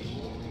get dirty.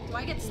 Do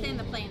I get to stay in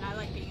the plane? I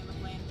like being in the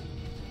plane.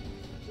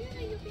 Yeah,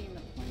 you'll be in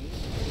the plane.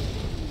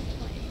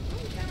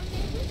 Oh, down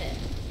there with it.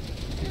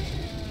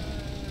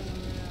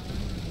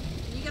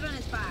 Can you get on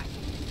his back?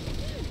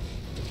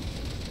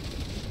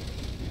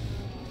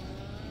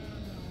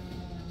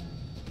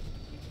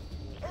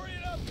 Hurry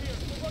it up here!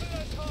 We're running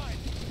out of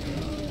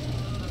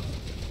time!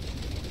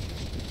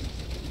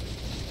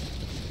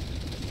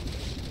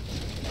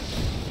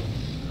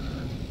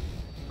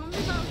 Come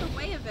move out of the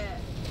way of it.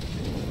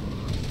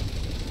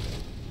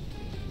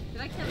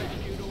 Did I kill it?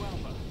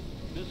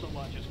 Missile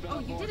launch has been Oh,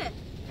 you did it.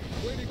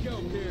 Way to go,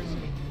 Piers.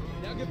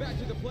 Now get back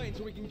to the plane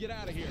so we can get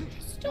out of here.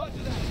 Roger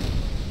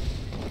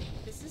that!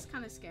 This is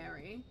kind of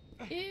scary.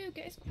 Ew,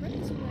 get his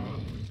grips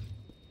away.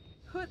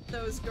 Put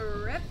those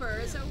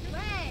grippers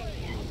away.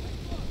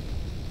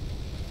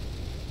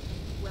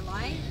 Will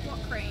I?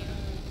 What crane?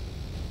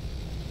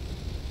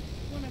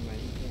 What I'm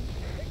running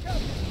to. Hey,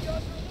 Captain, the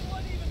odds are a little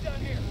uneven down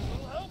here. A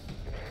little help?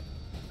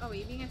 Oh,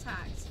 you're being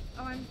attacked.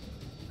 Oh,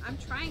 I'm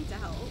trying to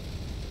help.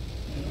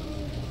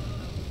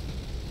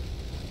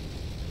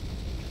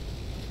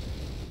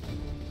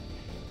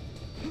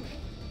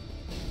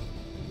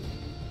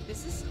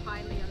 This is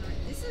highly unreal.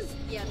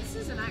 This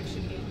is an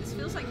action game. This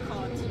feels like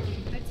COD.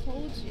 I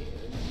told you.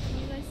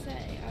 What did I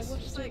say? I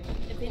watched like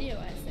a video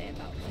essay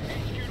about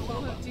this.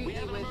 Call of Duty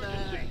with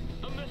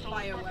BioWare.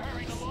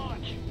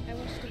 I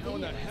watched a How in video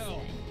the essay.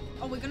 hell?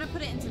 Oh, we're gonna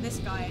put it into this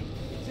guy.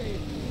 Dave,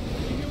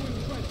 you hear when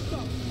trying to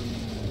stop?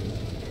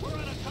 We're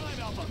out of time,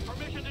 Alpha.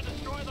 Permission to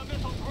destroy the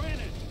missile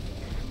granted.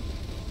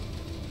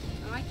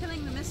 Am I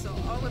killing the missile?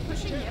 Oh, we're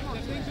pushing him That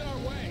onto thing's in it. our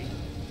way.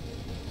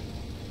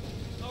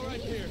 All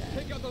right, Piers,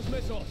 take out those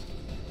missiles.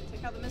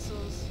 Take out the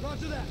missiles.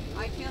 Roger that!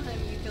 I kill him,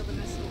 you kill the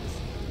missiles.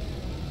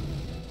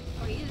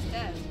 Oh, he is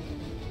dead.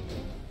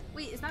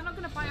 Wait, is that not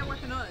gonna fire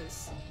weapon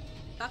us?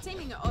 That's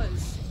aiming at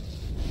us.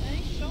 I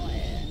shot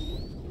it.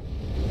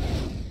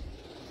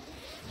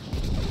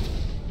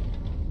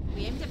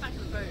 We aimed it back at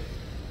the boat.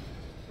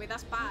 Wait,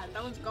 that's bad.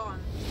 That one's gone.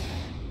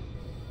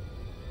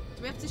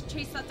 Do we have to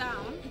chase that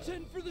down? It's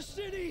in for the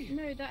city!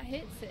 No, that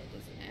hits it,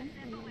 doesn't it?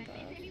 Remember.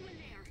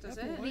 Does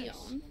That's it?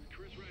 Leon.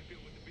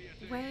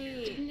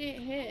 Wait. Didn't it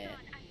hit?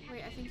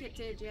 Wait, I think it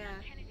did, yeah.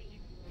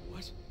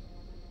 What?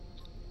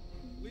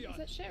 Leon. Is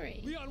that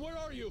Sherry? Leon, where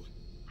are you?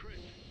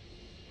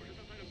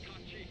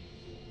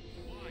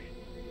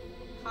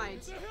 Hide.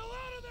 Get the hell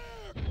out of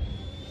there!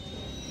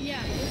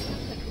 Yeah, this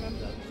happened,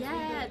 remember?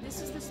 Yeah,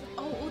 this is this.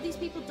 Oh, all these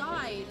people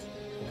died.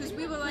 Because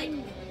we were like.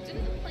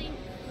 Didn't the plane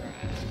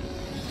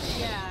crash?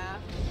 Yeah.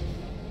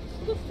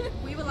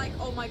 We were like,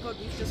 oh my god,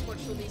 we've just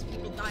watched all these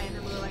people die. And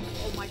then we were like,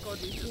 oh my god,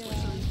 we've just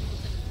watched all these people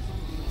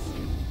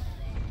die.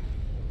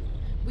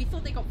 We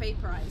thought they got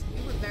vaporized.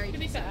 We were very To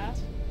be concerned.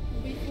 fair,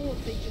 we thought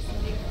they just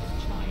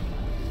nuked China.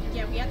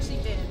 Yeah, we actually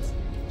did.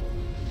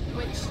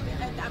 Which,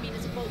 I mean,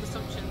 it's a bold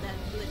assumption, then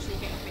literally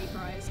getting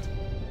vaporized.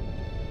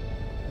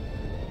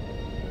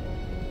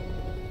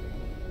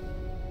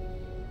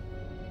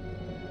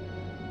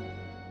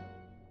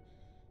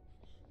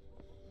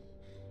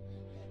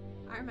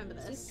 I remember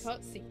It's this. just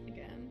cutscene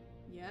again.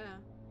 Yeah.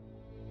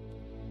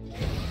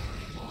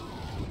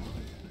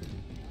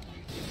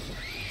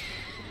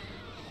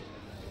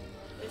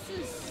 This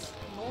is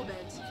morbid.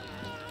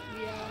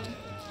 Yeah.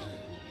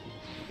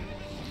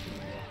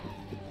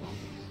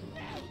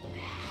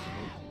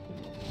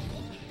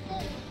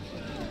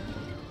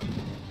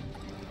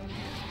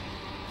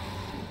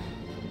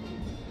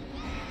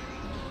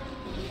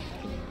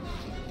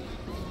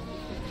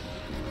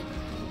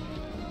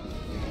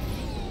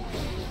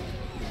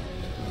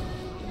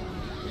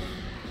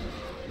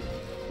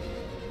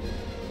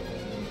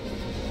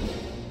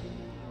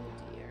 Oh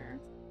dear.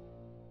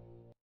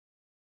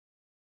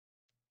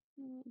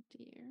 Oh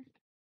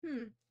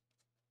dear.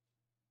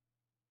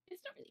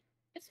 It's not really.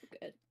 It's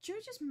good. Joe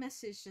just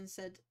messaged and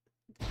said,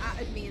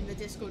 added me in the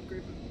Discord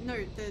group. No,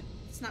 the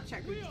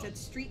Snapchat group. He said,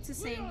 Streets are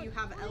saying you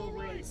have L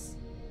Riz.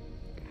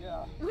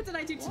 Yeah. What did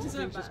I do to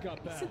deserve Things that? just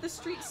got bad. Said the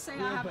streets say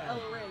Real I have bad.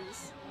 L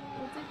Riz.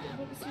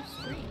 What was your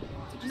street?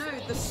 Did you No,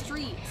 say- the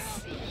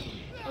streets.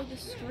 Oh, the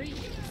streets.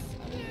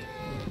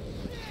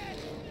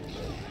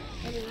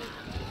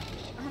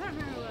 I don't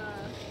know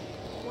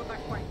what that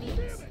quite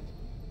means.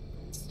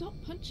 Stop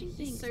punching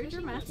things. So especially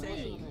on the dramatic.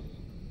 plane.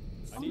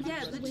 I need yeah,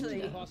 to rescue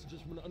literally. two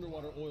hostages from an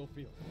underwater oil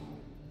field.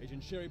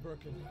 Agent Sherry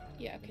Birkin.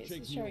 Yeah, okay, so Jake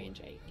it's Sherry Mueller. and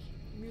Jake.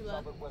 Mueller.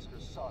 Robert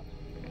Wesker's son.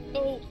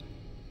 Oh,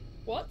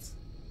 what?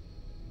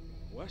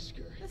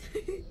 Wesker.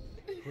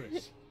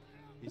 Chris.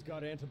 He's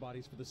got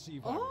antibodies for the C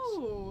virus.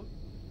 Oh!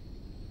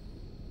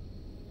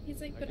 He's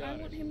like, I but I got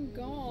want it. him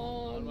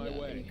gone. On my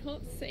way. You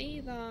can't say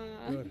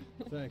that. Good.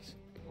 Thanks.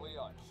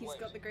 Leon, He's wait.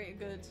 got the greater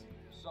good.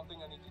 Something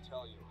I need to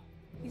tell you.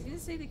 He's gonna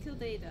say they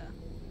killed Ada.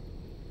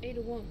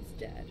 Ada Wong's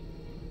dead.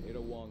 Ada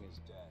Wong is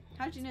Dead.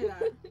 How'd you know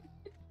that?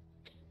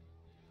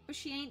 But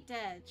she ain't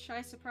dead.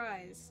 Shy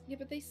surprise. Yeah,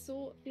 but they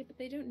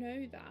don't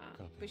know that.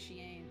 But she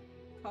ain't.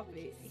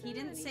 Copy. He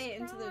didn't say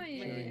it into the crying.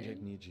 Sherry and radio.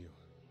 Jake need you.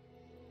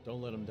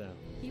 Don't let him down.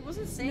 He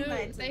wasn't saying No,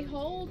 that into they the...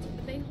 hold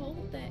their thing up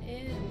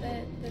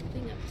to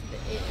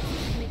the ear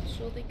to make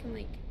sure they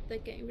can they're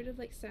getting rid of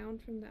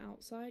sound from the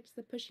outside. So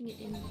they're pushing it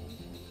in.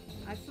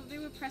 I thought they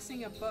were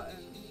pressing a button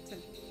to...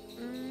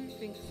 I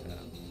think so.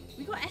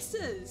 We got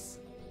S's!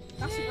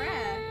 That's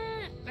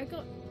rare.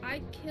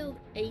 I killed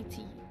 80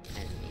 enemies.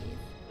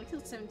 I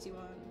killed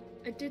 71.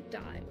 I did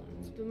die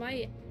once, but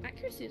my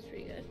accuracy is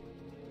pretty good.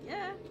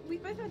 Yeah, we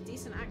both had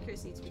decent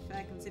accuracy to be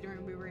fair,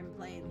 considering we were in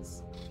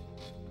planes.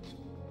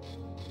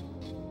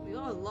 We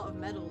got a lot of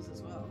medals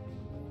as well.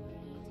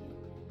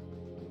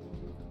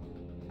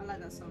 I like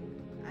that song.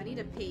 I need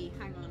a pee,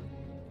 hang on.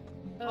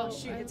 Oh,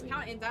 shoot, it's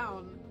counting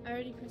down. I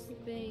already pressed the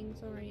thing,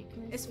 sorry.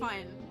 Can I It's speak?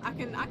 fine.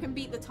 I can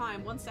beat the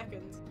time. 1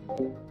 second.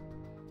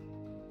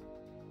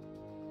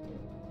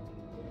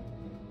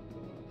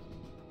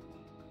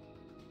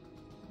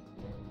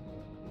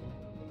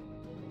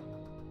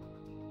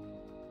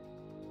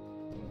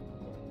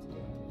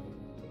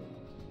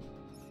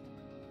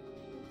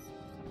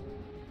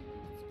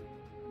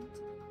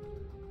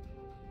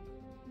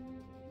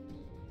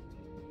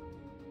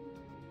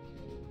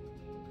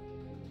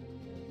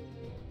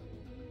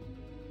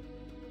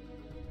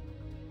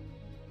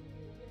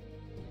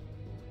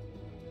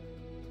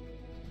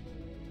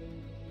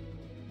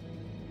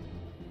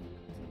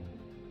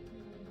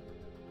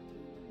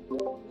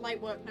 Light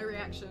work, no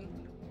reaction.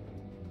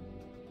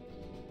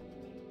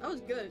 That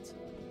was good.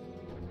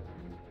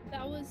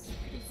 That was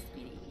pretty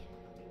speedy.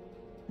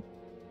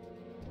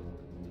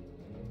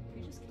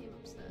 We just came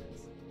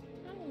upstairs.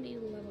 I don't need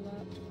to level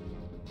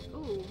up.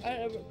 Ooh. I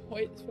don't have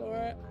points for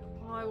it.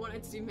 Oh, I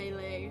wanted to do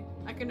melee.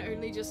 I can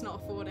only just not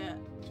afford it.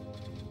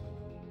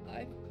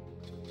 I'm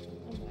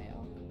way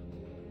off.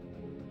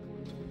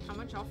 How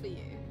much off are you?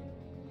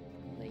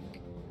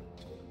 Like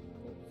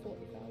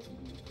 40,000.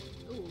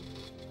 Ooh.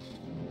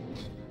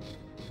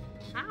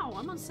 Ow,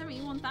 I'm on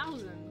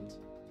 71,000.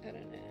 I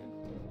don't know.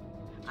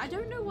 I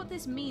don't know what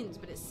this means,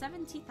 but it's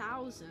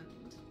 70,000.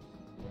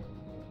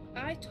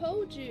 I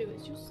told you,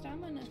 it's your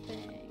stamina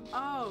thing.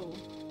 Oh.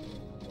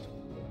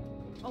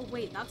 Oh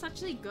wait, that's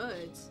actually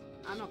good.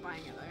 I'm not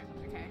buying it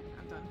though. Okay,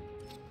 I'm done.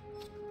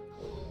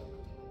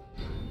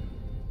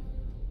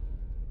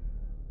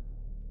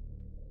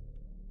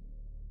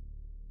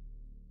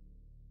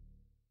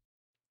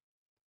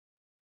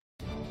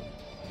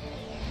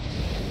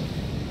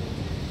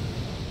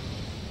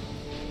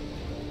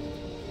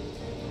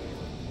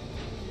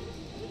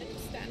 I don't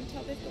understand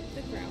how they've got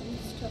the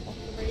grounds to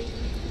operate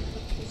in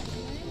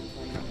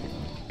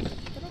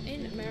they're not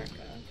in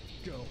America,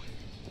 Go.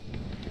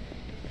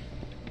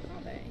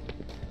 are they?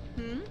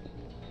 Hmm?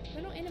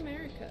 They're not in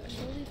America.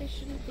 Surely they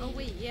shouldn't be. Oh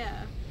wait,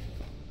 yeah.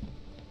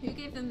 Who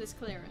gave them this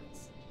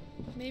clearance?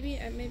 Maybe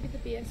the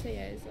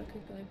BSAA is like a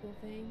global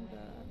thing,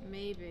 but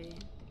Maybe.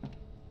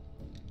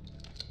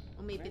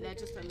 Or maybe they're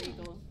just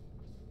illegal.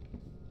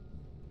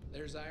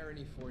 There's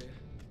irony for you.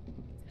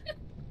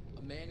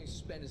 A man who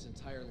spent his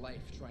entire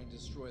life trying to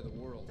destroy the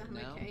world. Damn,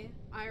 Now, okay.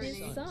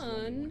 his Irony.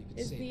 son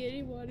is the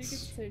only one who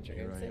gets so true.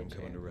 Here I so am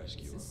coming to true.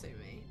 rescue This him. is so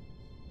me.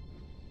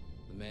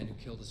 the man who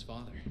killed his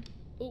father.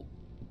 Oh,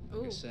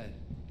 Like I Ooh. said,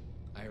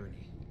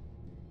 irony.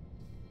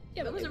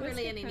 yeah, There but wasn't like,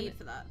 really Wesker any kinda- need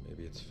for that.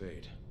 Maybe it's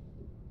fate.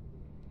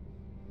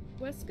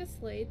 Wesker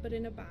slayed, but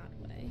in a bad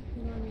way.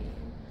 You know what I mean?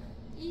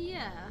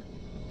 Yeah.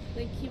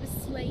 Like he was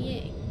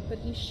slaying, but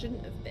he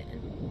shouldn't have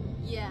been.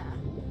 Yeah.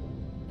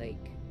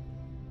 Like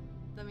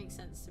That makes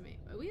sense to me.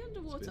 Are we It's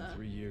underwater? been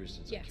 3 years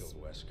since Yes. I killed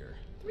Wesker.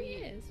 3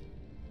 years.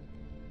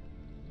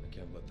 I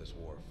can't let this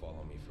war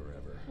follow me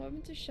forever. What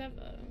happened to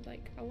Sheva?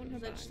 Like I want her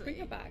back. Bring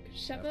her Literally. back.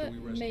 After Sheva, we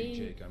rescue main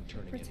Jake, I'm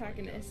turning in my gun.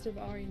 protagonist of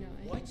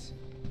RE9. What?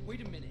 Wait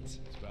a minute. It's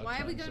about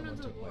Why are we time going someone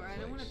under the took my water? I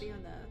don't want to place. be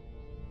on there.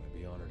 I'd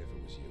be honored if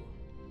it was you.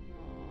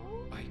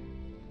 Aww.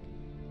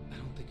 I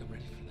don't think I'm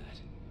ready for that.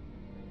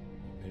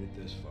 Made it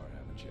this far,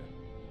 haven't you?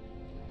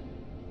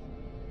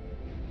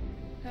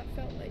 That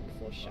felt like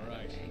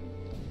foreshadowing,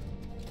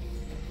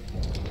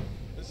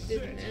 This is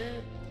didn't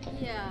it?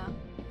 Yeah.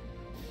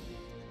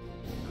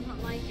 I'm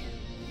not liking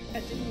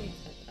it.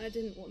 I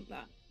didn't want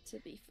that to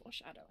be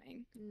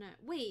foreshadowing. No.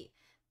 Wait.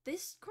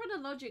 This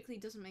chronologically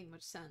doesn't make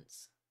much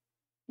sense.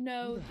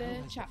 No, Who the hell the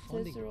has the chapters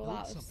funding are to all build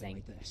out of something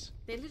sync. like this?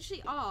 They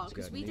literally are, It's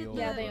because got we did Neil the...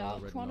 Yeah, they are. written all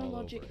over it.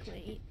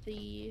 Chronologically,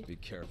 the Be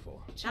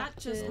careful. That just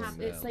chapters,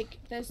 happened. it's like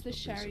there's the There'll be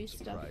some Sherry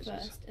stuff surprises.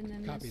 first, and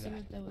then Copy there's some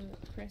that. of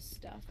the Chris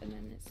stuff, and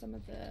then it's some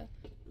of the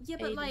Yeah,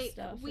 but Ada like,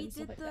 stuff we and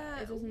stuff did like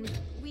that. It doesn't.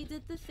 we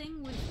did the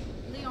thing with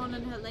Leon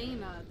and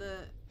Helena,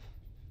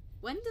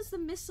 when does the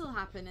missile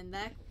happen in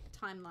their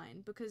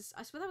timeline? Because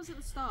I swear that was at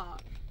the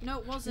start. No,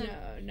 it wasn't.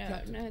 No.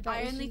 That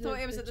I was only the- thought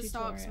it was the at the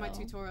start because my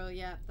tutorial. tutorial,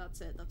 yeah, that's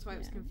it. That's why it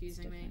was Yeah, it's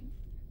confusing me. different.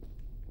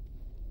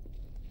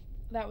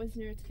 That was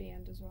near to the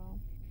end as well.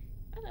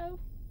 Hello.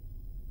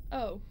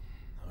 Oh,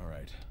 All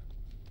right.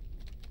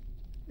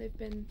 they've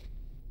been.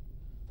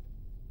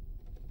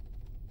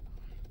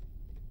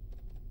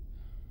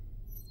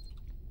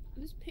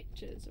 Are those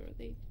pictures, or are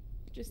they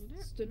just I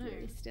don't stood know.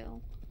 really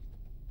still?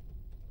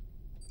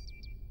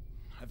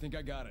 I think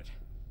I got it.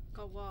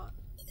 Got what?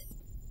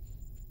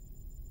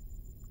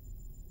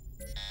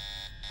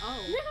 Oh,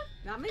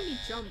 that made me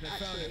jump, They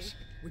found actually. us.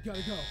 We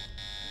gotta go.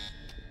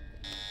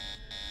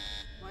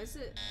 Why is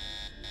it...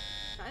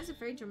 That is a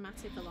very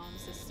dramatic alarm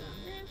system.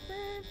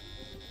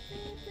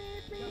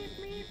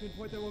 Can you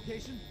pinpoint their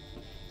location?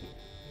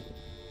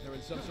 They're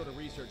in some sort of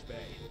research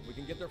bay. We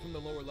can get there from the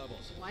lower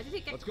levels. Why did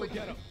it get Let's go quicker?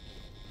 get them.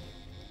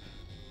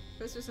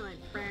 First was like...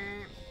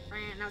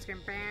 Now it's going...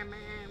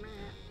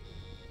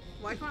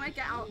 Why can't I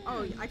get out?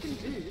 Oh, I can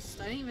boost.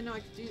 I didn't even know I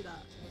could do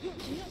that. Do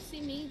you not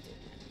see me do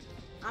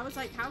I was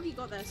like, how he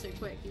got there so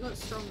quick? He got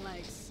strong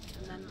legs,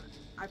 and then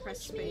I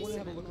pressed I space. want to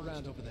have a and it look launched.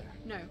 around over there.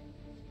 No,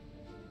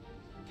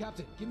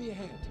 Captain, give me a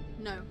hand.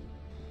 no,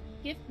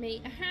 Give me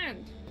a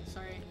hand.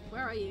 sorry.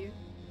 Where are you?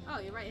 Oh,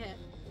 you're right here.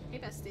 Hey,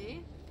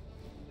 bestie.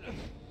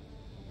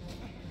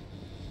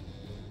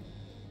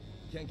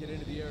 Can't get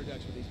into the air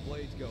ducts with these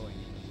blades going.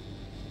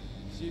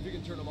 See if you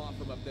can turn them off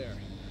from up there.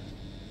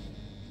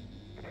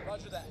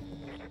 Roger that.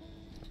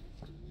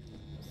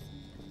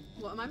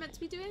 What am I meant to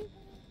be doing?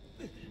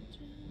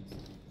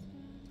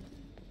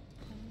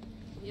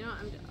 You know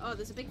what oh,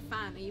 there's a big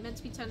fan. Are you meant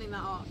to be turning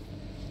that off?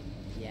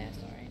 Yeah,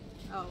 sorry.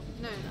 Oh,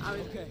 no, I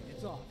was... Okay,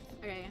 it's off.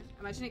 Okay,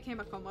 imagine it came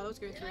back on while I was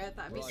going through it.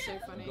 That'd be Right, so I'm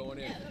funny. going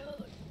in.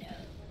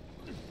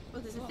 Oh,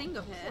 there's a thing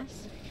up here.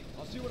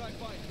 I'll see what I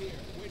find here.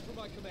 Wait for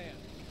my command.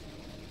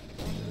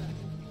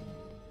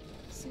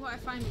 See what I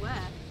find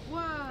where. Whoa!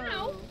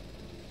 Ow.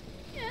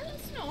 Yeah,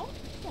 that's not.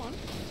 Come on.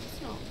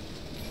 It's not.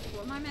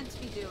 What am I meant to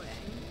be doing?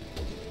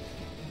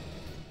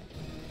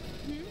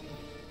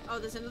 Oh,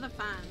 there's another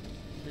fan.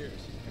 Piers,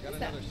 I got What's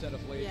that? another set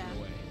of blades Yeah. in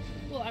the way.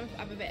 Well, I'm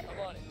a bit I'm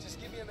on it. Just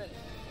give me a minute.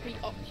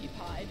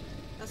 preoccupied.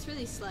 That's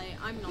really slay.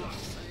 I'm not,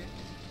 so...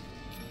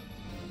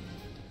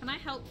 Can I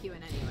help you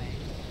in any way?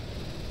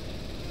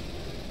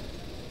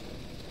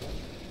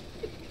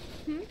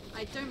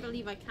 I don't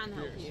believe I can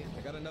help Piers, you.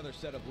 I got another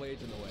set of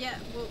blades in the way. Yeah,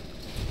 well...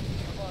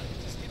 I'm on it.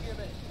 Just give me a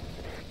minute.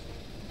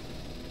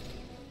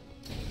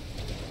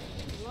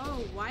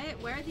 Whoa,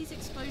 where are these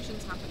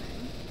explosions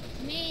happening?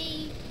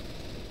 Me.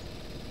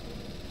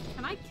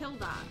 Can I kill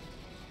that?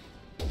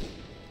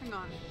 Hang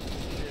on.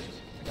 Piers,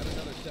 I got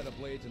another set of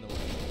blades in the way.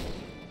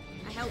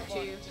 I helped I'm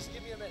on you. it. Just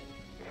give me a minute.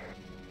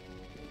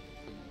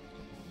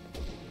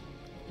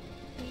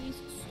 Please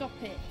stop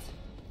it.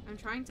 I'm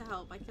trying to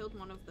help. I killed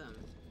one of them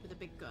with a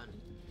big gun.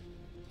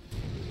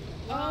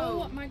 Oh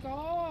Whoa. my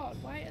god.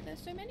 Why are there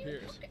so many?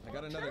 Piers, I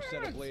got another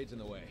set of blades in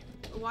the way.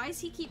 Why does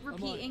he keep I'm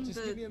on repeating it.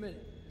 Just give me the... a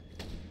minute.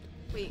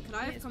 Wait, could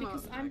I have It's come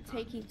because up? I'm I can't.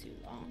 taking too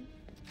long.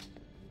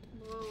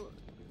 Well,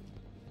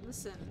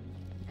 listen.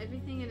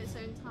 Everything in its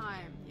own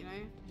time, you know?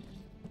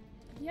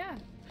 Yeah.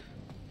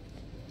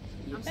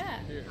 You I'm s-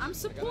 bet. Piers, I'm I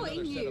supporting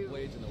got another set you. of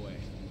blades in the way.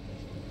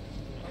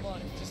 I'm on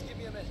it. Just give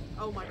me a minute.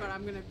 Oh my god,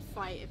 I'm gonna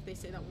fight if they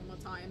say that one more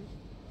time.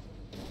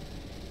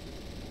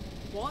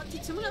 What?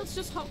 Did someone else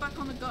just hop back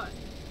on the gun?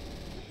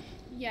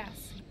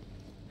 Yes.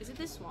 Is it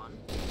this one?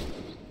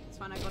 It's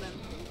fine, I got him.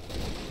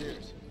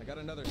 Piers, I got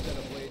another set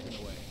of blades in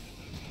the way.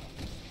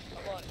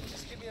 I'm on it.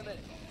 Just give me a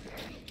minute.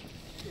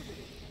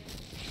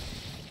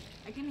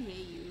 I can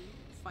hear you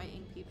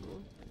fighting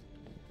people.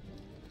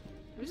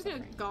 I'm just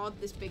gonna guard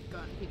this big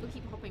gun. People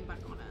keep hopping back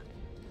on it.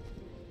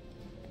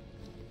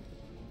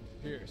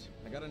 Piers,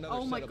 I got another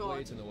Oh my set of God.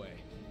 blades in the way.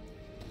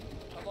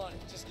 I'm on it.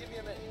 Just give me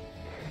a minute.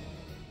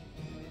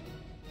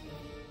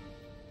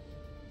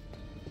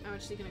 I'm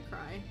actually gonna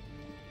cry.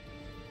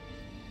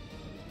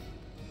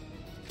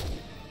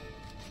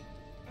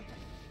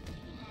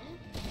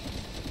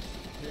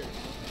 Piers,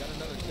 I got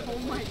another set Oh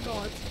of my blades.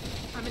 god.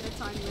 I'm in a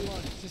time I'm on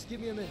loop. it. Just give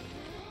me a minute.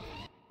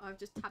 I've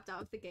just tapped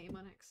out of the game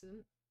on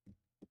accident.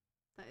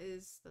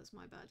 That's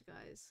my bad,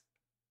 guys.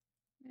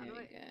 How There do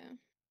we I- go.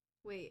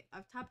 Wait,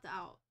 I've tapped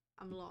out.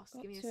 I'm lost.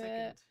 Got Give me a to second.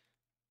 it.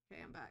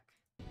 Okay, I'm back.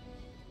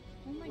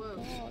 Oh my Whoa.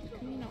 god,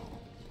 can we not?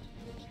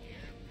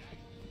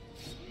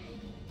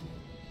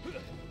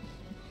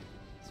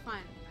 It's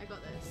fine. I got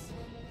this.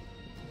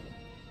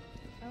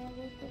 I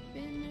woke up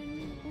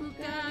in a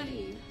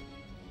Bugatti.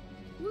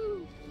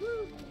 Woo!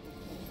 Woo!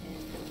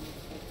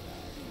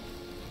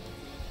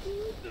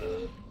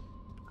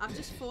 I've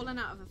just fallen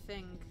out of a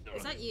thing.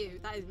 Is that you?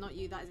 That is not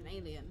you. That is an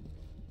alien.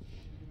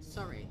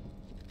 Sorry.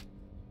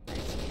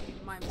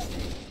 My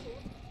mistake.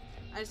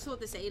 I just thought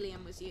this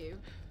alien was you.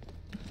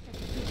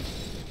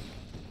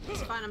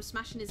 It's fine, I'm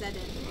smashing his head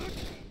in.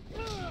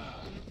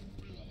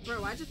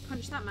 Bro, I just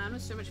punched that man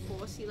with so much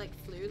force, he like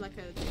flew like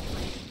a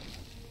plane.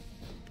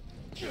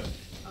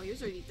 Oh, he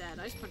was already dead.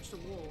 I just punched a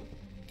wall.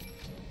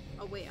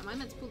 Oh wait, am I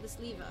meant to pull this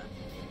lever?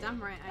 Damn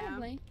right I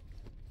am.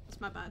 It's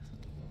my bad.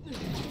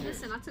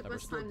 Listen, I took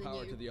less time than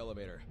power you. to the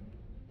elevator.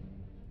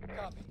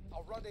 Copy.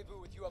 I'll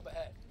rendezvous with you up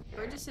ahead.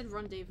 Bro just said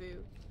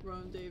rendezvous.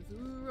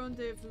 Rendezvous,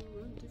 rendezvous,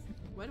 rendezvous.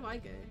 Where do I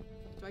go?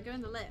 Do I go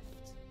in the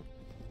lift?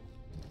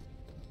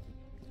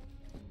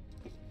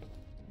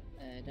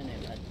 I don't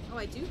know, bud. Oh,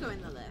 I do go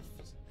in the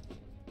lift.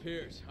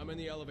 Piers, I'm in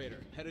the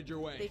elevator. Headed your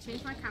way. They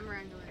changed my camera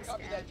angle and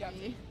Copy that, scared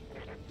me.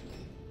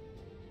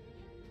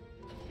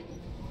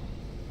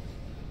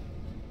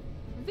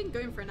 We've been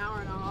going for an hour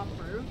and a half,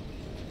 bro.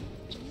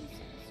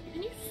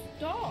 Can you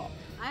stop?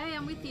 I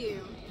am with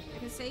you. I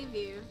can save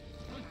you.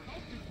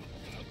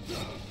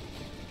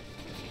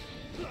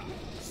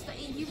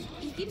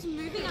 He keeps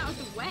moving out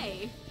of the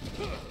way.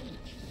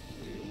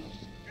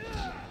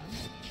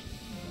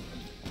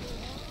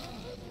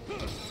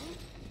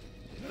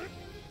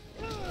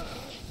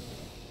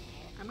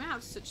 I'm gonna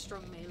have such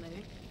strong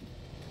melee.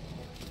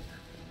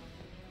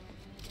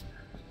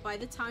 By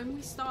the time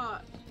we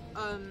start,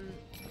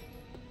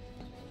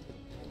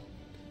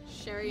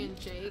 Sherry and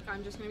Jake,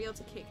 I'm just gonna be able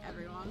to kick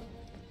everyone.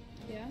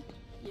 Yeah?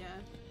 Yeah.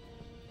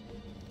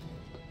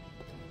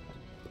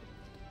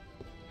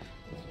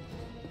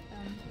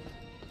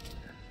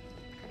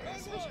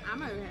 So much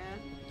ammo here.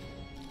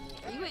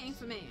 Are you waiting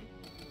for me?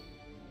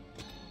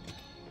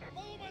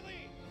 Follow my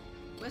lead.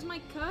 Where's my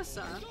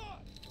cursor?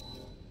 Stop.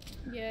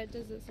 Yeah, it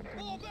does it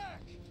Fall sometimes.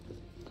 back.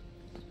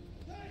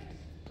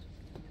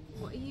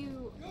 What are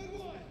you? Good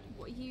one.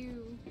 What are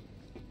you?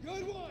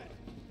 Good one.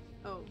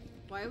 Oh,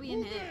 why are we in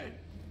Move here?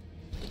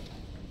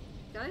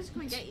 Did I just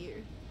come and get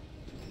you?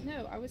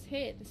 No, I was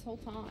here this whole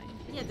time.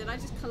 Yeah, did I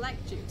just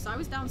collect you? Because I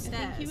was I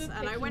downstairs think you were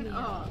and I went picking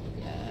me up.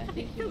 Yeah, I I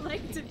think you were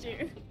collected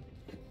you.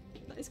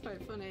 That is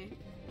quite funny.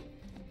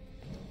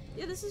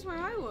 Yeah, this is where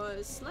I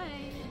was.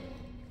 Slay.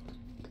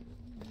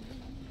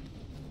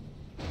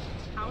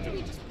 How do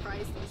we just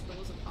prise these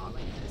doors apart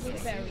like this? We're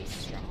This very seems-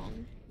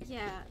 strong.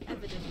 Yeah,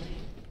 evidently.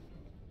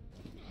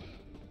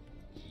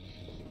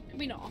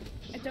 Maybe not.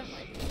 I don't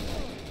like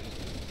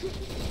this.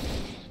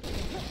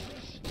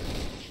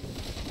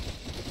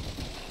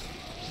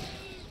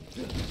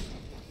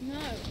 No,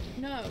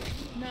 no,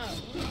 no,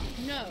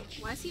 no.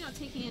 Why is he not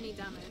taking any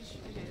damage?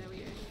 Okay, there we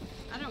go.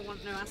 I don't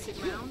want no acid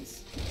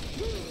rounds.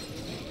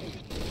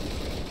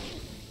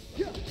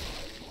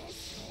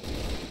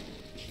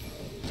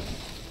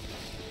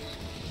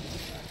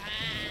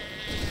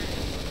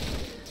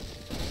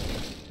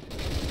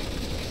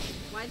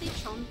 Why are they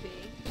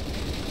chompy?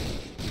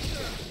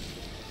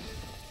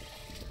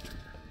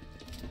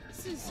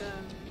 This is,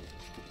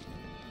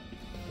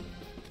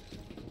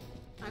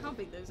 I can't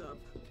pick those up.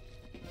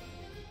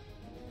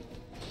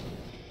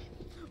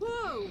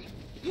 Whoa!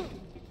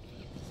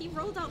 He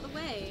rolled out the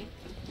way.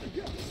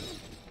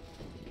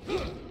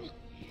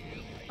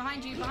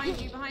 Behind you,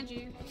 behind you, behind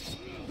you.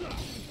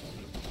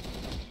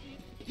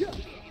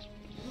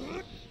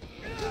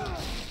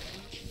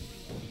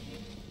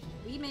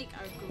 We make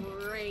a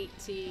great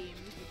team.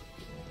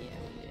 Yeah,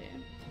 we do.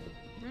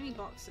 Are there any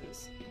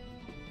boxes?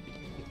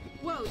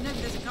 Whoa, no,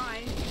 there's a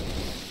guy.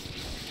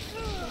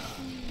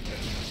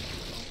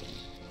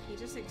 He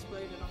just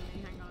exploded on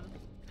me, hang on.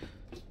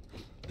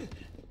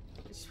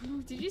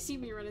 Did you see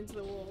me run into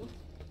the wall?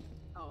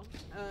 Oh,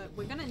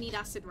 we're gonna need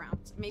acid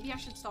rounds. Maybe I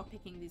should start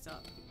picking these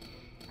up.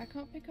 I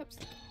can't pick up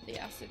the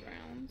acid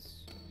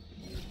rounds.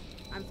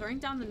 I'm throwing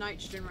down the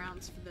nitrogen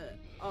rounds for the...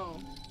 Oh.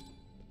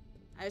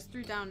 I just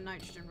threw down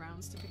nitrogen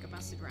rounds to pick up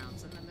acid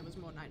rounds, and then there was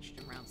more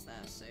nitrogen rounds there,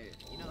 so,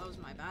 you know, that was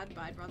my bad,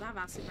 but I'd rather have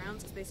acid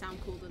rounds because they sound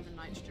cooler than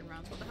nitrogen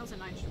rounds. What the hell's a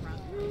nitrogen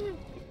round?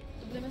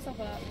 I blew myself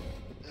up.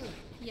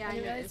 Yeah, I I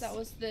realized noticed. that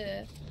was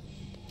the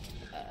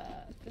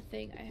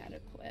thing I had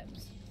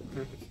equipped.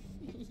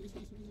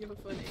 You're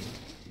funny.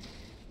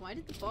 Why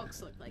did the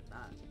box look like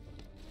that?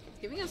 It's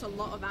giving us a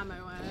lot of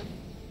ammo.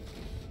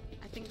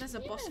 I think there's a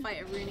boss fight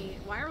at Rooney.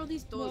 Why are all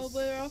these doors?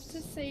 Well, we're off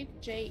to save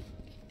Jake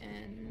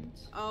and...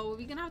 Oh, are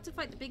we gonna have to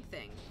fight the big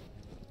thing?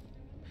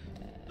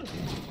 Do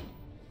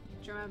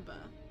you remember?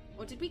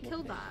 Or did we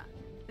kill that?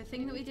 The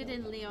thing that we did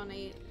in Leon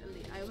 8...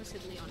 I almost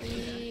said Leon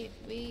 8.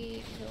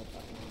 We killed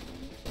that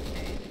one.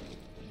 Okay.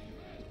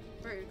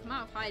 Bro, come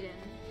out of hiding.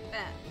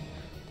 Bet.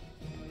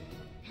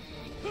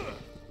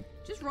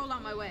 Just roll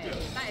out my way.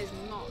 That is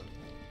not...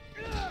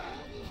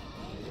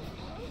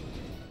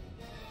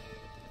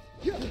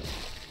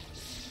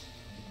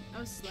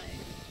 Oh, slay.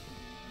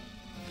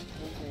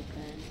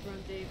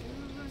 Rendezvous.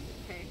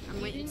 Okay,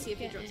 I'm waiting to see if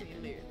he drops any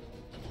loot.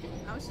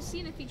 I was just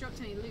seeing if he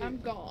dropped any loot. I'm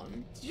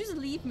gone. Did you just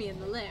leave me in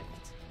the lift?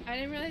 I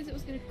didn't realize it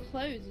was going to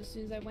close as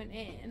soon as I went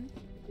in.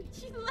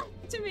 You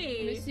left to I'm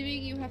me!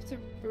 assuming you have to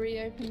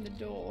reopen the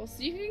door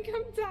so you can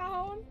come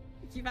down.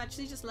 You've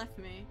actually just left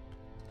me.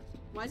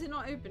 Why is it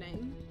not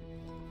opening?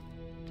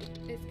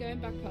 It's going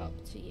back up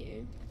to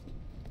you.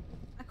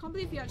 I can't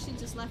believe you actually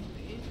just left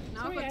me.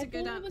 Now Sorry, I've got to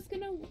go down. I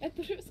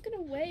thought it was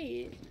gonna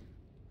wait.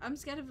 I'm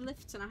scared of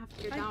lifts and I have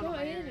to go I down on got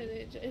my in own.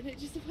 and it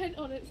just went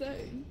on its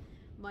own.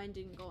 Mine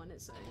didn't go on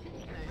its own.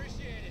 No.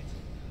 Appreciate it.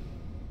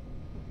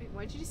 Wait,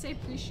 why did you say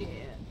appreciate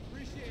it?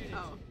 Appreciate it.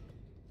 Oh.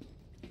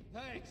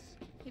 Thanks.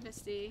 Hey,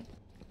 bestie.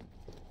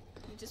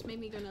 You just made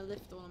me go on a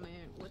lift all on my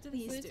own. What do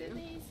these So do?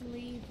 these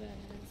levers.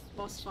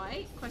 Boss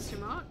fight? Question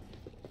mark?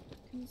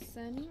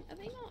 Concerning? Are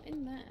they not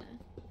in there?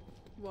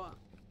 What?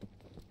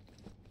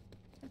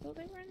 I thought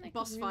they were in like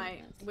Boss a room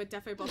fight. that's- We're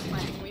defo boss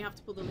fighting. We have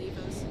to pull the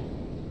levers.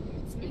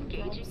 Something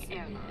drops Engaging in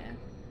airlock. here.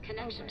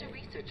 Connection Okay. to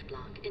research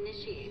block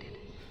initiated.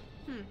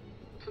 Hmm.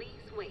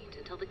 Please wait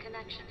until the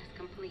connection is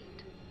complete.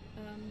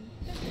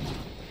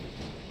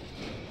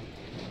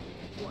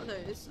 What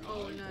are those?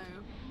 Oh no.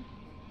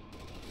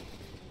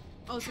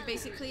 Oh, so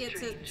basically it's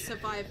to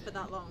survive for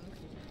that long.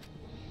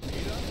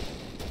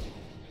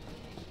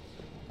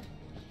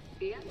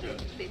 Yes,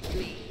 it's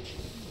me.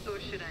 Or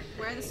should I say,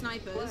 Where are the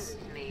snipers? was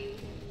me.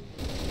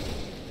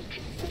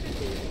 Consider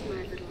this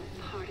my little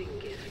parting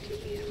gift to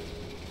you.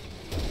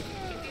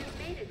 If you've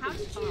made it How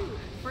this did you? far,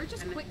 Bro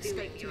just I'm quick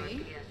assuming scoped you're me.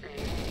 PSA.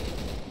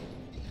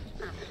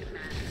 Not that it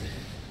matters.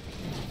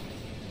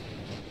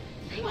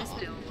 He What?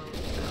 still won't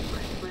stop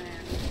my plan.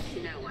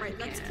 No one Right,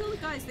 let's can. kill the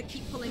guys that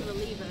keep pulling the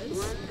levers,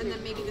 One and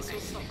then maybe this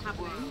will moment, stop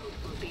happening. world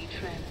will be Is that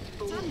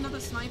transformed another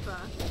sniper?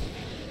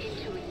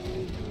 into a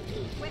new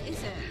Where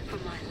is it? for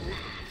my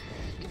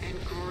last and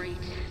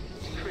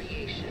greatest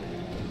creation.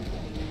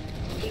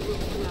 He will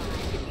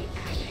thrive in the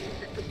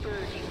ashes of the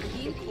burning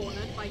Being city,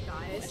 cornered by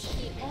guys.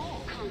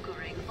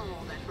 conquering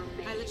all that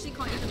remains. I literally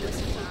can't even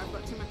listen to her. I've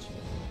got too much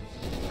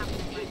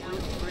happening He right will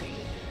now.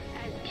 reign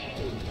as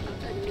king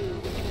of a new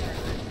era.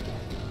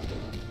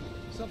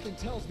 Something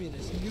tells me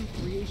this new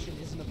creation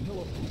isn't a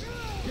pillow.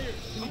 Piers,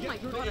 can Oh you my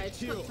get through god, to I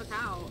just HQ? got took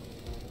out.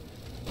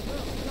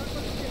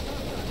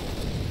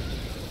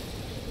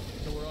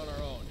 So we're on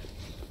our own.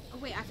 Oh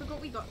wait, I forgot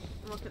we got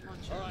rocket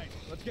launcher. All right,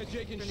 let's get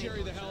Jake and Grenade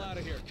Sherry the hell launcher. out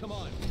of here. Come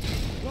on.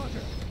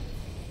 Roger.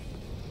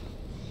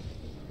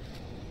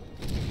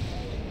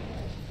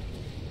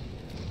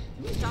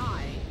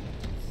 Die.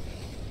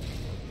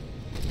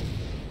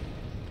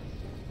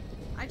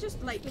 I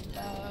just like.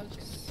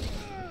 Bugs.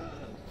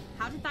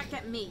 How did that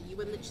get me? You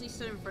were literally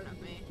stood in front of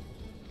me.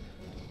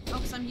 Oh,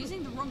 because I'm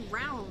using the wrong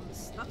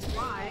rounds. That's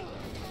why.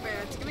 Wait,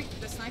 it's gonna.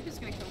 The sniper's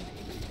gonna kill me.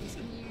 Please,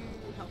 can you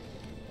help?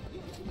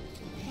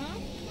 Huh?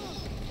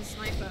 The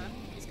sniper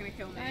is gonna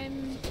kill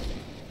me.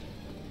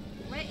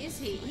 Where is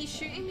he? He's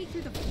shooting me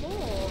through the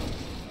floor.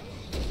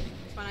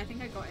 It's fine. I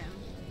think I got him.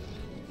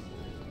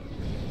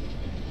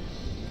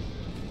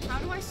 How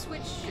do I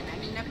switch? I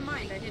mean, never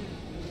mind. I didn't.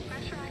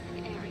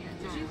 Pressurizing area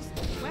Did now. you?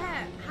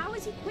 Where? How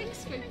is he quick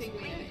scoping me?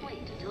 Please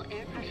wait until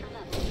air pressure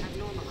levels have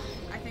normalized.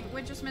 I think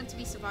we're just meant to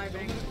be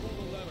surviving. Pull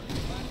the lever.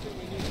 Last thing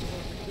we need is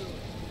more security.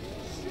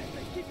 Shit,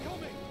 they keep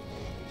coming.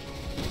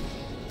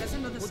 There's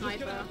another We're just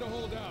sniper. gonna have to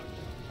hold out.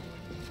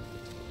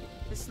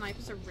 The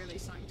snipers are really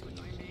starting to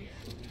annoy me.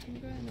 I'm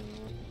going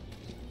up.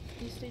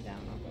 You stay down,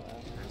 I'll go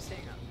up. I'm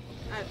staying up.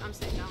 I'm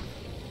staying down.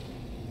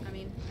 I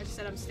mean, I just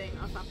said I'm staying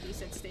up after you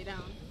said stay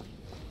down.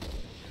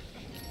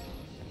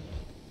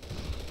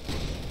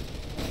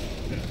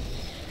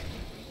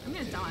 I'm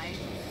gonna die.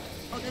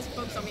 Oh, there's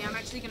bugs on me. I'm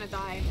actually gonna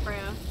die.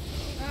 Freya.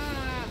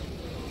 Ah!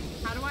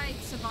 How do I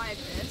survive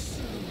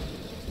this?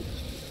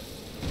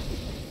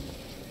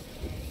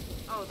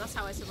 Oh, that's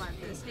how I survive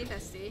this. Hey,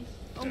 bestie.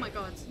 Oh my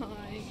god.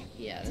 Hi.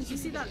 Yeah. Did you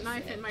see that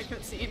knife in my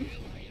cutscene?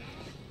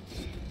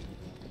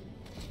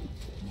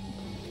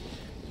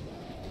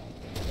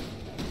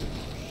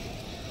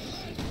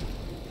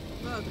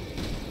 Bug.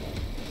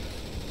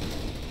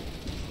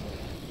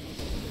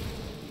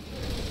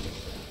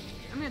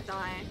 I'm gonna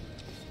die.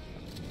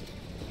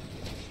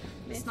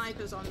 The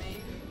sniper's on me.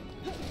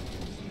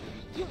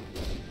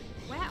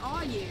 Where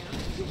are you?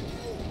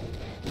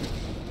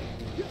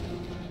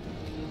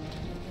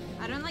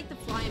 I don't like the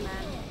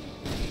flyman.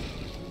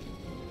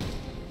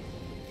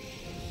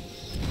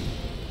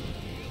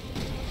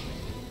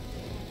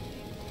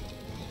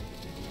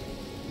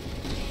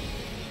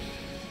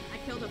 I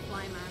killed a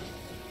flyman.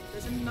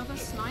 There's another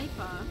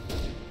sniper.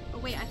 Oh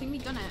wait, I think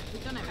we've done it.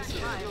 We've done it. We Pressure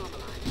survived.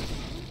 normalized.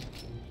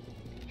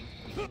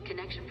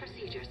 Connection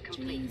procedures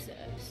complete.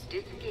 Jesus.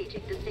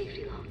 Disengaging the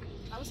safety lock.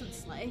 That wasn't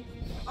Slay.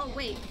 Oh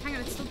wait, hang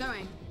on, it's still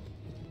going.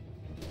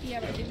 Yeah,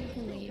 but I think we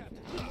can leave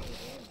now.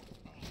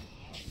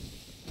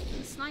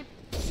 Snipe!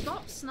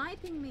 Stop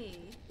sniping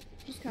me!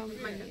 Just come,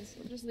 my please.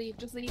 Just leave.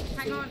 Just leave.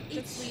 Hang on, Just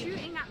it's leave.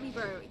 shooting at me,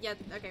 bro. Yeah,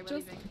 okay, we're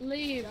Just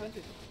leaving. leave.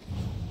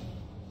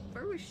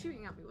 Bro was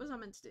shooting at me. What was I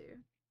meant to do?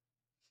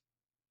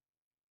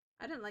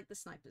 I didn't like the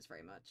snipers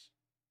very much.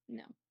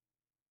 No.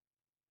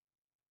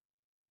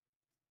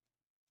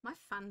 My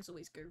fans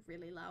always go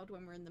really loud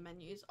when we're in the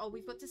menus. Oh,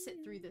 we've got to sit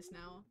through this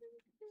now.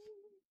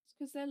 It's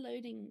because they're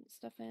loading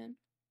stuff in.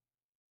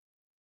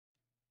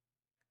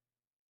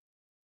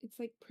 It's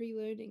like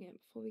preloading it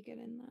before we get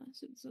in there,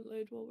 so it doesn't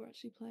load while we're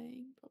actually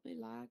playing. Probably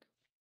lag.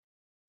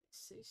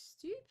 So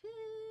stupid.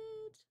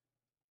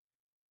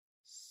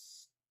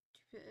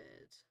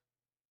 Stupid.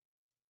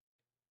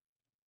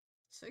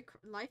 So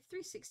Life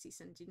 360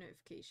 sends you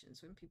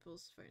notifications when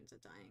people's phones are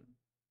dying.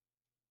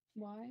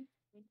 Why?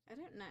 I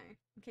don't know.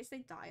 In case they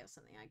die or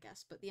something, I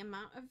guess. But the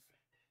amount of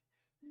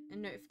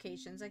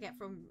notifications I get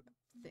from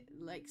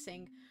like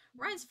saying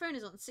Ryan's phone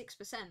is on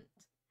 6%,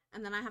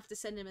 and then I have to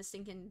send him a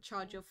stinking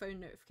charge your phone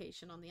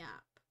notification on the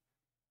app.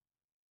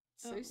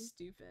 So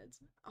stupid.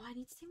 Oh, I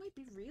need to see my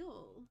Be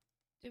Real.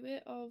 Do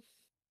it of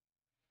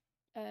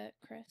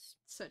Chris.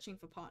 Searching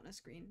for partner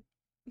screen.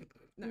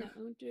 No,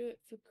 do it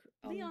for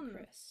Leon.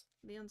 Chris.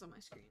 Leon's on my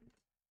screen.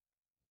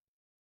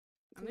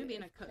 I'm Do gonna be it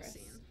in a of Chris.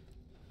 cutscene.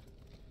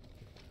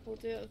 We'll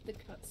do it of the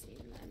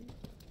cutscene then.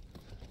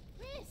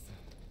 Chris!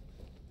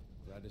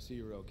 Glad to see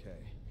you're okay.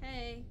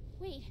 Hey.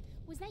 Wait,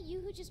 was that you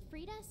who just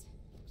freed us?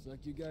 Looks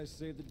like you guys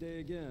saved the day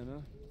again,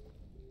 huh?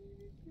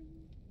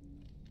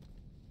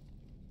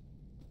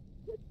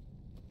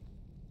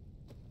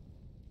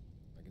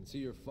 I can see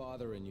your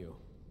father in you.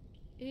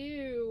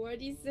 Ew, why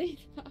do you say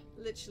that?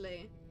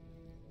 Literally.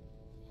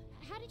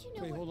 How did you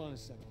know? Wait, hold on a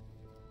second.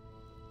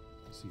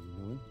 So you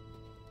knew him?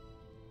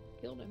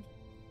 Killed him.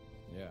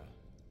 Yeah,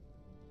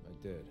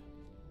 I did.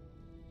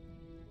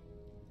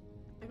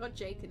 I got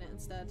Jake in it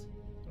instead.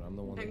 But I'm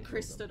the one that And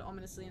Chris killed stood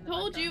ominously in the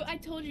Told you! background.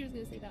 I told you I was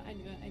gonna say that. I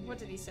knew it. I knew What it.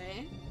 did he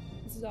say?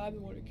 This is I'm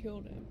the one who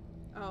killed him.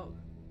 Oh.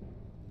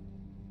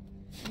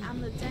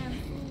 I'm the damn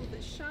fool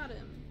that shot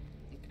him.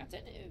 I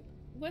don't know.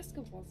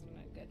 Wesker wasn't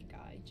a good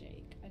guy,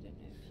 Jake. I don't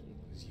know if you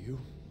It was you?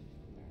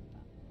 learned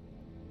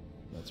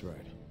that. That's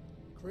right.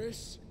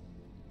 Chris?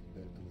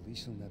 Better put a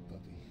leash on that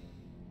puppy.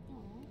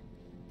 Aww.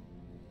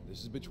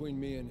 This is between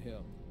me and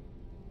him.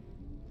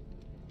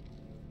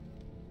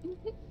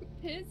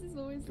 Piers is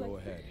always Go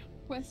like ahead.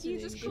 questioning.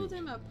 You just called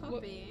him a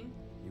puppy.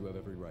 You have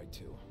every right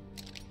to.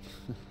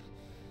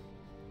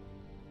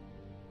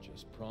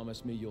 Just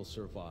promise me you'll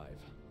survive.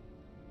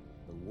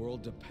 The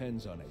world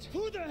depends on it.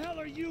 Who the hell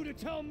are you to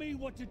tell me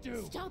what to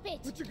do? Stop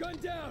it! Put your gun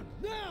down,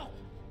 now!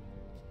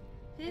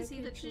 Piers, he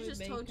Okay, literally Troy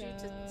just told you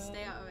to Baker.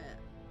 stay out of it.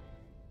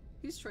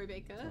 Who's Troy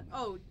Baker?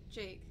 Oh,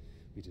 Jake.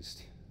 We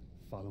just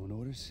following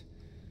orders?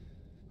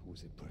 Or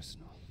was it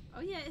personal?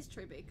 Oh yeah, it's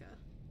Troy Baker.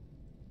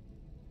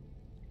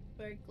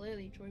 Very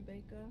clearly Troy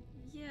Baker.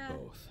 Yeah.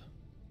 Both.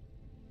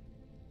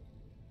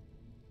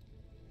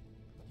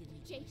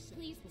 Jake,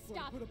 please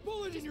stop. Put a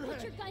bullet Just in your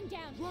put head! your gun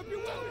down. Drop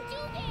your Don't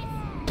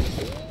weapon! do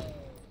this!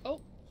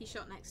 Oh! He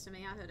shot next to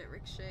me. I heard it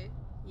ricochet.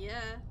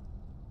 Yeah.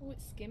 Oh,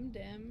 it skimmed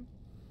him.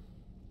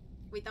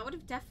 Wait, that would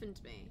have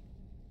deafened me.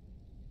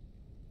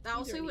 That He's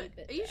also already would. a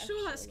bit Are you deaf,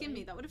 sure that skinned surely.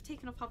 me? That would have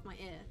taken off half my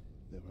ear.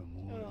 There were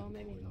more Oh,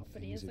 maybe important not,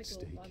 but he has things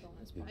like at a little stake bug on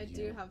his than I pocket.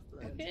 do you have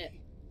blood. and Pocket? me.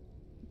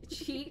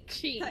 Cheek.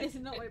 Cheek. That is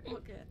not my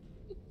pocket.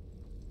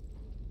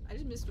 I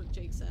just missed what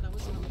Jake said. I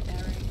wasn't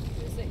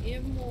caring.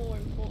 There's more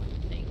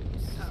important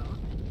things. Oh.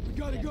 We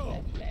gotta Blah, go!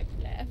 blah, blah,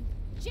 blah.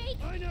 Jake!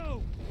 I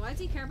know! Why does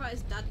he care about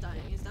his dad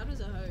dying? His dad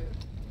was a hoe.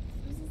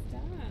 This was his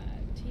dad.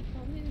 He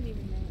probably didn't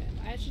even know him.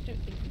 I actually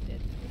don't think he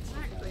did.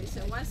 Exactly.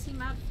 So why is he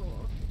mad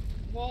for?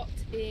 What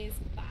is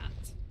that?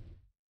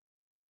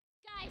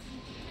 Guys,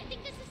 I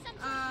think this is some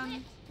sort of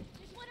lift.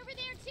 There's one over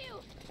there too.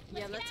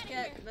 Yeah,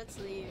 Let's let's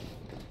leave.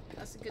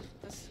 That's a good.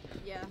 That's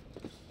yeah.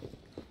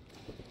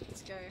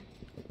 Let's go.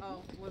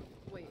 Oh,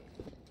 wait.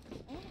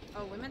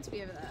 Oh, we're meant to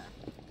be over there.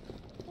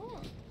 Oh.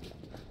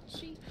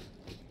 She.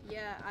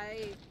 Yeah,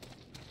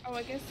 Oh,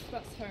 I guess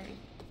that's her and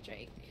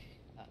Jake.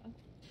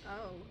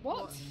 Oh.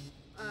 What?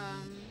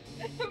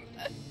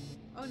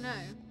 Oh no.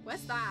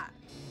 Where's that?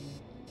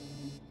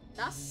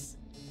 That's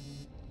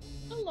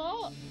A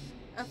lot.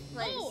 a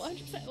place. Oh,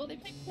 100%. Oh, they're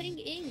playing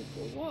ink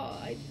or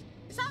what?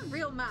 Is that a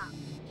real map?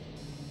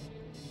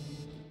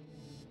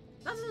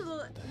 That doesn't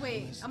look.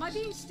 Wait, am I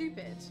being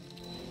stupid?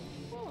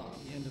 What?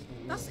 The end of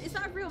the world. Is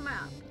that a real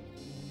map?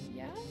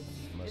 Yeah?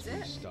 Must Is we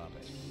it? stop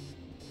it?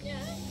 Yeah.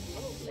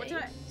 What did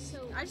I?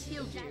 So I just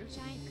healed that you.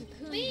 giant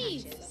cocoon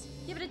Please. hatches.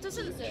 Yeah, but it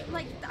doesn't. These are-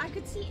 Like, I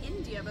could see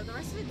India, but the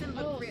rest of it didn't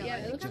look Oh, real. yeah, I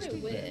it think looks a I bit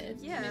should- weird.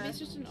 Yeah. Maybe it's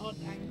just an odd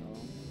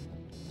angle.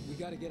 We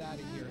gotta get out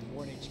of here in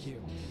Warn HQ.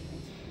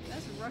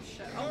 That's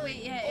Russia. Oh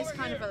wait, yeah, it's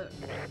kind of a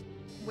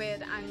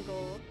weird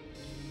angle.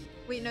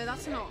 Wait, no,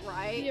 that's not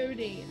right.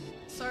 POD.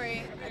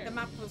 Sorry, the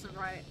map wasn't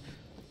right.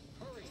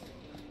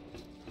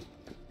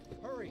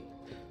 Hurry!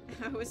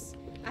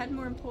 I had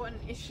more important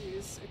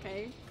issues.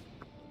 Okay,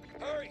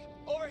 Hurry!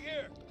 Over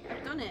here!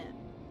 I've done it.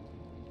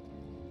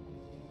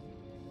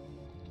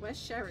 Where's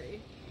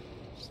Sherry?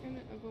 Just gonna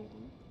over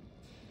one.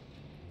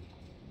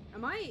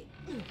 Am I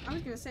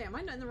was gonna say, am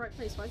I not in the right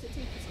place? Why is it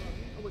taking so long?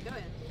 Oh, we're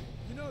going.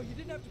 You know, you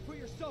didn't have to put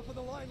yourself on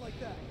the line like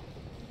that.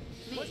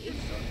 Let's Me? get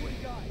served what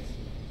he guys.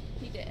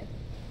 He did.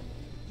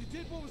 You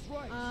did what was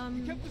right.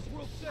 You kept this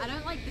world safe. I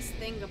don't like this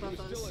thing He above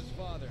was still us. his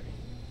father.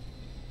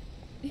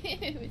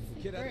 It was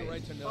The kid had the gross.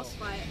 right to know. Boss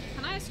fight.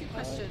 Can I ask you a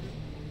question?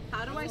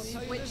 How do I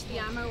switch the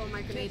ammo on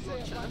my grenade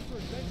launcher? Sorry.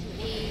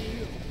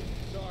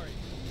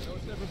 I know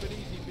it's never been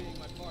easy being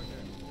my partner.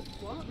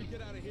 What? Once we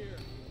get out of here,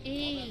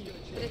 E.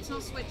 But it's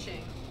not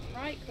switching.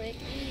 Right click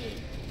E.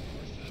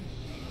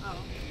 Oh,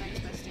 thanks,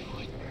 bestie.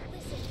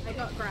 Listen, I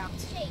got grabbed.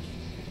 Jake.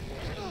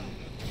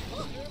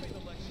 spare me the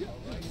lecture,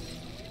 all right?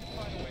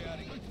 Find a way out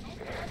of here.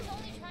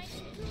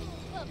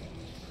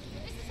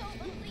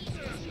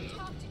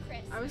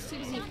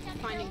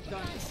 finding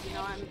guns, you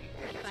know, I'm...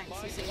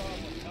 Thanks, you see.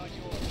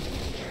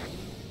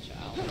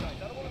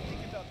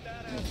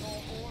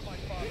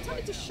 You tell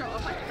me to shut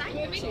up, I thank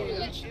you. We can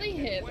literally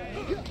hear them.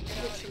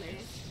 Literally.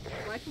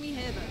 Why can we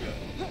hear them?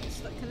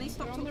 Can they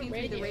stop talking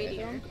through the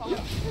radio?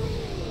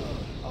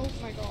 Oh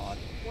my god.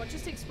 What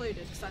just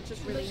exploded? Because that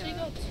just really literally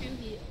hurt. got 2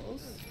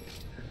 heals.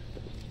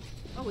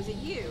 Oh, was it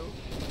you?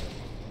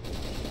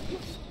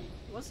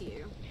 Was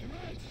you?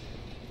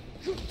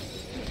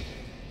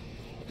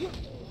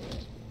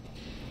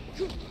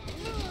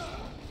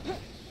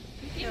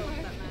 Killed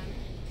that man.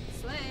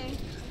 Slay.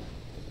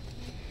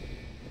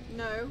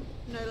 No,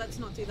 no, let's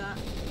not do that.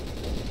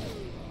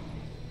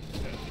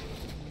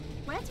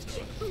 Where did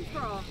you come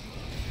from?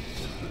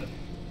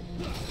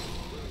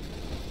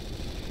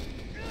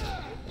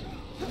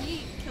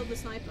 We killed the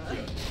sniper.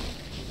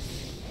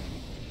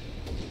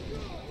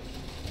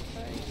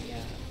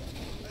 Yeah.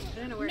 I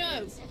don't know where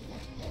it is.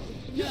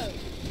 No.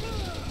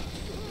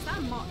 Is that a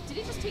mock? Did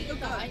he just take your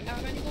gun?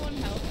 I've only got 1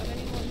 health. I've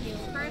only got 1 heal.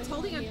 Bro, it's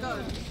holding a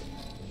gun.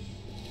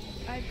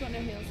 I've got no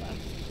heals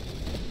left.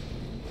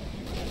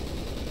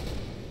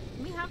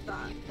 Can we have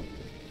that?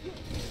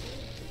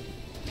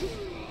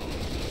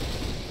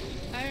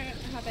 I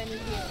don't have any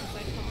heals.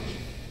 I can't.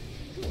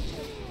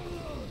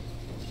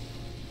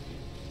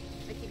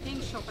 I keep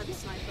getting shot by the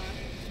sniper.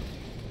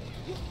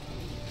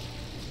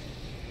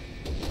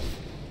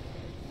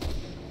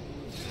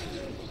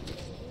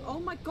 Oh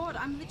my god,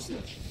 I'm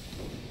literally...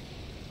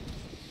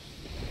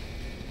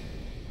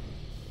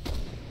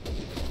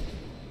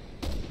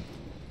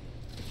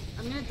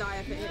 I'm gonna die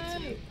if it hits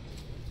me.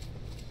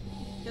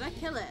 Did I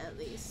kill it at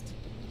least?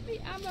 Give me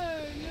ammo!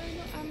 No,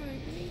 not ammo.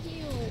 Give me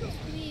heals.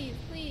 Please,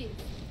 please.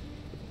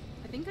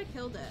 I think I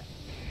killed it.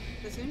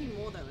 There's only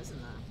more though, isn't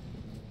there?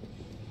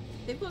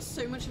 They've got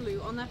so much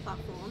loot on their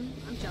platform.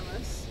 I'm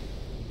jealous.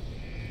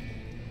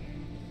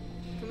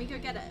 Can we go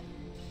get it?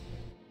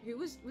 Who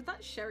was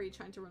that Sherry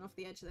trying to run off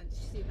the edge then? Did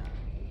you see that?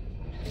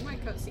 I think my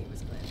cutscene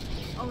was clear.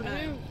 Oh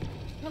no.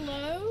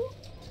 Hello?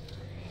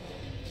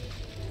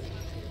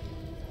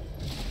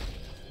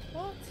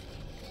 What?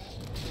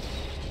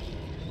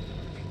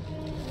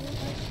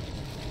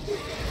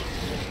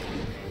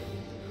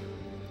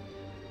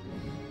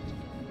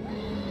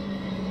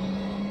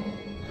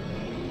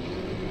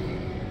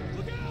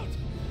 Look out!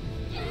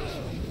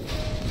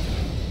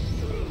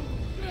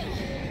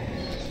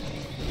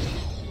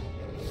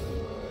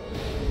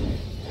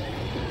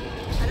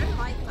 I don't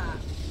like that.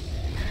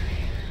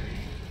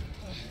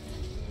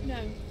 No.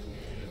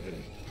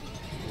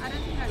 I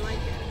don't think I like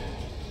it.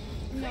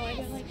 No, I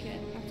don't like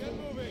it. Get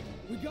moving!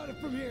 We got it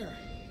from here.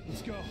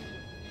 Let's go.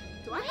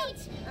 Do I have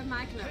a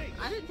magnum?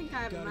 I don't think I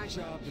have a Got a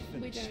magnum. job to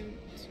We finish. don't.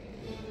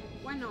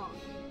 Why not?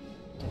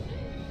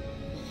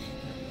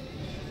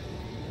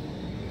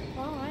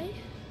 Why?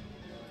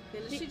 They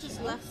literally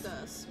just left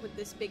us with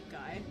this big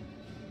guy.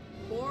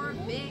 Poor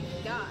big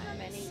guy.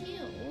 Many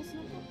heals? And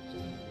I've got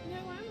just no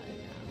ammo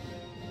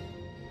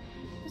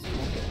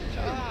now.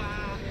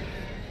 Ah!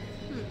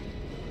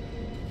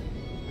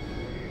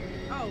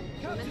 Oh, we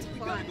meant to Captain, we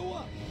gotta climb. go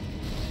up.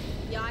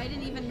 Yeah, I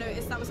didn't even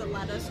notice that was a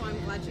ladder, so I'm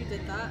glad you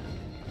did that.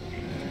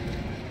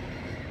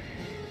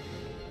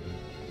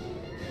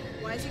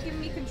 Why is it giving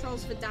me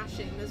controls for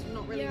dashing? There's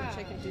not really much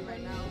I can do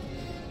right now.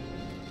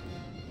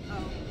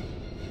 Oh.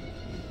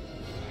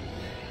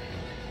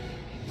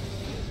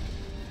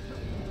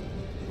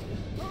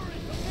 Hurry,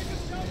 come take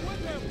us down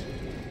with him.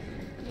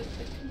 The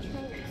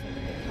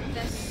controls.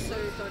 They're so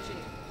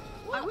dodgy.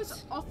 I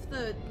was off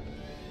the...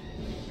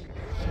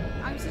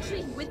 I was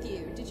literally with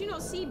you. Did you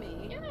not see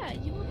me? Yeah,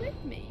 you were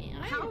with me.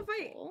 How have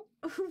I...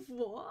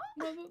 What?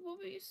 What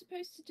were you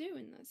supposed to do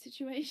in that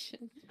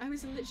situation? I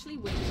was literally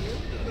with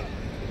you.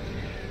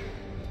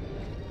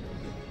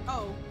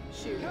 Oh,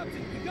 shoot.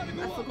 Captain, we gotta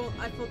go up.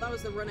 I thought that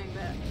was the running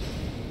bit.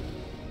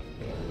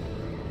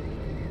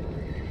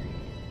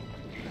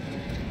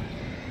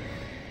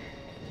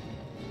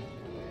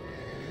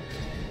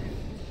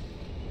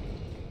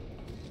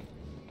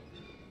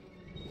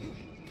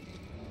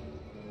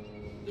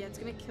 Yeah, it's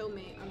gonna kill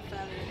me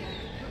unfairly again.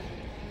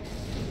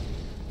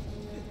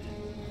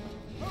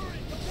 Hurry,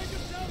 come take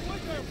us down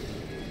with him.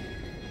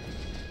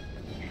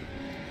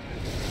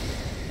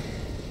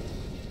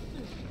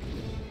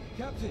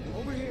 Captain,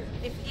 over here.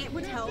 If it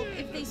would help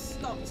if they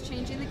stopped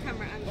changing the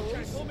camera angles.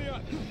 Okay, pull me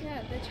up.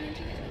 Yeah, they're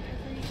changing it like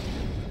every...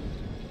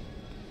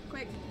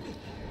 Quick.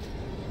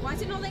 Why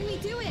is it not letting me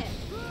do it?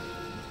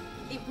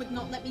 It would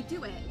not let me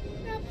do it.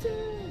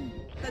 Captain!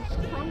 The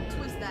prompt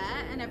was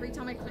there, and every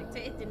time I clicked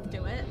it, it didn't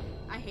do it.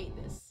 I hate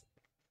this.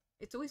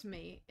 It's always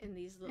me in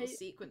these little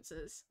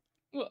sequences.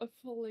 What,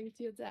 falling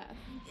to your death?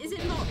 Is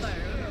it not, though?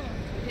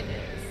 It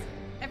is.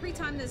 Every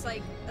time there's,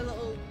 like, a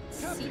little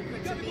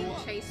sequence of being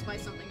chased by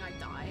something, I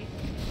die.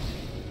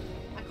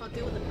 I can't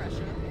deal with the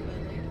pressure,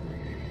 clearly.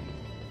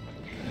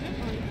 I don't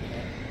like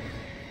it.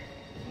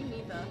 Me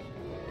neither.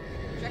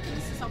 Do you reckon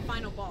this is our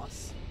final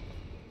boss?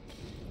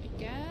 I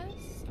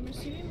guess. I'm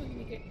assuming we're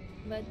gonna get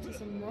led to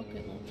some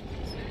rocket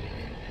launchers.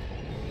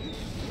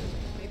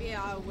 Maybe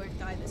I won't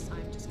die this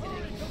time, just kidding.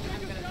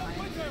 I'm gonna die.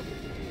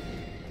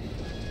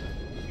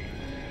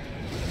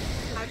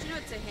 How do you know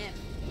it's a him?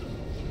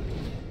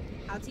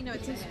 How do you know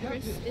it's a him?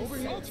 Chris is over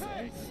here. sexist.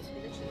 Okay. He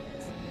literally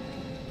is.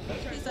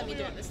 Please let me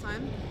do it this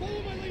time.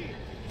 Follow my lead.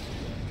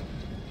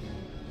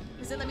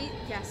 Is it let me?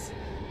 Yes.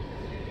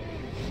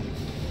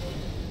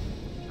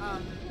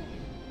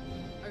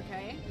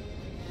 Okay.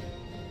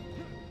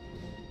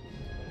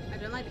 I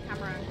don't like the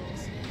camera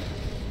angles.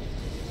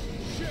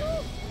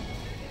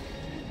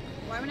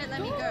 Why wouldn't it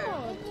let me go?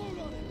 God.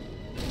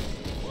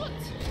 What?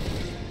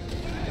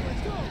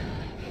 Let's go.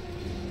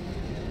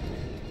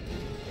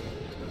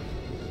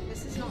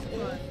 This is not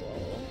good.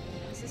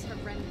 This is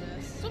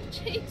horrendous. Stop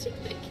changing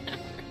the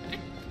camera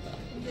angle.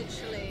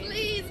 Literally.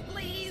 Please,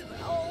 please.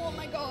 Oh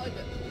my god.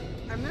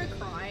 I'm gonna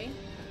cry.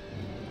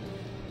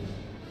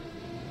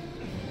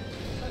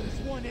 That is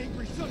one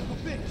angry son of a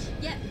bitch.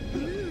 Yeah.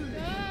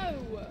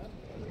 No.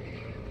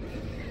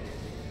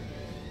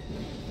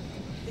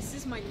 This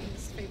is my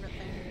least favorite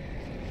thing.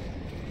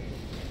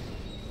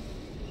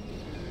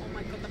 Oh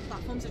my god, the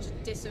platforms are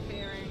just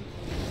disappearing.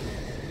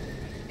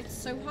 It's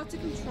so hard to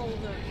control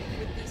them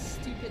with these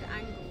stupid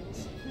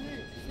angles.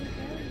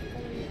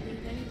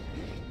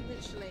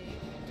 Literally.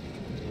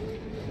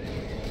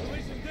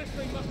 Releasing this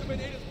thing must have been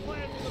Ada's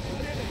plan from the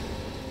beginning.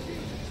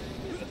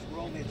 Jesus,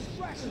 we're only a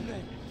distraction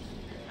then.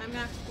 I'm gonna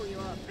have to pull you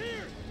up.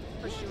 Here.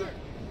 Push you up.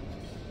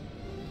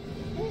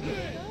 Move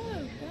it. Go,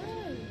 go.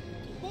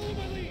 Follow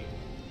my lead.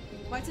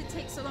 Why does it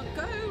take so long?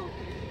 Go!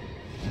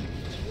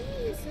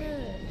 Jesus.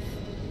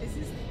 This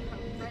is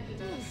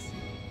horrendous.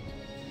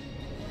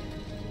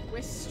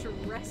 We're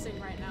stressing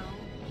right now.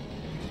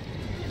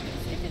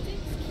 If it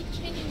didn't keep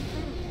changing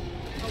through.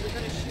 Oh, we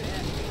gotta shoot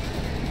it.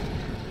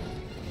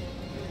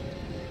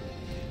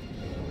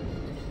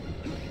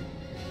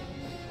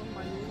 Oh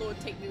my lord,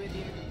 take me with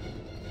you.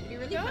 It'd be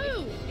really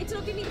funny. It's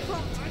not giving me the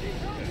prompt.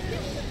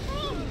 Get the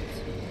prompt.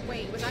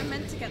 Wait, was I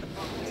meant to get the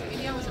prompt?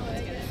 Maybe I wasn't meant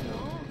to get it.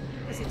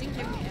 Because it didn't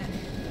give me it.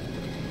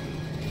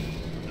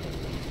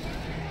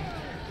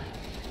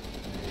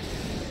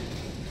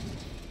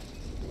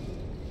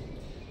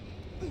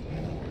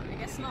 I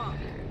guess not.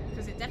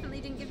 Because it definitely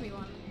didn't give me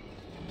one.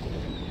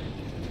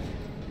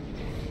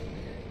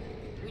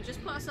 We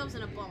just put ourselves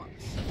in a box.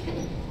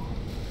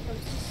 That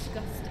was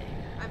disgusting.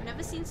 I've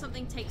never seen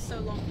something take so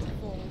long to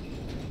fall.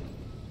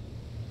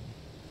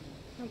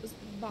 That was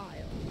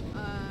vile.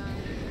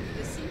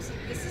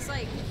 This is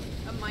like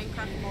a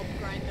Minecraft mob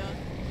grinder.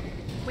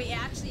 Wait, it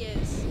actually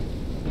is.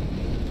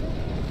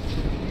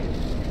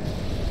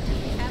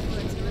 Be careful,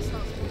 it's gonna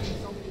start spawning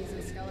zombies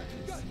and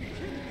skeletons.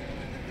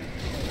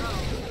 Oh.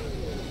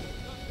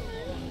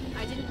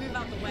 I didn't move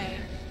out the way.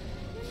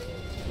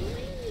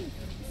 Leave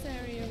this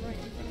area right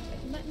in front of it.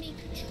 Let me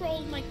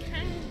control my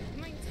camera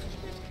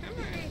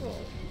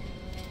angle.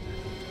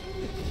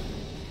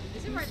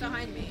 Is it right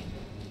behind me?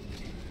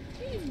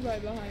 He's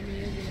right behind me,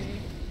 isn't he?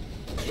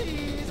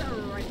 He's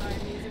right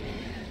behind me, isn't he?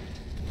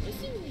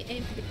 Assuming we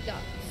aim for the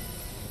guts.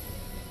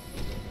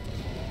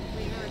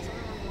 Wait, no, it's on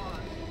the wrong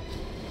one.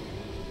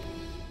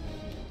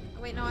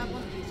 Oh, wait, no, I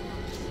want these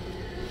ones.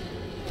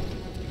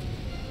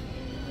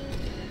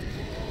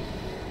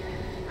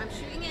 I'm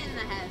shooting it in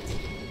the head.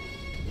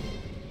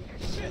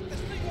 Shit, this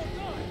thing won't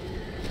die.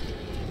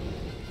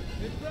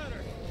 It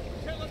better.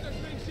 Can't let this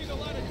thing see the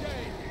light of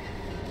day.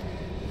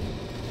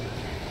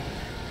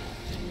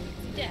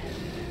 It's dead.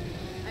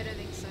 I don't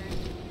think so.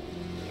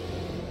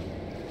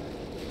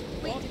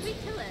 Wait, did we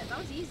kill it? That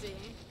was easy.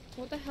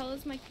 What the hell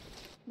is my...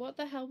 What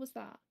the hell was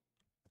that?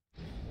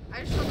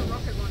 I just shot a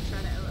rocket launcher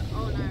at it.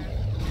 Oh no.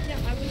 Yeah,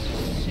 I was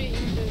just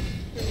shooting the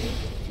grenade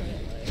trailer.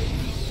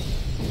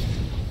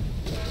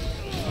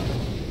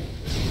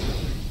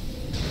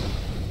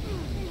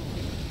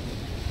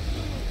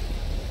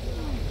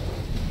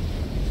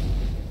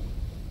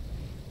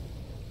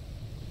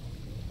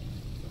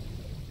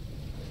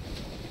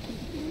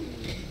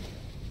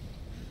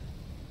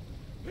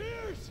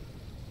 Piers!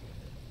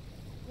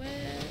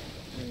 Where?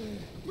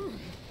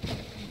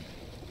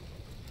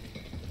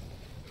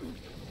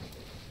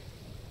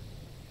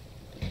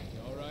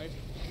 All right.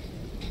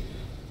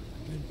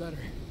 Been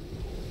better.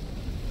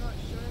 Not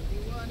sure if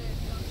you want it.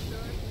 Not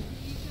sure if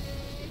you need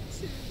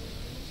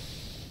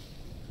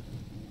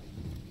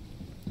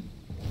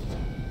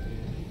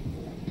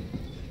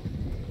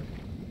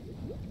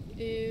it.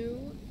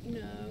 Ew.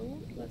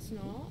 No, let's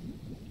not.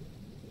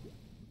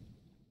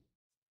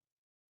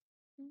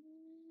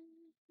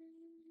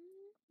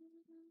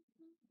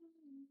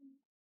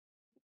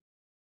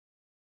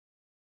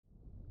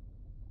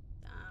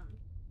 Damn.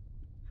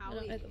 I How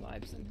don't we? know the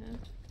vibes in here.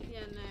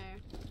 Yeah, no.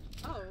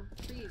 Oh,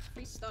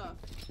 free stuff.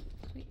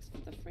 Thanks for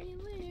the free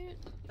loot.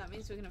 That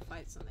means we're gonna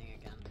fight something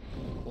again.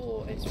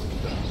 Oh, it's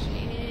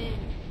refreshing.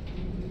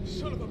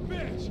 Son of a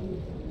bitch!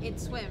 It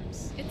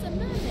swims. It's a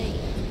mermaid.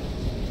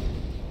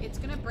 It's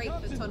gonna break the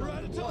Captain, tunnel. we're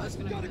out of The water's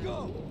time. gonna Gotta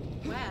go.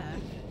 Where?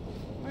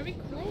 Why are we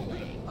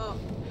crawling? Oh.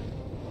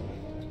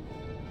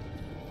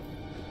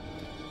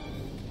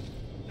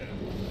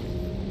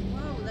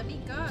 Whoa, let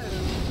me go.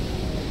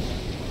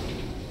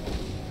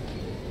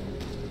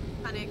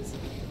 Panicked.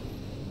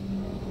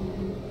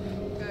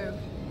 Go.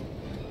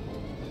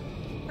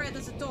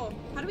 door.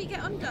 How do we get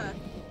under?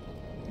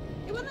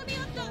 It won't let me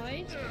under.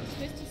 Slide?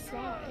 You're supposed to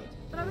slide.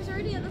 But I was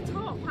already at the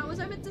top. How was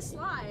I meant to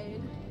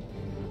slide?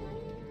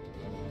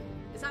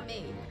 Is that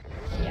me?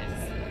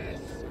 Yes.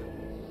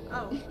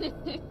 Oh.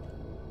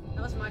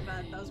 That was my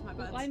bad. That was my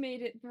bad. I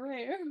made it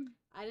through.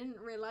 I didn't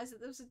realize that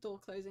there was a door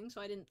closing,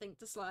 so I didn't think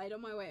to slide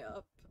on my way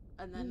up.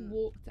 And then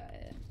Walked at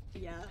it.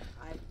 yeah,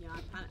 I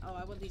panicked. Oh,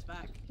 I want these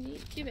back. Can you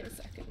give it a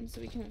second so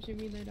we can actually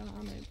reload our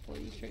ammo before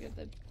you trigger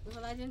the...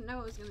 Well, I didn't know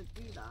I was gonna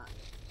do that.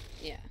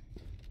 Yeah.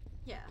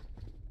 Yeah.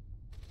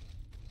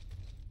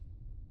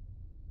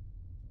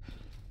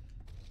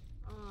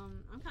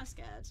 I'm kind of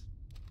scared.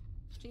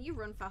 Can you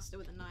run faster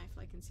with a knife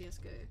like in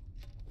CS:GO?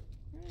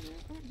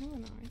 I don't have a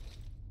knife.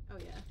 Oh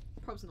yeah.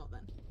 Prob's not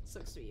then.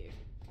 Sucks to you.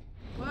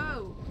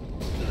 Whoa!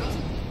 I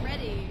wasn't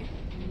ready.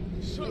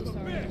 Son of a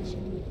bitch!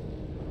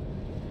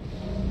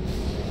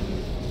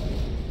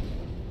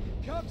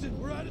 Captain,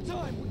 we're out of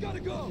time. We gotta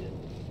go.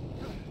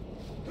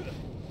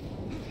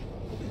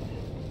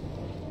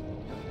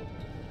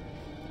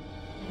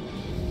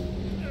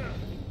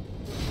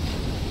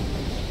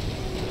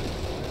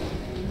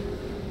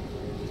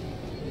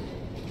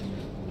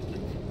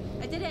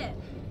 I did it!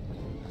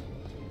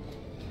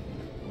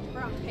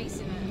 Bro, I'm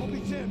pacing it. I'll be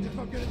damned if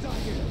I'm gonna die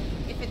here.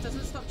 If it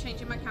doesn't stop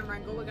changing my camera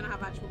angle, we're gonna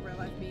have actual real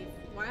life beef.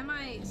 Why am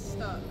I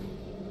stuck?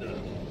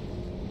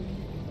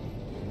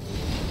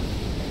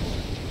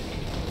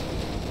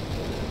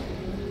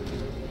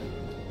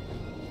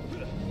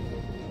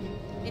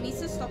 It needs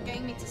to stop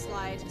getting me to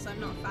slide, because I'm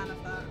not a fan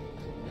of that.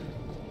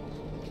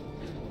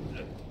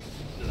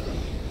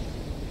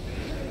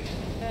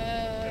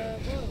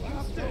 Whoa.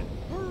 Captain,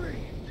 hurry!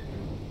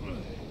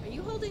 Are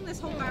you holding this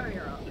whole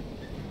barrier up?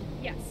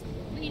 Yes.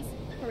 Please,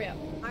 hurry up.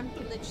 I'm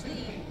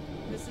literally...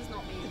 This is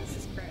not me, this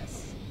is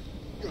Chris.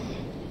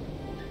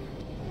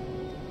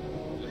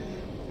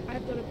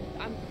 I've got a...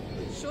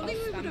 Surely I'll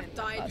we stand would have in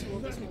died that to all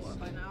this water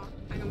by now.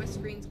 Hang on, my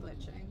screen's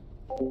glitching.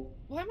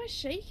 Why am I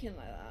shaking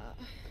like that?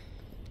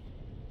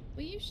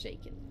 Were you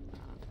shaking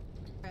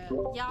like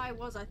that? Yeah, I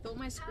was. I thought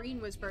my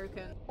screen was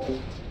broken.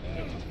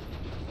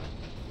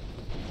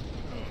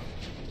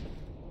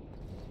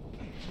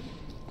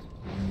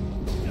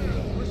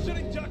 We're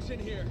sitting ducks in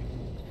here.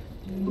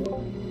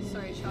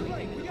 Sorry,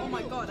 Charlie. Oh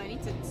my god, I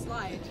need to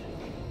slide.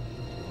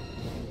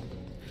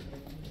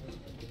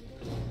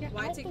 Get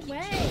Why out did it the keep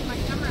way. changing my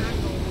camera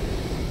angle?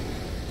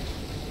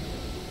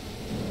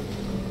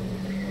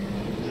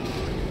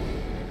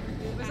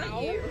 Was that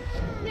Ow. you?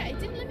 Yeah, it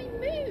didn't let me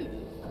move.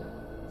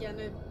 Yeah,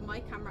 no,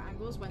 my camera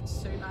angles went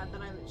so bad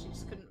that I literally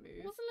just couldn't It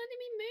move. wasn't letting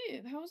me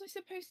move. How was I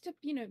supposed to,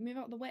 you know, move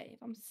out the way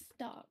if I'm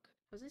stuck?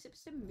 Was I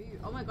supposed to move?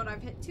 Oh my god,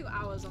 I've hit 2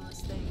 hours on this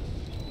thing.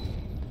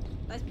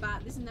 That's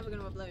bad. This is never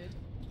gonna upload.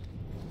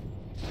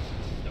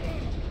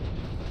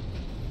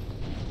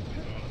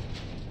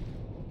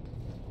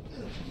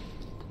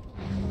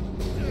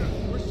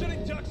 We're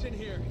sitting ducks in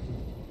here.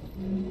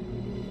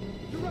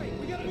 You're right,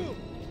 we gotta move.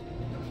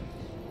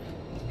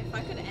 If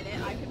I could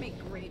edit, I could make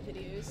great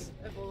videos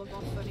of all of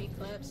our funny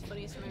clips,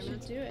 funniest You should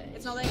moments. do it.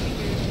 It's not letting me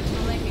move. It's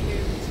not letting me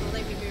move. It's not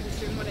letting me move. It's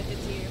doing what it did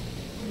to you.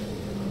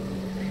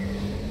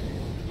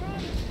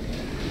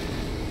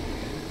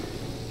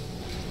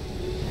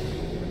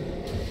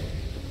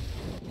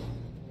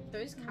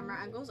 Those camera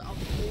angles are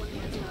corny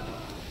as hell.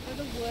 They're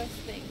the worst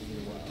things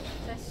in the world.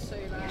 They're so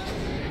bad.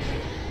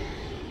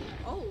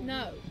 Oh.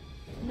 No.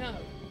 No.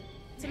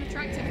 It's an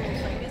attractive little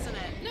thing, isn't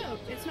it? No,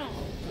 it's not.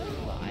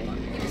 Don't lie.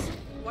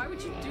 Why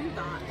would you do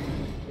that?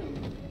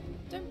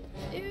 Don't.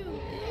 Ew. Ew.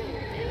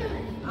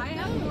 Ew. I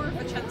have more of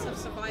a chance of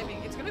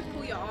surviving. It's gonna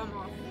pull your arm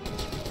off.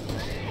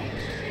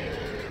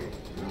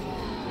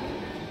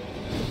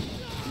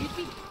 You'd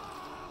be...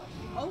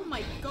 Oh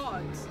my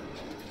god.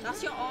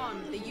 That's your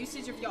arm. The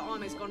usage of your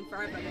arm is gone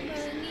forever, I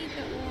babes. need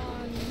that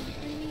one.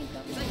 I need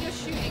that Is one. that your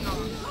shooting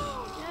arm?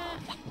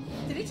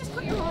 Yeah. Did it just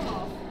cut your arm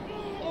off?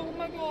 Oh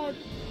my god.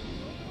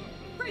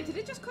 Bro, did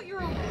it just cut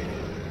your arm off?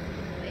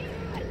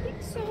 I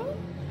think so.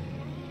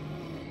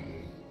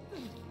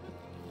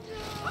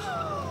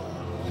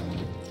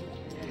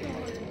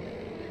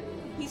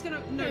 He's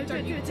gonna... No,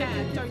 don't you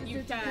dare. Don't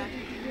you dare.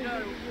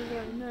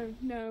 No.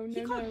 No.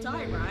 He can't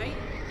die, right?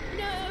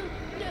 No.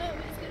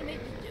 It's gonna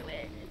make me do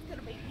it. It's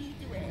gonna make me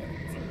do it.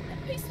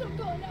 He's still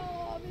got an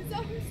arm. His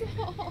arm's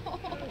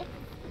off.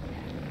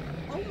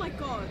 Oh my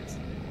god.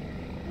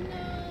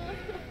 No.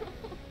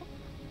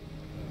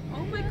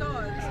 Oh my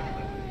god.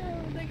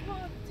 No, they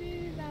can't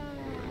do that.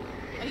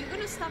 Are you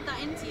gonna stab that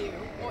into you?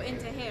 Or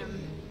into him?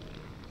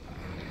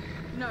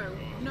 No.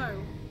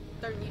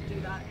 Don't you do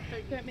that.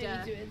 Don't make dare.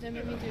 me do it. Don't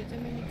make me do it.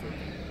 Don't make me do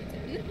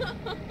it.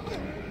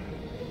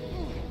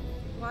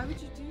 Why would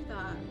you do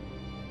that?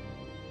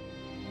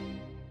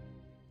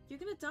 You're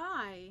gonna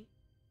die.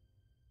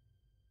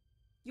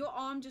 Your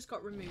arm just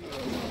got removed. No,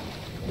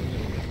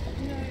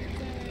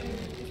 don't.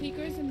 If he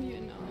goes a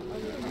mutant, I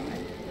will cry.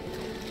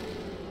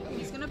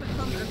 He's gonna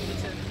become a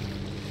mutant.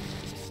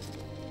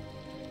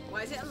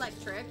 Why is it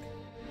electric?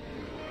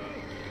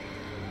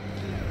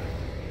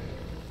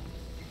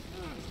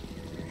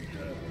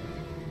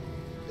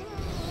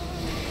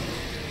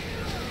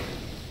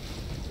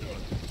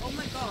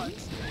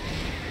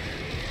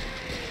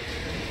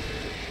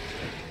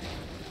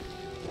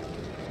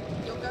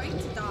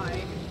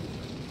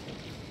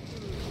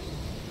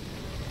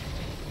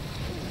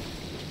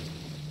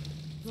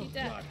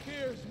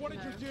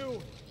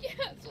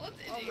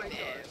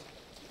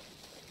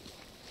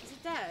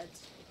 dead.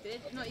 Did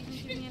it not even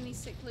give me any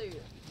sick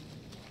loot?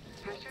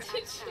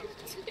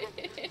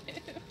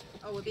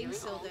 Oh, we're being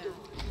sealed in.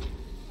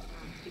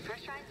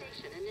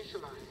 Depressurization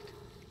initialized.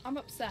 I'm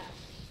upset.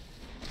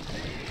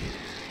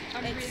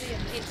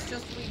 It's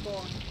just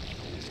reborn.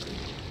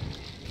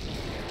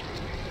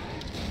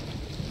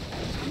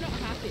 I'm not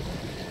happy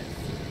with this.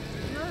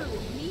 No,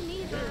 me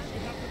neither. We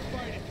have to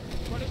fight it.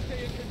 Try to stay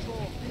in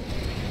control.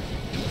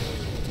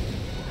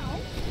 Ow.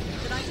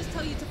 Did I just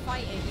tell you to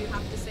fight it? You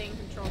have to stay in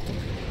control.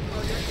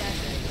 Oh, you're dead,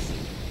 Vince.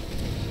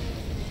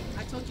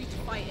 I told you to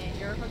fight it.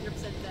 You're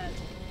 100% dead.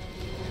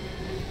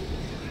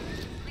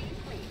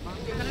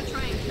 You're gonna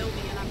try and kill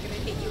me, and I'm gonna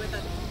hit you with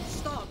a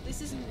stop.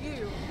 This isn't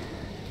you.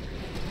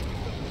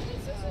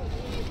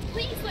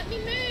 Please let me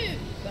move.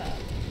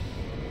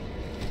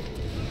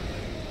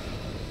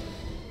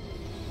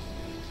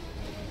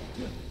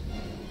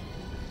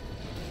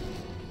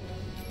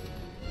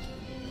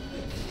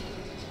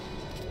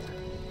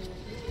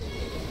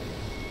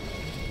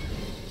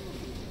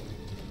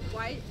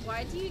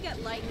 Why do you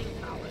get lightning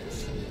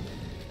powers?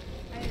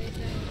 I don't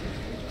know.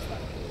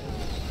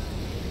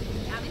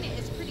 I mean, it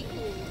is pretty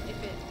cool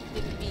if it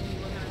didn't mean you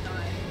were gonna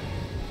die.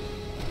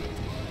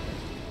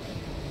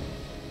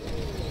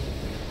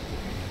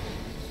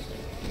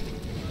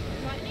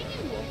 Lightning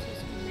in water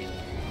is really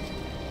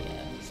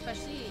hard.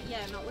 Especially,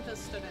 yeah, not with us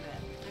stood in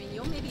it. I mean,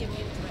 you're maybe immune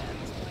to it at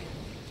this point.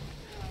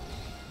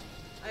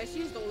 I just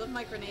used all of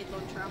my grenade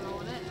launcher ammo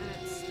on it,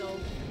 and it's still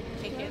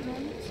kicking.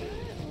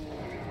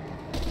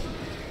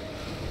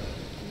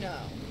 No.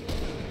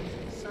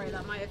 Sorry,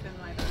 that might have been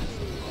my bad.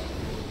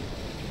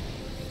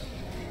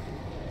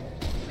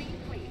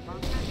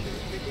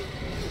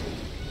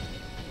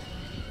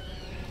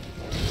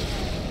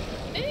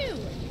 Ew!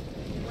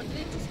 What did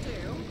it just do?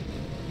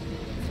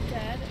 It's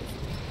dead.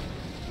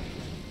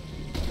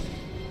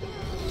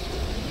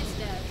 It's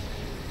dead.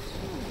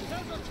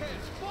 Now's our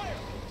chance. Fire!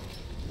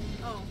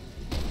 Oh.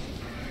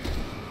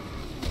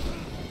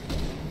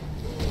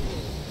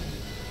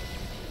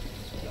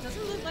 It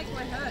doesn't look like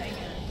we're hurting it.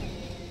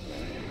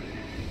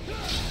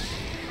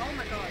 Oh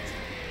my god.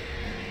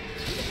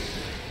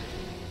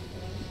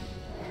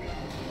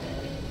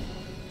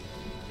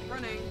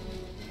 Running.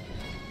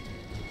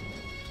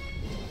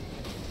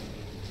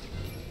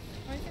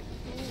 Why is it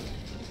cool?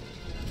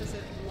 Does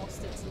it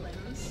lost its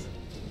limbs?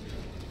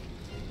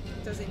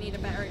 Does it need a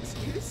better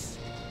excuse?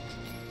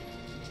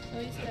 Oh,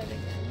 he's dead again.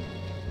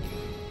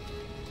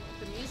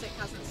 The music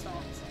hasn't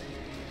stopped.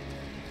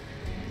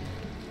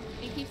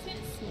 He keeps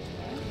getting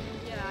smaller.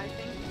 Yeah, I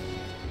think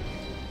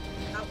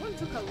that one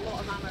took a lot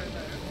of ammo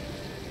though.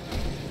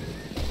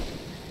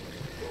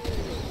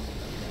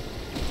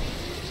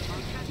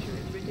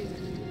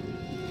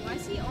 Why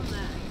is he on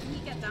there? Can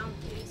you get down,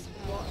 please?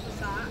 What was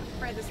that?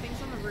 Right, there's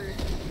things on the roof.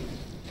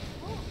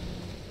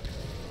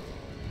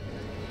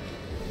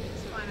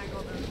 It's fine, I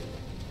got them.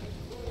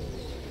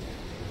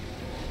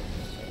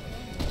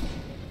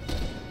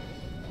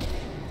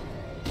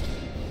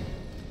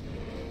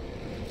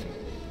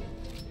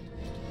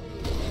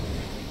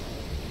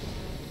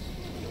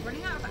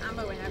 Running out of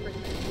ammo and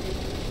everything.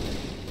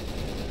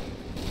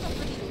 I've got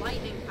pretty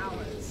lightning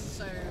powers,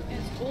 so...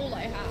 It's all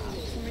I have.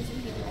 For some reason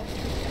he lost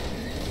his gun.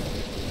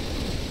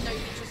 No, you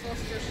just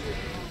lost your shooting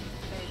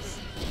face.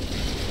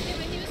 Yeah,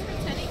 but he was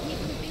pretending he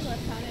could be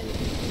left-handed.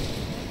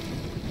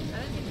 I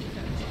don't think he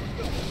could.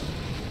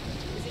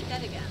 Is he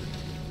dead again?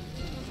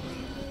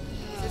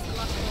 Is this the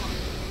last one?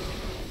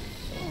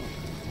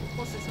 Of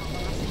course it's not the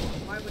last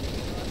one. Why would it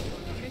be the last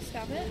one? Go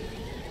stab it.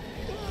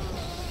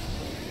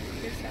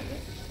 Go stab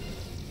it.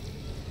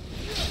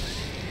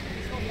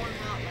 He's got one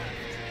heart left.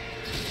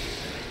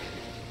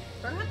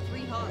 Bro had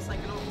 3 hearts like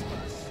an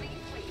octopus.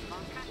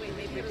 Wait,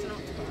 maybe it was an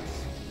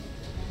octopus.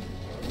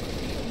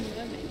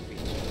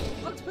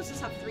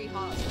 Octopuses have 3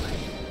 hearts, right?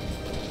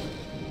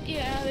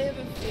 Yeah, they have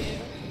a few.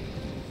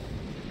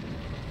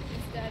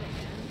 He's dead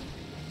again.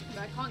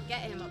 But I can't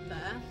get him up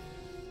there.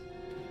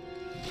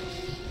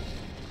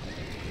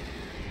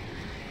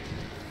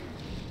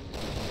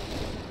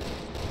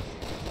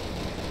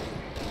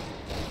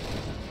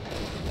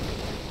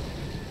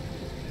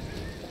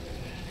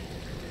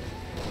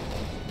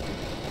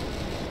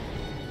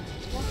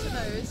 What are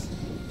those?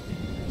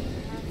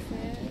 That's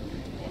it.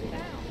 Get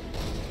down.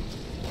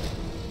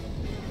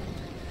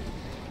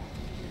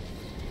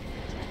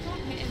 I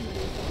can't hit him with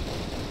this.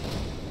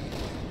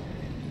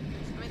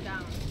 It's coming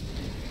down.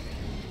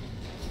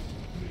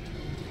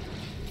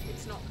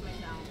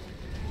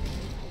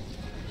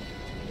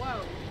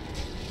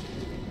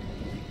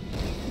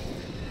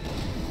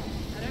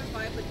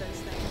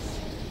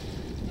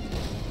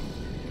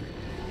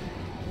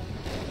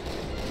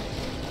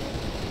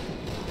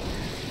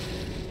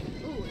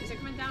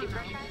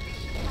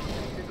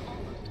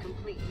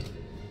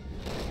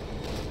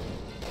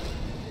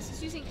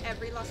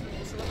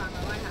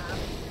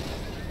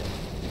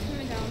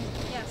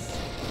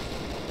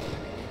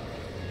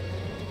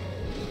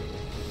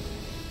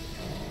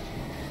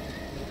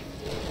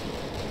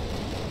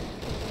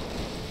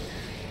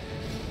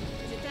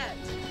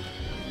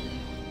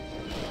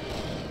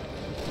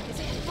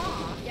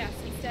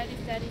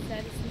 he's dead, he's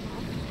dead.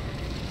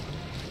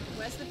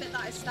 Where's the bit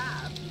that I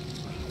stabbed?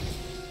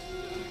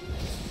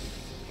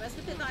 Where's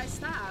the bit that I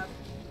stabbed?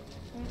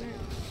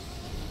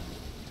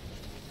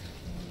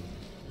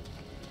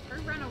 Or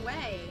run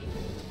away.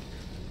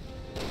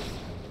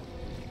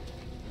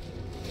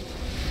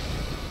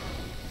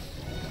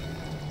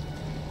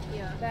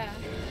 Yeah. There.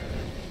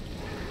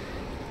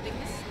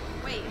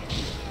 Wait.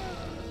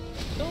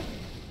 Oh.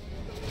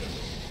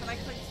 Have I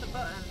clicked the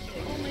button?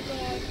 Oh my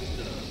god.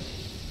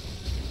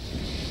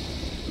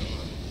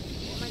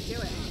 What am I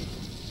doing?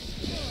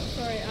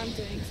 Sorry, I'm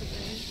doing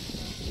something.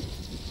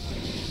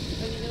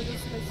 I mean, you're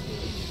just supposed to be...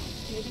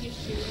 Maybe you're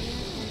shooting it?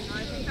 No,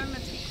 I think I'm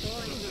meant to be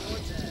crawling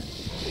towards it.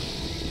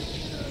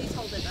 Please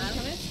hold it there.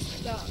 Kind of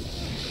stuck.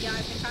 Yeah,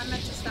 I think I'm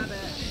meant to stab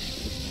it.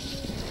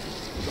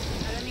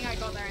 I don't think I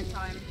got there in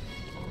time.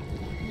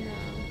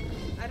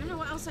 No. I don't know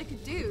what else I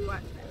could do.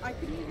 I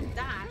couldn't even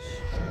dash.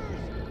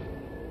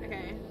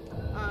 Okay.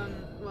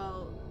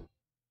 Well... I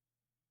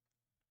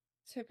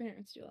was hoping I don't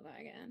have to do all that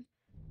again.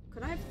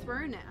 Could I have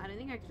thrown it? I don't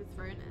think I could have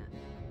thrown it.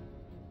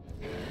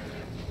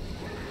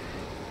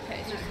 Okay,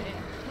 it's just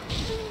here.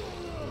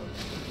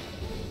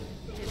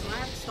 Okay, so I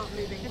have to stop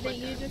moving I think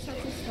you just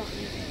have to stop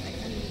moving, like,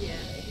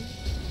 immediately.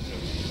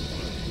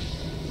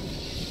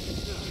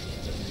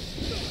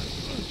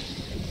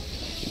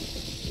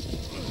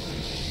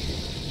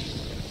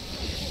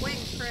 Quick,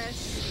 Chris.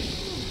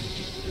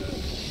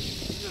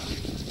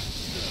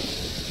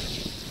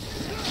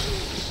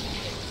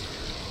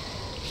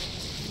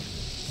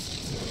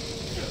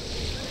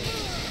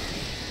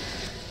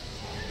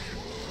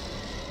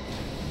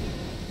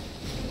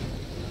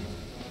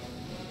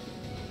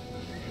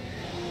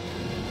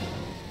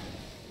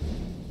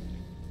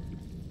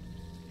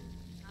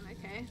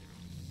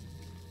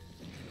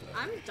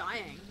 I'm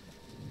dying.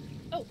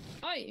 Oh,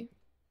 are you?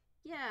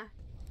 Yeah.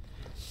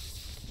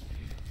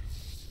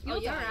 You're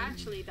You're dying.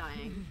 actually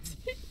dying.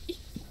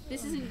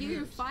 This isn't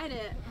you. Fight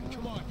it.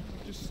 Come on,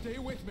 just stay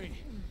with me.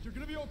 You're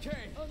gonna be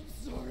okay. I'm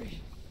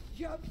sorry,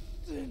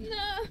 Captain.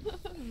 No.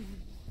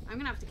 I'm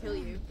gonna have to kill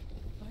you.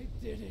 I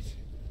did it.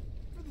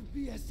 For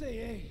the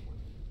BSAA.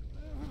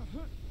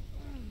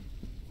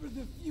 For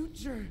the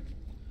future.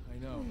 I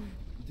know.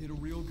 You did a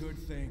real good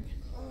thing.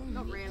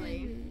 Not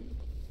really.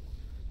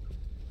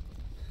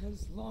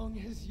 As long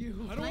as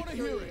you... I don't want to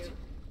hear it.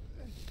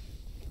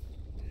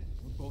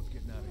 We're both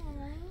getting out of here.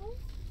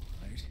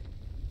 Right?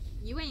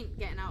 You ain't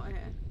getting out of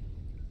here.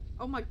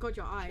 Oh my god,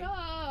 your eye.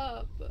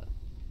 Stop.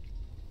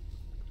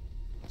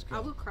 Let's go. I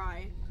will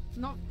cry.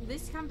 Not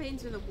this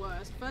campaign's been the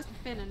worst. First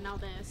Finn and now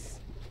this.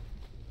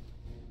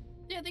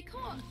 Yeah, they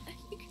can't.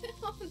 You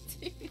can't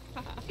do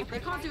that. They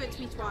can't do it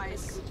to me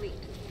twice. Complete.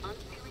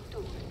 Unsealing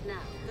doors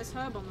now. There's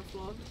herb on the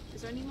floor.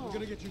 Is there any more? We're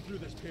gonna get you through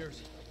this,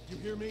 Piers. You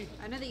hear me?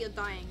 I know that you're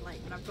dying,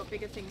 like, but I've got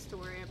bigger things to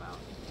worry about.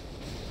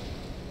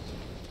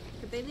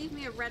 Could they leave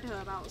me a red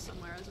herb out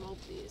somewhere as well,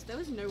 please? There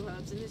was no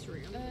herbs in this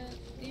room.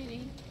 Do you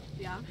need?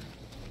 Yeah.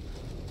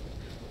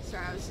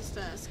 Sorry, I was just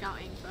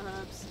scouting for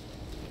herbs.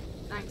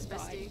 Thanks,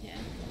 bestie. Yeah.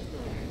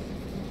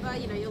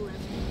 But you know, you'll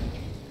live.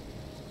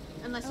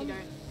 Unless you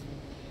don't.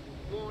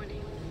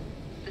 Warning.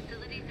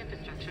 Facilities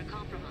infrastructure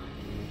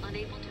compromised.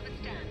 Unable to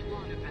withstand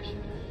water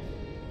pressure.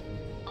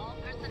 All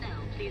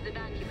personnel, please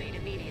evacuate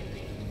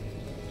immediately.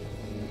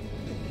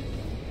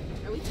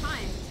 Are we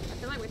timed? I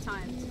feel like we're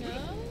timed.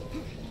 No.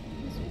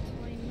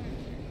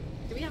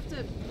 Do we have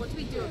to... What do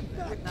we do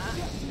with that?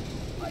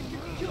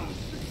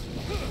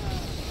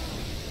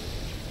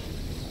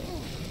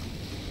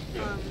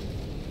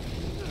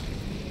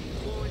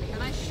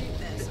 Can I shoot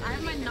this? I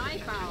have my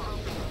knife out.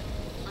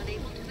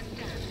 Unable to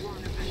withstand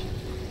water pressure.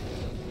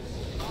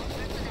 All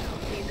personnel,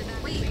 please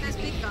evacuate. Wait, there's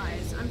big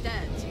guys. I'm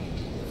dead.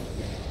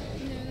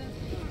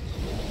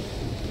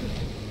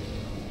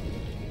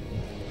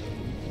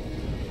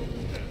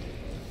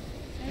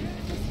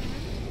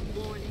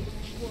 Warning.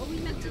 What are we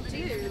meant to do?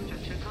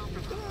 Infrastructure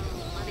compromised.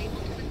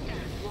 Unable to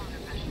withstand water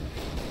pressure.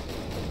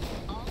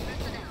 All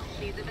personnel,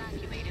 please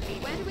evacuate immediately.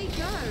 Where do we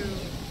go?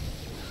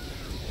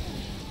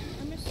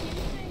 I'm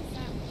assuming it's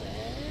out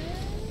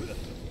there.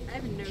 I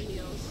have no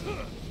heals.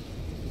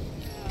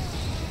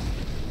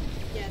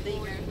 Yeah, there you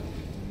go.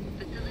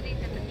 Facilities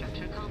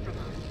infrastructure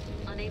compromised.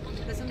 Unable to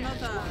There's withstand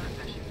another. water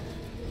pressure.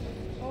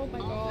 Oh my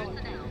All god.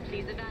 personnel,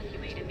 please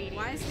evacuate immediately.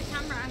 Why is the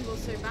camera angle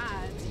so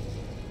bad?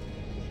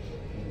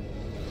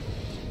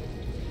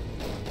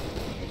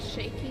 It's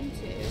shaking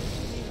too.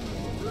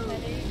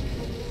 Headache.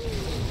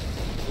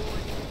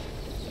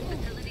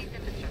 Facilities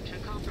infrastructure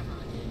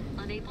compromised.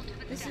 Unable to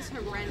withstand This is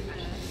water horrendous.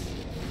 pressure.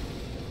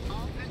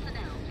 All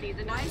personnel, please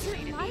Why is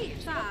evacuate it like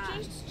immediately. that?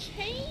 Just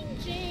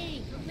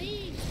changing.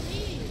 Please,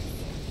 please.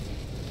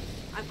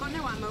 I've got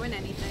no ammo in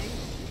anything.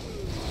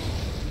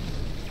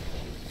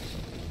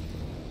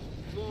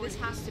 This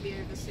has to be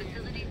over soon.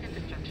 Facilities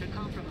infrastructure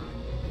compromised.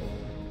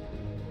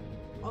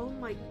 Oh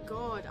my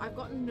god, I've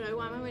got no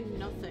ammo in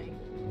nothing.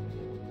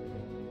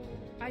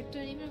 I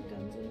don't even have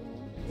guns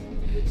anymore.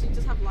 We should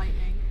just have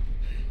lightning.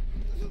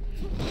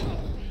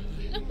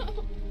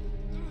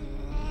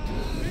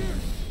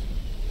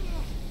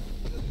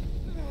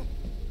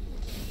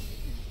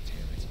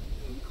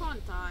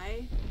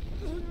 die.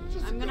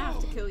 I'm gonna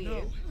have to kill you.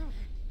 No.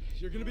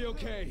 You're gonna be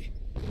okay.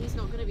 He's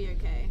not gonna be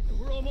okay.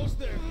 We're almost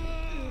there.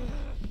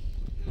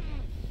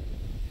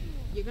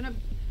 You're gonna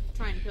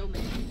try and kill me.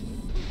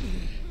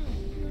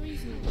 No,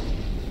 he's not.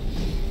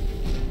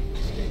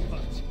 Escape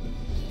pods.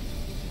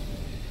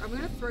 I'm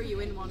gonna throw you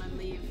in one and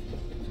leave.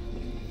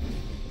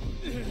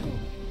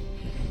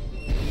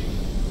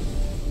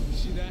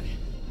 See that?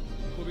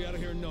 We'll be out of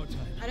here in no time.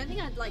 I don't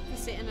think I'd like to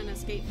sit in an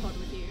escape pod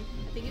with you.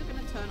 I think you're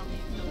gonna turn on me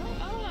and kill me.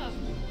 Oh,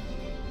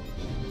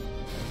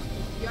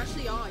 You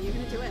actually are. You're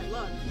gonna do it.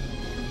 Look.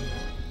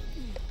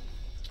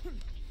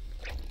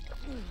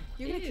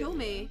 You're gonna kill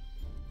me.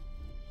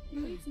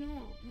 no, he's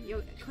not.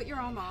 You cut your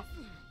arm off.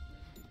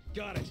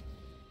 Got it.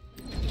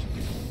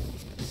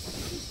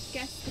 Just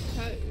guess the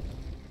code.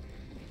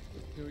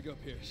 Here we go,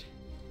 Piers.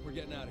 We're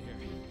getting out of here.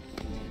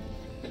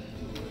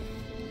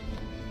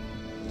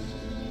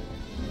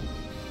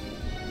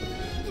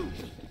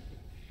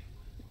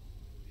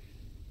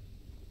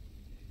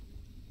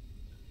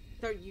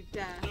 Don't you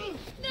dare.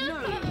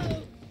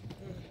 No!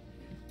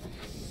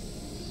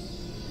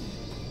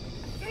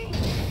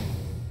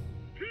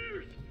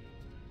 Piers!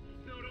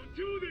 No, don't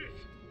do this!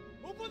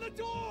 Open the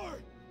door!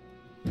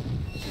 God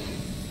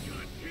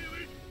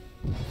damn it!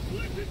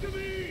 Listen to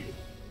me!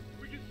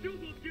 We can still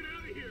both get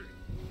out of here!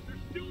 There's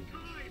still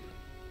time!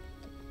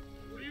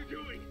 What are you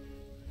doing?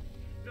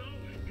 No,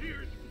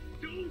 Piers,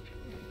 don't!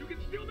 You can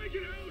still make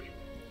it out!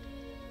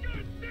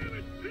 God damn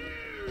it,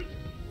 Piers!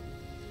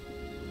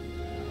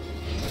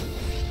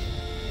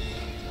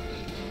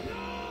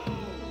 No!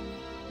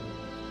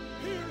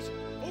 Piers,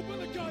 open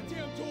the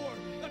goddamn door!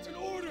 That's an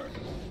order!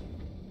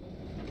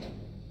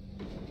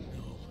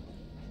 No.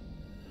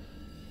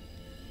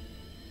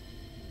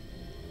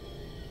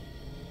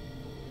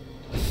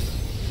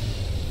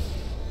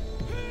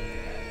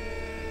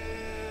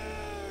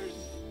 Piers!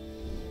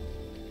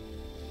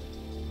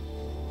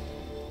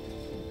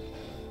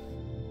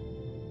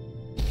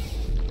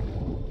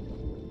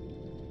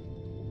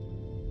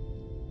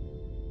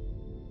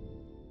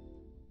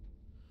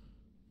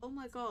 Oh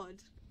my god.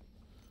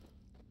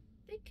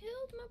 They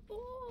killed my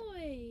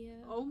boy.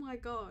 Oh my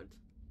god.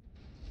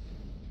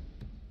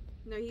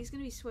 No, he's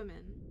gonna be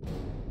swimming.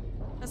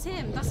 That's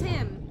him! That's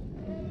him!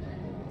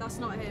 That's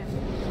not him.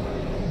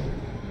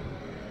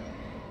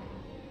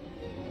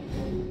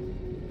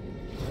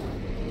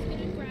 He's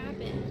gonna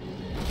grab it.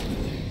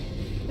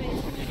 But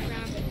he's gonna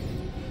grab it.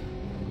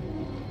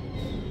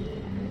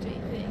 What do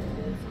you think?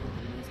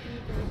 He's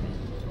gonna grab it.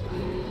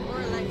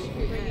 Or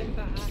electrocute Bring him him.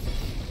 back.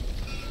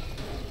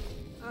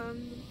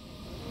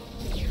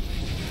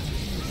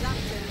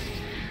 Zapped him.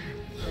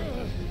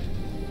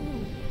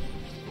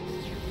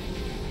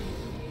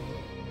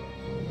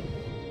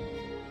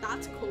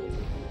 That's cool.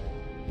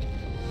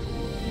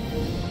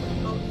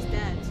 Oh, he's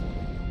dead.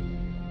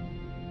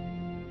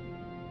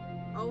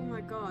 Oh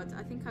my god,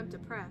 I think I'm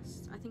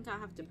depressed. I think I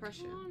have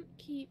depression. They can't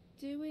keep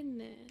doing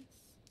this.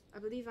 I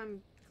believe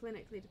I'm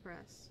clinically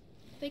depressed.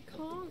 They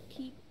can't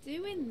keep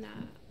doing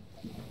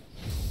that.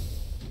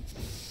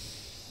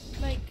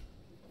 Like,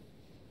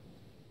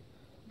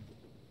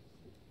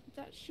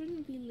 that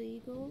shouldn't be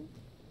legal.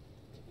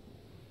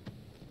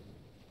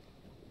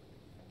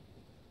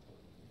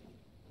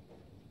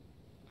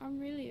 I'm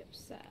really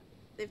upset.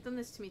 They've done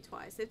this to me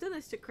twice. They've done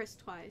this to Chris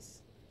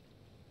twice.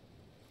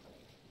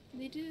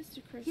 They do this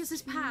to Chris. Here's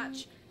his too.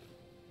 patch.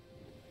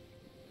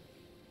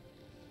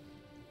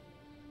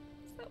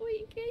 Is that what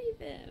you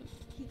gave him?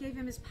 He gave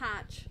him his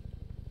patch.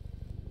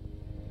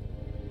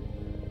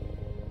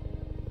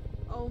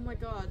 Oh my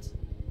god.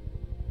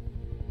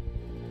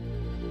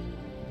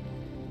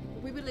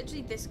 We were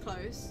literally this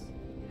close.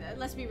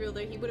 Let's be real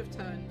though, he would have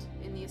turned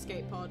in the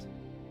escape pod.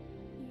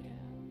 Yeah.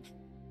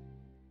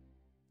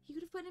 He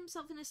could have put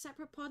himself in a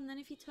separate pod and then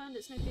if he turned,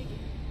 it's no biggie.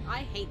 I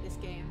hate this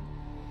game.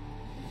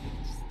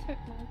 Just don't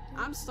like it.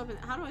 I'm stopping.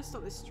 How do I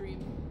stop this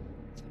stream?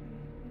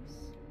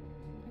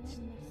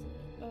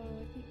 Oh,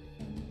 I think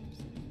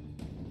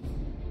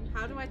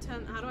How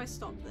do I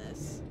stop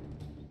this?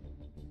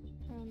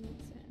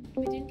 listen.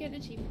 We didn't get an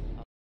achievement.